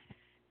audio,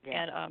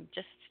 and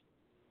just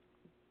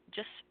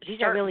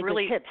these are really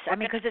good tips.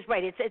 Because it's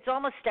right. It's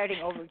almost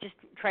starting over. Just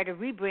try to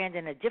rebrand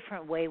in a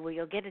different way where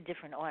you'll get a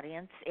different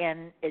audience,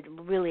 and it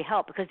will really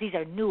help, because these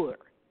are newer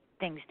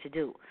things to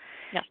do.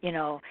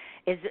 Yeah.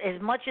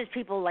 As much as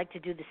people like to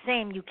do the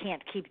same, you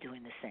can't keep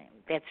doing the same.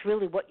 That's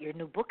really what your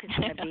new book is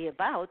going to be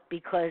about,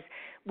 because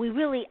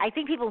I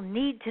think people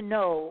need to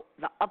know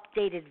the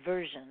updated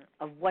version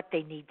of what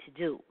they need to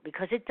do,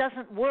 because it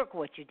doesn't work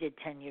what you did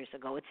 10 years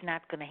ago. It's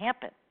not going to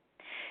happen.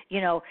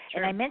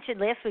 And I mentioned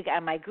last week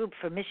on my group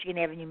for Michigan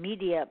Avenue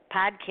Media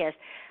podcast,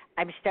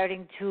 I'm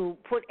starting to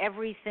put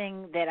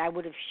everything that I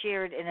would have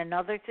shared in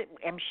another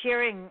I'm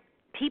sharing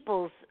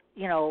people's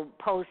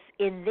posts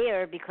in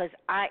there, because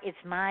it's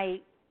my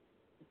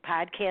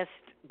podcast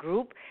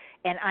group,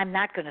 and I'm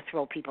not going to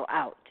throw people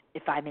out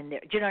if I'm in there.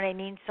 Do you know what I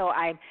mean? So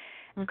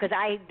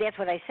that's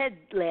what I said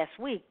last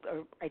week,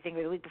 or I think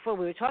the week before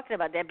we were talking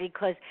about that,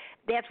 because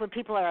that's what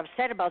people are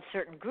upset about,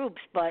 certain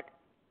groups. But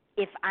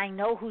if I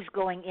know who's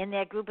going in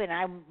that group, and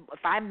if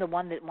I'm the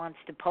one that wants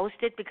to post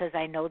it because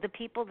I know the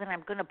people, then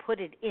I'm going to put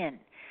it in,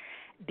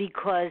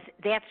 because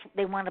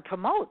they want to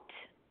promote.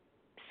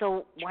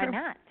 So why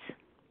not?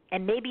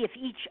 And maybe if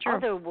each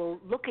other will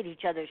look at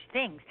each other's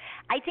things.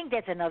 I think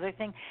that's another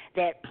thing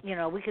that,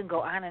 we can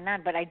go on and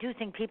on, but I do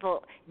think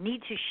people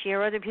need to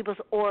share other people's,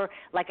 or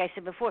like I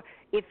said before,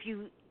 if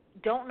you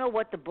don't know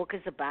what the book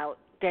is about,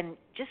 then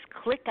just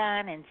click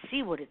on and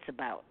see what it's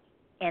about.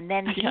 And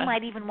then you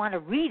might even want to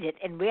read it,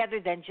 and rather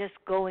than just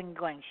going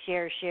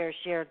share,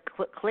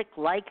 click,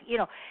 like,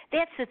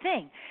 that's the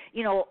thing.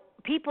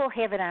 People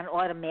have it on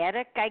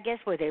automatic, I guess,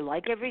 where they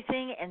like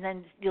everything, and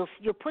then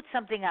you'll put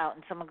something out,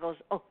 and someone goes,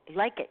 "Oh, I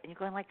like it," and you're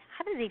going like,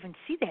 "How did they even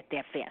see that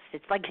fast?"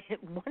 It's like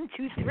 1,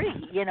 2, 3,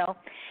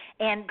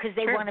 and because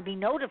they want to be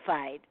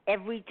notified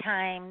every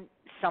time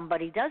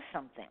somebody does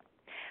something.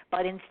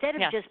 But instead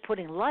of just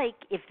putting like,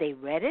 if they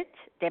read it,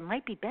 that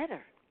might be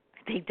better.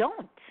 They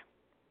don't.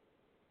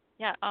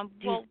 Yeah.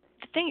 Well,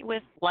 the thing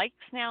with likes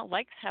now,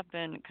 likes have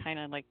been kind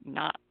of like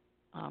not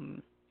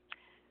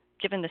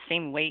given the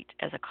same weight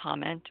as a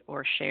comment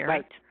or share.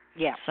 Right.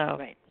 Yeah. So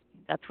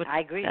that's what I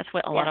agree. That's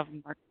what a lot of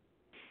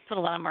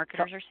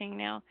marketers are seeing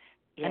now.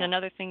 Yeah. And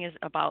another thing is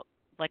about,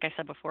 like I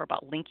said before,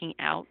 about linking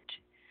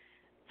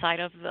outside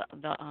of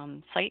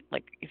the site.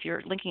 Like if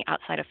you're linking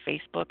outside of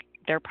Facebook,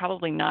 they're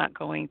probably not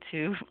going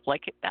to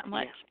like it that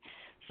much.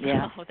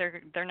 Yeah. So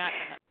they're not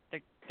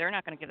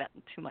going to give that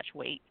too much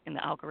weight in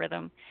the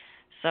algorithm.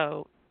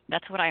 So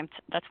that's why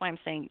I'm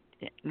saying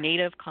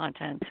native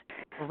content,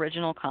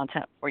 original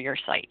content for your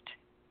site.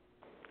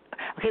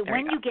 Okay,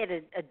 when you get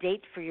a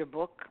date for your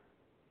book,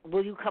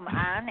 will you come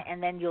on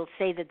and then you'll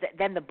say that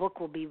then the book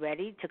will be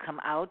ready to come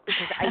out?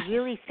 Because I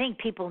really think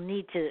people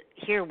need to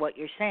hear what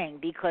you're saying,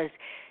 because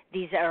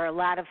these are a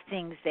lot of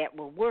things that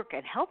will work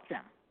and help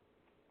them.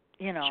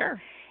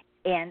 Sure.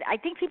 And I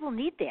think people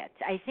need that.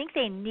 I think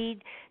they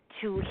need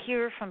to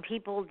hear from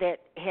people that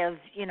have,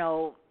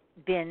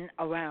 been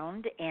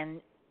around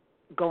and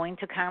going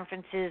to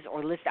conferences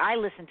or I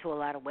listen to a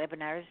lot of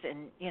webinars,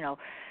 and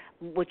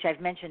which I've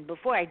mentioned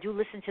before, I do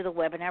listen to the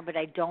webinar, but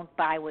I don't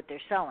buy what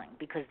they're selling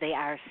because they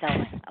are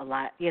selling a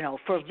lot,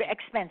 for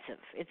expensive.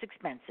 It's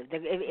expensive.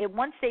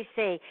 Once they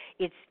say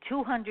it's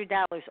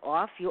 $200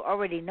 off, you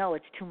already know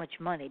it's too much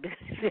money because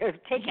they're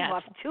taking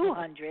off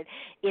 $200.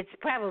 It's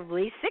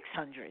probably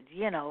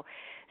 $600.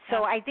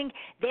 So I think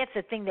that's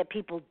the thing that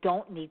people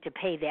don't need to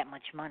pay that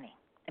much money.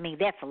 I mean,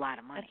 that's a lot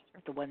of money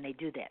when they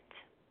do that.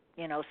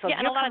 So if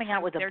you're coming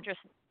out with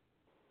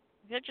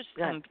they're just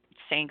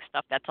saying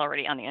stuff that's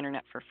already on the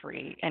internet for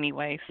free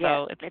anyway,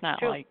 so it's not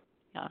true. like,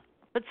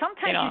 But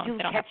sometimes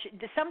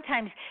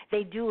sometimes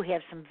they do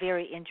have some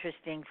very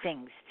interesting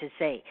things to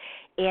say.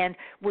 And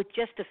with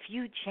just a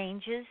few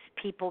changes,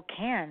 people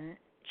can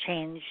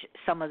change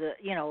some of the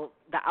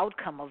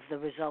outcome of the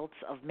results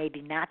of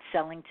maybe not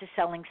selling to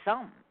selling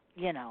some.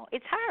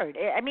 It's hard.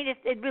 I mean,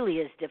 it really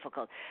is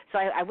difficult. So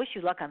I wish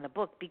you luck on the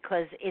book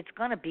because it's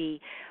going to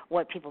be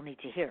what people need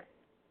to hear.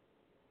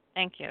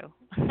 Thank you.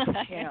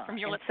 From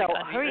your lips. So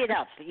hurry it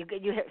up. You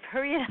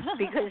hurry it up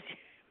because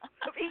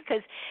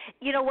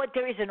you know what,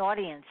 there is an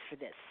audience for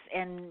this,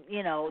 and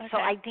so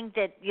I think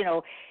that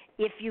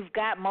if you've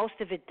got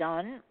most of it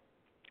done,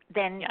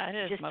 then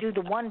just do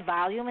the one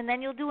volume, and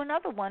then you'll do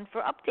another one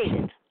for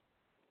updated.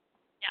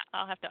 Yeah,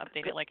 I'll have to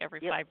update it like every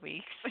 5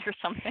 weeks or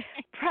something.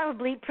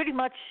 Probably, pretty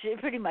much.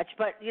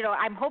 But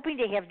I'm hoping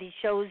to have these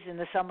shows in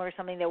the summer or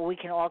something that we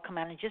can all come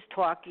out and just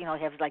talk.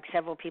 Have like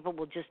several people.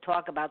 We'll just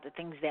talk about the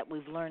things that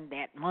we've learned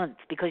that month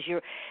because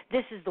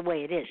this is the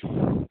way it is.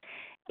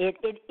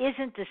 It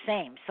isn't the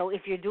same. So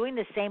if you're doing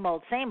the same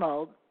old,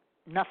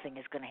 nothing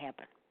is going to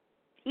happen.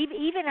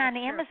 Even on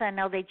Amazon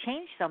now, they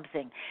changed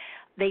something.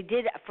 They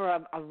did for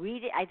a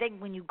read. I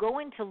think when you go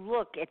in to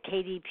look at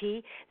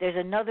KDP, there's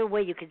another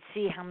way you could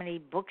see how many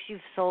books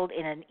you've sold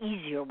in an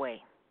easier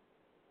way.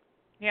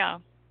 Yeah.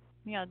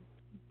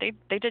 They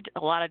did a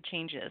lot of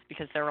changes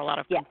because there were a lot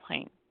of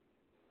complaints.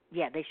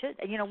 Yeah, they should.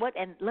 And you know what?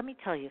 And let me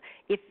tell you,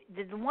 if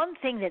the one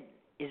thing that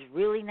is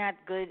really not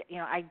good,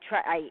 I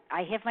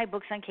have my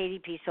books on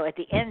KDP. So at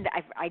the end,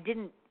 I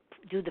didn't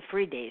do the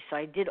free days. So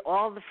I did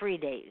all the free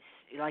days.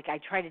 Like I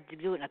tried to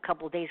do it in a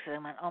couple of days because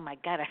I went, oh my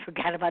God, I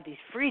forgot about these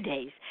free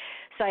days.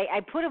 So I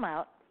put them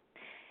out,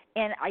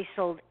 and I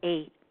sold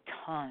a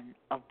ton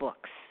of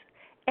books,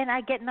 and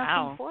I get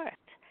nothing for it.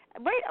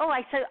 Right? Oh,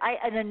 I said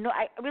I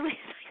really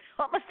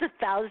almost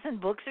 1,000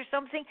 books or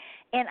something,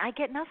 and I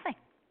get nothing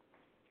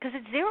because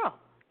it's zero.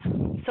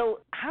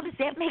 So how does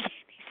that make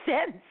any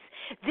sense?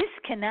 This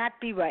cannot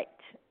be right.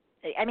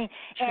 I mean,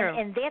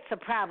 and that's a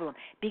problem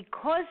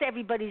because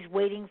everybody's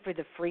waiting for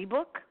the free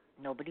book.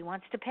 Nobody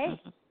wants to pay.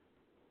 Mm-hmm.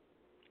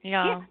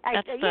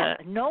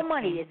 No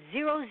money. It's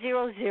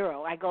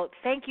 000. I go,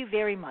 thank you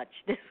very much.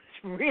 This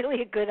is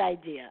really a good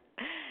idea,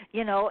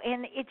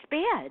 and it's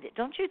bad,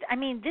 don't you? I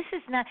mean, this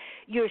is not,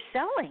 you're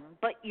selling,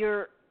 but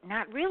you're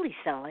not really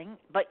selling,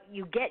 but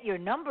you get your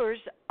numbers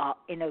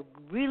in a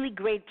really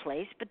great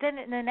place, but then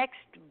in the next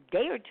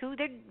day or two,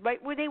 they're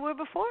right where they were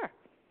before.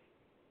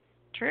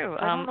 True.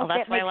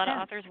 That's why a lot of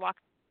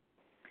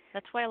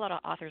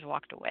authors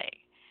walked away.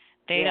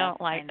 They don't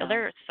like.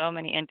 There are so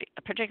many,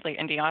 particularly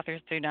indie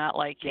authors, do not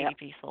like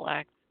KDP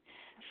Select.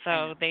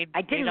 So I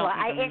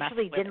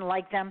actually didn't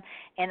like them,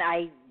 and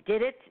I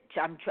did it.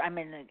 I'm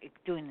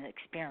doing an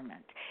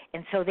experiment,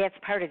 and so that's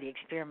part of the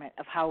experiment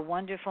of how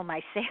wonderful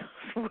my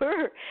sales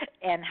were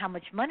and how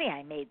much money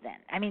I made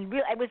then. I mean,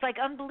 really, it was like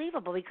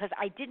unbelievable because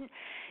I didn't,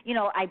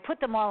 I put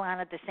them all on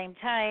at the same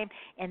time,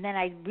 and then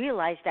I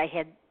realized I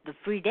had the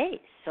free days.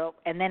 So,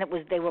 and then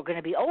they were going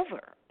to be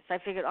over. So I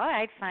figured, all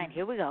right, fine,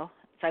 here we go.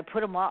 So I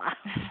put them all out.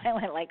 I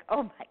went like,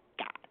 oh my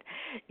God,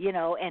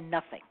 and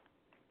nothing.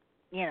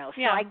 So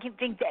I can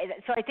think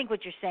so I think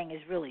what you're saying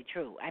is really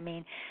true. I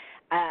mean,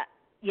 I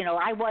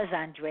was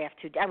on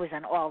Draft 2. I was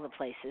on all the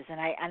places,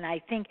 and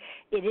I think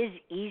it is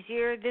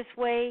easier this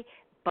way,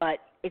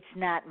 but it's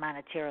not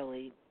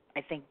monetarily,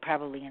 I think,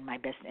 probably in my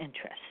best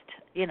interest.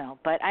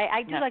 But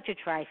I do like to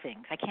try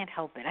things. I can't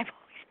help it. I've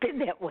always been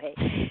that way.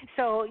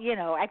 So,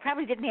 I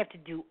probably didn't have to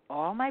do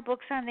all my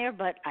books on there,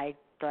 but I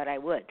thought I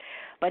would.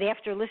 But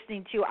after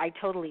listening to you, I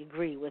totally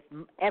agree with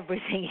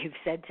everything you've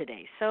said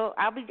today. So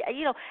I think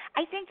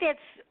that's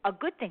a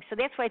good thing. So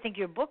that's why I think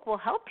your book will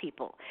help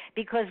people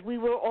because we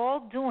were all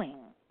doing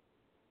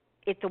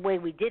it the way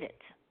we did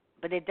it,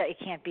 but it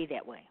can't be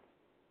that way.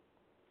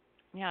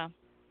 Yeah.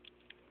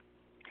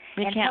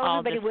 And tell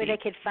everybody where they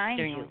could find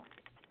you.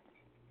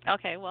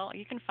 Okay, well,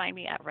 you can find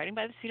me at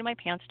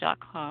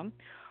writingbytheseatofmypants.com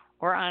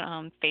or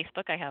on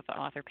Facebook. I have an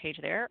author page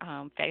there,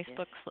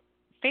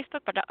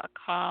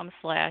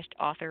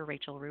 Facebook.com/author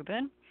Rachel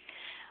Rueben.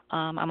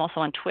 I'm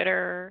also on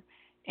Twitter,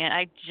 and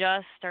I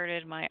just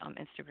started my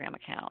Instagram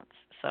account.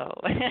 So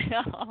yes,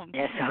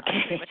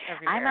 okay.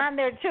 I'm on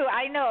there too.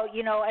 I know,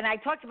 and I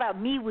talked about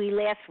MeWe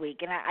last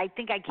week, and I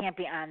think I can't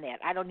be on that.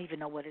 I don't even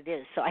know what it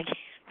is, so I can't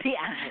be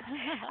on it.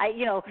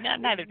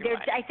 Neither do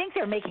I. I think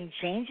they're making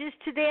changes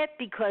to that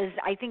because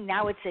I think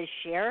now it says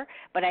share,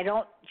 but I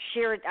don't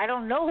share it. I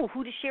don't know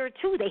who to share it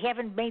to. They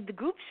haven't made the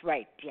groups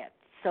right yet.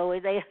 So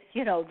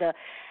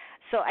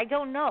So I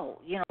don't know,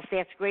 if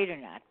that's great or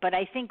not. But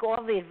I think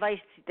all the advice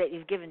that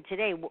you've given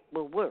today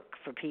will work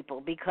for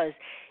people because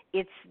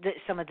it's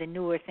some of the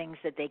newer things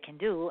that they can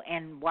do,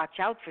 and watch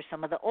out for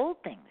some of the old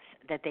things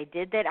that they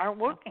did that aren't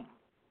working.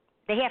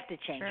 They have to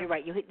change. Sure. You're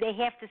right. They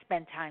have to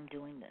spend time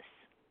doing this.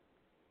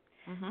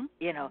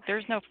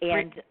 There's no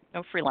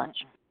free lunch.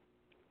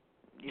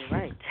 You're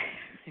right.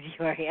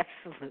 You are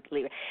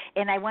absolutely right.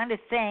 And I want to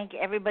thank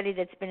everybody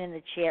that's been in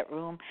the chat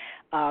room.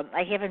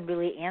 I haven't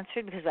really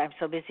answered because I'm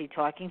so busy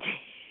talking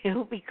to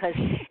you because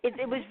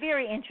it was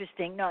very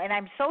interesting. No, and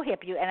I'm so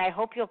happy, and I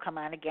hope you'll come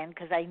on again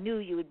because I knew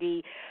you would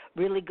be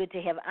really good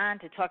to have on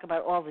to talk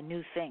about all the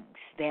new things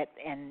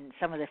and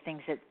some of the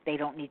things that they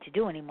don't need to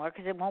do anymore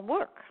because it won't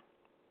work.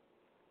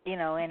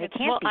 And it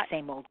can't be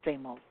same old,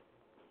 same old.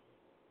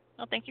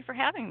 Well, thank you for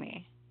having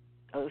me.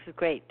 Oh, this is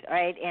great. All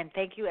right, and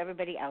thank you,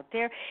 everybody out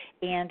there.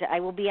 And I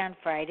will be on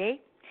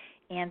Friday,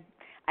 and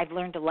I've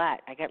learned a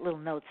lot. I got little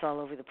notes all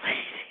over the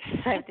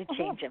place, so I have to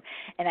change them.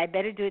 And I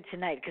better do it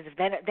tonight because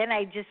then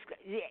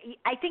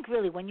I think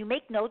really when you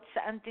make notes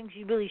on things,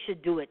 you really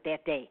should do it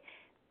that day.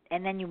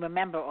 And then you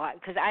remember,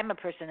 because I'm a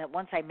person that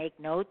once I make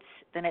notes,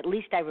 then at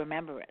least I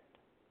remember it.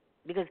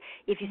 Because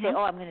if you say,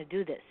 I'm going to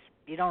do this,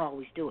 you don't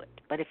always do it.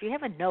 But if you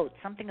have a note,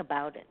 something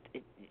about it,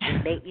 it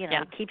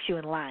keeps you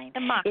in line.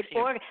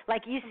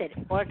 Like you said,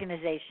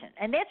 organization.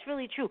 And that's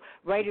really true.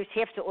 Writers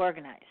have to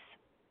organize.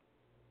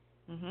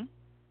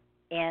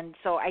 And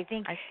so I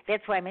think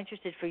that's why I'm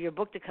interested for your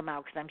book to come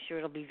out because I'm sure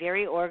it'll be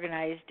very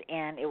organized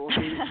and it will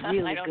be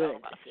really I don't good. know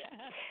about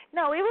that.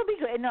 No, it will be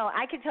good. No,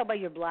 I can tell by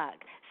your blog.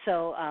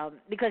 So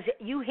because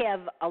you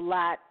have a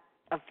lot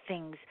of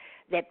things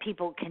that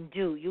people can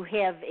do. You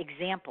have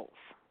examples.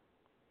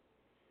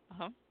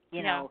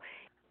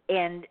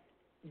 And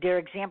they're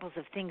examples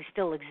of things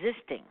still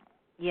existing,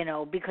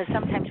 because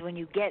sometimes when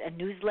you get a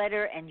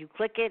newsletter and you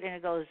click it and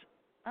it goes,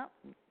 oh,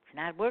 it's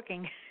not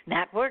working,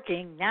 and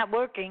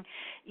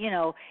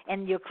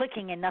you're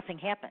clicking and nothing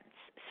happens.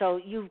 So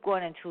you've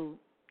gone into,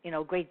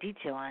 great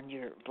detail on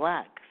your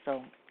blog.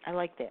 So I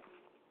like that.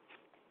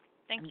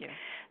 Thank you.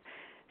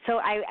 So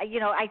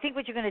I think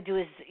what you're going to do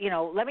is,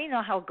 let me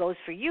know how it goes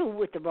for you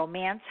with the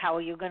romance, how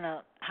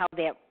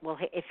that will,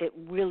 if it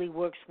really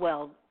works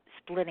well,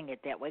 splitting it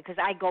that way, because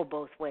I go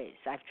both ways.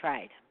 I've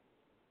tried,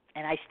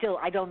 and I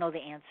don't know the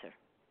answer.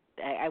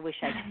 I wish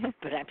I did,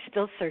 but I'm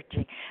still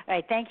searching. All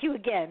right, thank you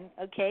again,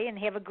 okay, and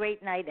have a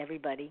great night,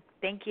 everybody.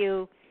 Thank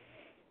you.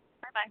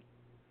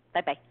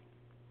 Bye-bye. Bye-bye.